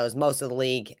to remember. Those most of the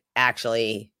league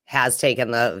actually has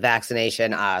taken the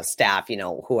vaccination. Staff,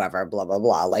 whoever, blah blah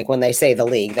blah. Like when they say the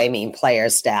league, they mean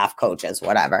players, staff, coaches,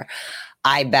 whatever.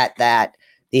 I bet that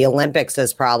the Olympics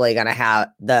is probably going to have,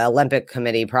 the Olympic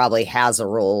Committee probably has a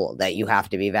rule that you have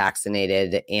to be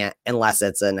vaccinated unless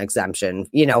it's an exemption,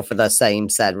 for the same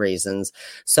said reasons.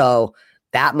 So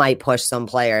that might push some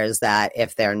players that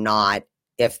if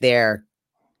their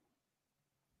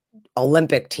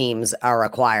Olympic teams are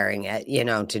requiring it,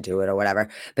 to do it or whatever.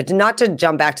 But not to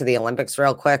jump back to the Olympics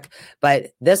real quick,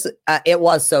 but this, it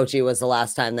was Sochi was the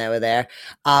last time they were there.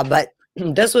 But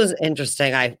this was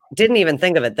interesting. I didn't even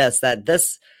think of it.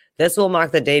 This will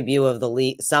mark the debut of the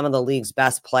league, some of the league's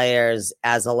best players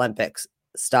as Olympics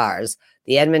stars.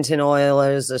 The Edmonton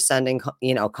Oilers are sending,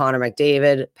 Connor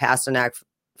McDavid, Pasternak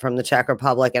from the Czech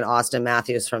Republic, and Austin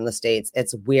Matthews from the States.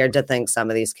 It's weird to think some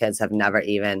of these kids have never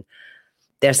even.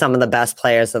 They're some of the best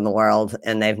players in the world,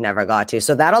 and they've never got to.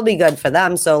 So that'll be good for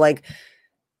them. So,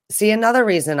 see, another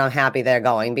reason I'm happy they're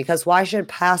going, because why should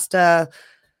Pasta,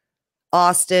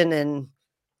 Austin, and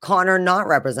Connor not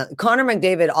represent? Connor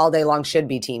McDavid all day long should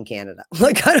be Team Canada.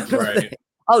 I don't know. Right.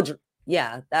 Oh,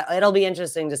 yeah. It'll be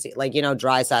interesting to see.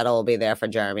 Draisaitl will be there for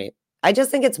Jeremy. I just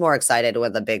think it's more excited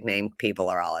when the big name people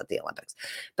are all at the Olympics.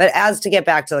 But as to get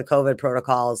back to the COVID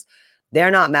protocols, they're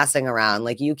not messing around.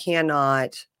 You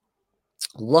cannot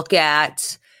look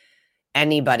at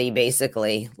anybody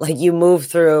basically. You move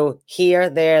through here,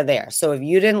 there. So if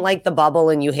you didn't like the bubble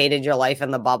and you hated your life in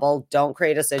the bubble, don't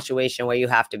create a situation where you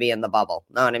have to be in the bubble.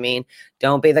 Know what I mean?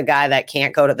 Don't be the guy that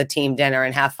can't go to the team dinner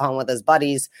and have fun with his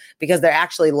buddies, because they're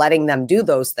actually letting them do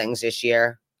those things this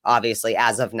year. Obviously,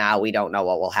 as of now, we don't know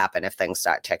what will happen if things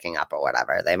start ticking up or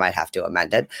whatever. They might have to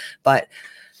amend it, but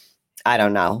I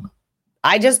don't know.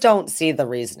 I just don't see the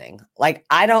reasoning.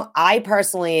 I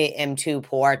personally am too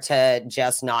poor to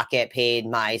just not get paid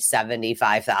my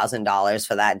 $75,000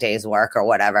 for that day's work or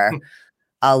whatever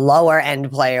a lower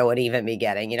end player would even be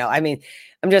getting, I'm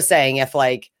just saying if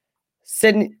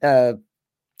Sydney,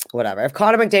 whatever, if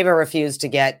Connor McDavid refused to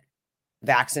get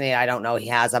vaccinated, I don't know. He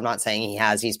has, I'm not saying he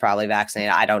has, he's probably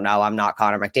vaccinated. I don't know. I'm not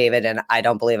Connor McDavid, and I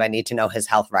don't believe I need to know his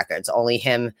health records. Only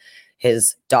him,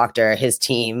 his doctor, his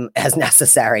team as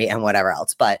necessary, and whatever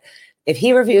else. But if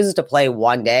he refuses to play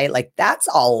one day, that's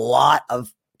a lot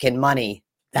of money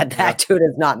that dude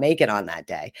is not making on that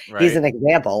day. Right. He's an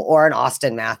example, or an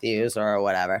Austin Matthews or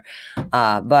whatever.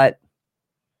 But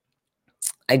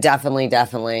I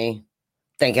definitely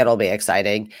think it'll be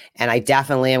exciting. And I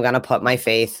definitely am going to put my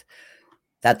faith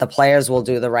that the players will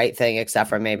do the right thing, except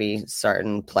for maybe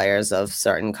certain players of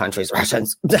certain countries,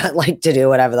 Russians, that like to do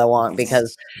whatever they want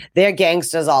because they're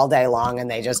gangsters all day long and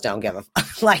they just don't give a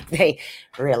fuck. They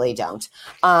really don't.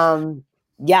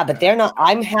 Yeah, but they're not.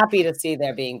 I'm happy to see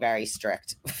they're being very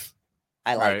strict.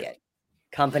 I like it.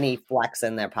 Company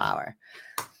flexing their power.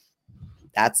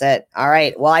 That's it. All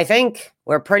right. Well, I think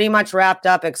we're pretty much wrapped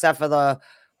up except for the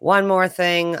one more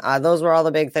thing. Those were all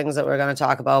the big things that we're going to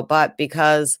talk about. But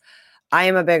because I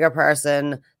am a bigger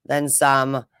person than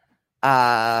some,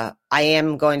 I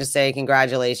am going to say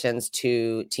congratulations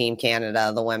to Team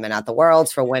Canada, the women at the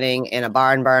Worlds, for winning in a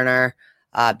barn burner.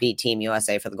 Beat Team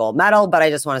USA for the gold medal, but I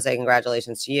just want to say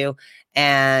congratulations to you.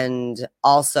 And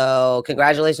also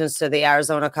congratulations to the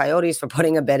Arizona Coyotes for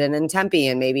putting a bid in Tempe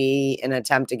and maybe an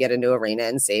attempt to get into arena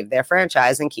and save their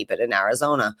franchise and keep it in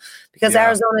Arizona, because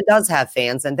Arizona does have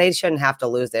fans and they shouldn't have to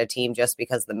lose their team just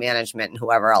because the management and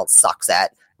whoever else sucks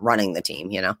at running the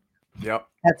team, you know? Yep.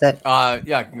 That's it.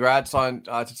 Yeah. Congrats on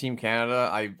to Team Canada.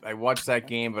 I watched that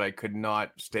game, but I could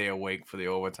not stay awake for the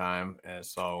overtime.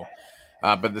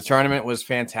 But the tournament was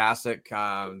fantastic.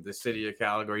 The city of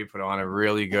Calgary put on a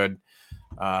really good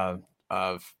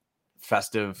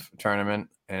festive tournament,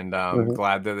 and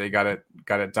glad that they got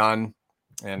it done.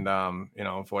 And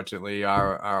unfortunately,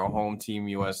 our home team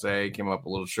USA came up a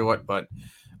little short, but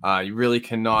you really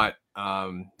cannot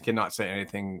say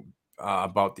anything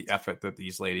about the effort that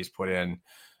these ladies put in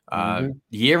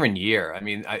year and year. I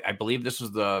mean, I believe this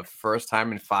was the first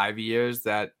time in 5 years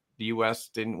that the U.S.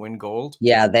 didn't win gold.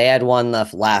 Yeah, they had won the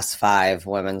last 5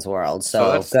 women's worlds.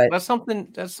 So that's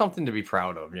something to be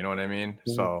proud of. You know what I mean?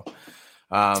 Mm-hmm. So,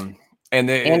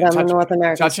 and I'm a North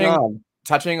American snob.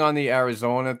 Touching on the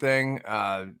Arizona thing,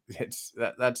 that's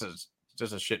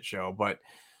just a shit show. But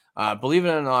believe it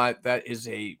or not, it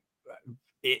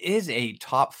is a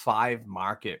top 5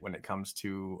 market when it comes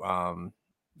to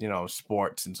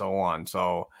sports and so on.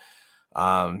 So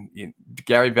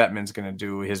Gary Bettman's going to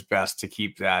do his best to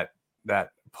keep that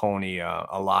pony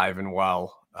alive and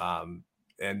well.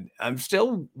 And I'm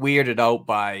still weirded out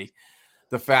by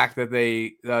the fact that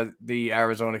the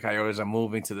Arizona Coyotes are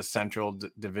moving to the Central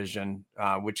Division,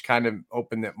 which kind of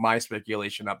opened my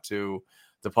speculation up to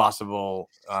the possible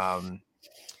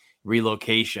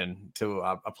relocation to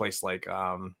a place like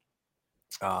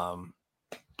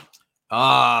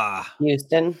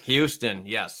Houston.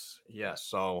 Yes.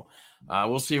 So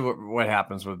we'll see what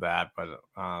happens with that, but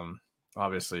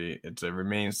obviously it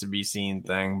remains to be seen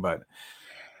thing, but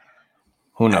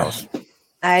who knows?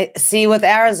 I see with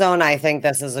Arizona, I think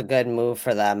this is a good move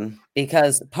for them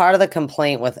because part of the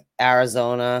complaint with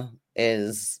Arizona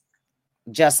is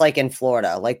just like in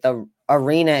Florida, like the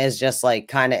arena is just like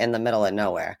kind of in the middle of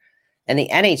nowhere, and the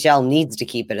NHL needs to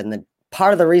keep it in the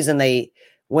part of the reason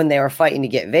when they were fighting to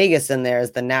get Vegas in there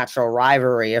is the natural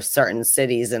rivalry of certain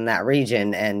cities in that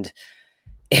region. And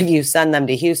if you send them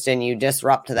to Houston, you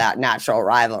disrupt that natural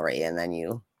rivalry. And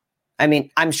then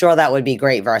I'm sure that would be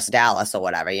great versus Dallas or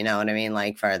whatever, you know what I mean?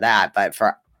 Like for that, but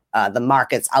for the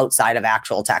markets outside of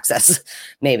actual Texas,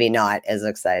 maybe not as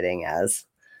exciting as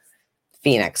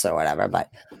Phoenix or whatever, but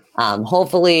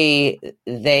hopefully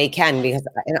they can, because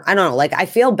I don't know, like I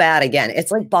feel bad again.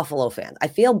 It's like Buffalo fans. I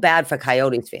feel bad for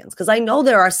Coyotes fans because I know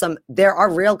there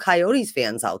are real Coyotes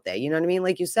fans out there. You know what I mean?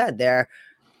 Like you said, they're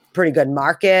pretty good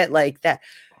market like that.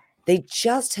 They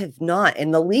just have not.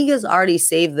 And the league has already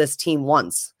saved this team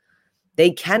once. They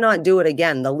cannot do it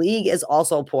again. The league is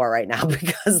also poor right now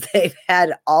because they've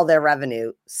had all their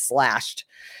revenue slashed.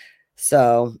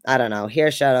 So I don't know. Here,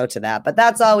 shout out to that. But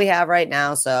that's all we have right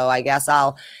now. So I guess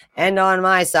I'll end on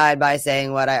my side by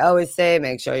saying what I always say.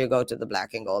 Make sure you go to the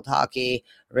Black and Gold Hockey,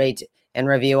 rate and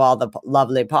review all the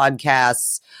lovely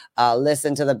podcasts,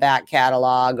 listen to the back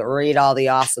catalog, read all the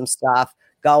awesome stuff.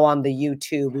 Go on the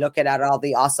YouTube, look at all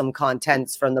the awesome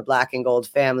contents from the Black and Gold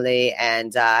family,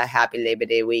 and happy Labor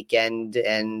Day weekend.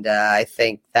 And I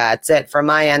think that's it from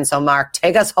my end. So, Mark,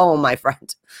 take us home, my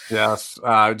friend. Yes.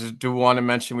 Just do want to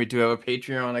mention we do have a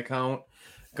Patreon account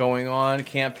going on,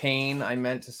 campaign, I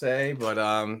meant to say, but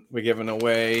we're giving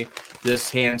away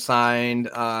this hand-signed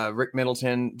Rick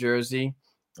Middleton jersey,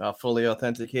 fully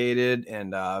authenticated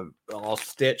and all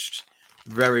stitched.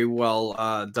 Very well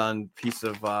done piece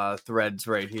of threads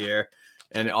right here,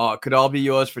 and it could all be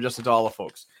yours for just $1,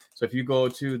 folks. So if you go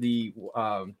to the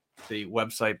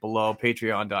website below,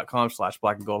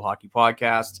 patreon.com/Black and Gold Hockey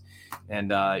Podcast,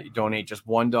 and you donate just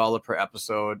 $1 per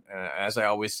episode. As I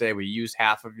always say, we use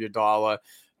half of your dollar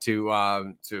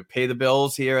to pay the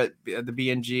bills here at the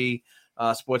B&G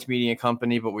Sports Media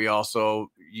Company, but we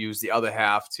also use the other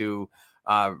half to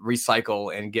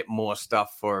recycle and get more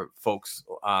stuff for folks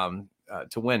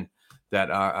to win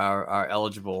that are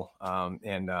eligible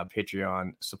and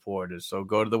Patreon supporters. So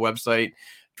go to the website,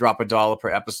 drop $1 per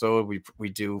episode. We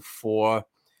do 4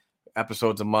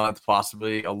 episodes a month,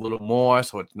 possibly a little more,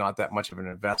 so it's not that much of an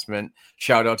investment.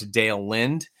 Shout out to Dale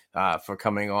Lind for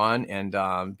coming on and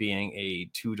being a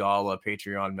 $2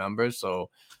 Patreon member. So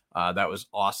that was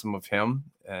awesome of him,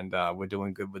 and we're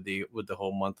doing good with the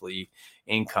whole monthly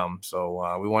income.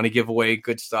 So we want to give away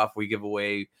good stuff. We give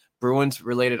away Bruins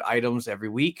related items every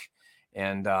week,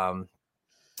 and a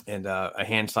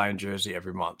hand signed jersey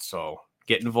every month. So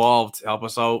get involved, help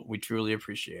us out. We truly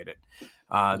appreciate it.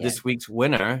 This week's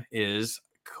winner is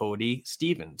Cody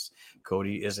Stevens.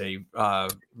 Cody is a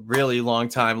really long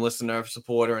time listener,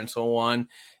 supporter, and so on.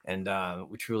 And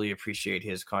we truly appreciate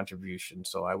his contribution.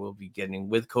 So I will be getting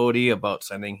with Cody about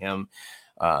sending him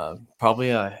probably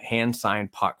a hand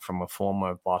signed puck from a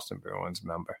former Boston Bruins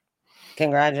member.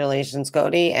 Congratulations,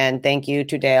 Cody. And thank you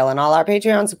to Dale and all our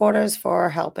Patreon supporters for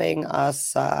helping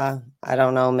us,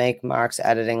 make Mark's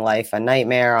editing life a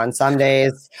nightmare on some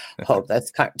days. Hope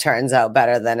this turns out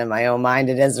better than in my own mind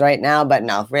it is right now. But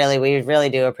no, really, we really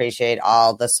do appreciate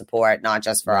all the support, not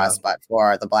just for us, but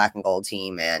for the Black and Gold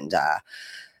team. And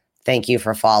thank you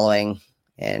for following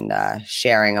and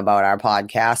sharing about our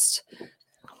podcast.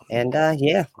 And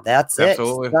yeah, that's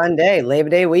Absolutely. it. Sunday, Labor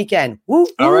Day weekend. Woo,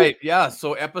 All woo. right. Yeah.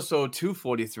 So episode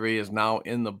 243 is now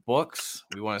in the books.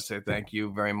 We want to say thank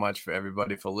you very much for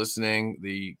everybody for listening,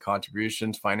 the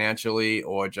contributions financially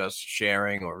or just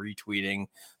sharing or retweeting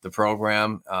the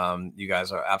program. You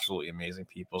guys are absolutely amazing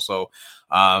people. So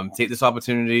take this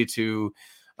opportunity to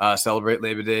celebrate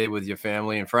Labor Day with your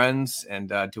family and friends and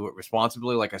do it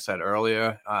responsibly. Like I said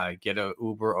earlier, get a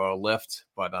Uber or a Lyft.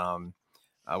 But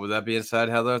with that being said,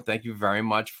 Heather, thank you very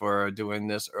much for doing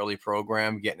this early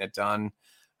program, getting it done.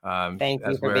 Thank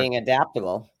you for being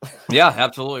adaptable. Yeah,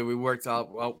 absolutely. We worked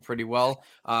out pretty well.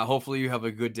 Hopefully you have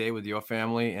a good day with your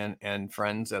family and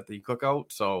friends at the cookout.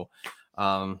 So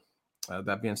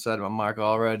that being said, I'm Mark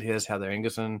Allred. Here's Heather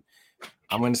Ingerson.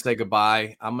 I'm going to say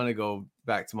goodbye. I'm going to go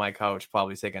back to my couch,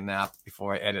 probably take a nap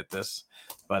before I edit this.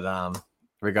 But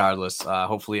regardless,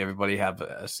 hopefully everybody have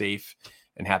a safe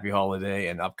and happy holiday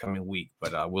and upcoming week.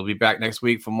 But we'll be back next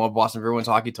week for more Boston Bruins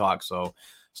hockey talk. So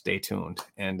stay tuned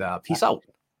and peace out.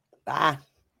 Bye.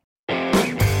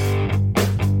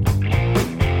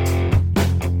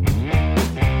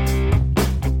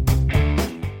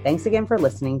 Thanks again for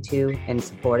listening to and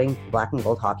supporting Black and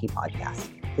Gold Hockey Podcast.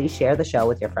 Please share the show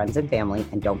with your friends and family,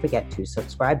 and don't forget to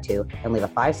subscribe to and leave a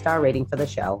 5-star rating for the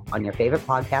show on your favorite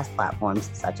podcast platforms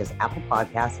such as Apple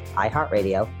Podcasts,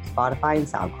 iHeartRadio, Spotify, and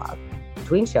SoundCloud.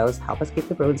 Between shows, help us keep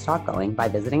the Bruins talk going by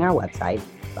visiting our website,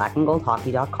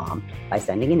 blackandgoldhockey.com, by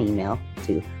sending an email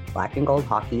to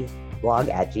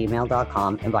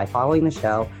blackandgoldhockeyblog@gmail.com, and by following the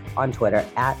show on Twitter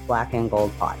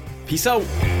 @blackandgoldpod. Peace out.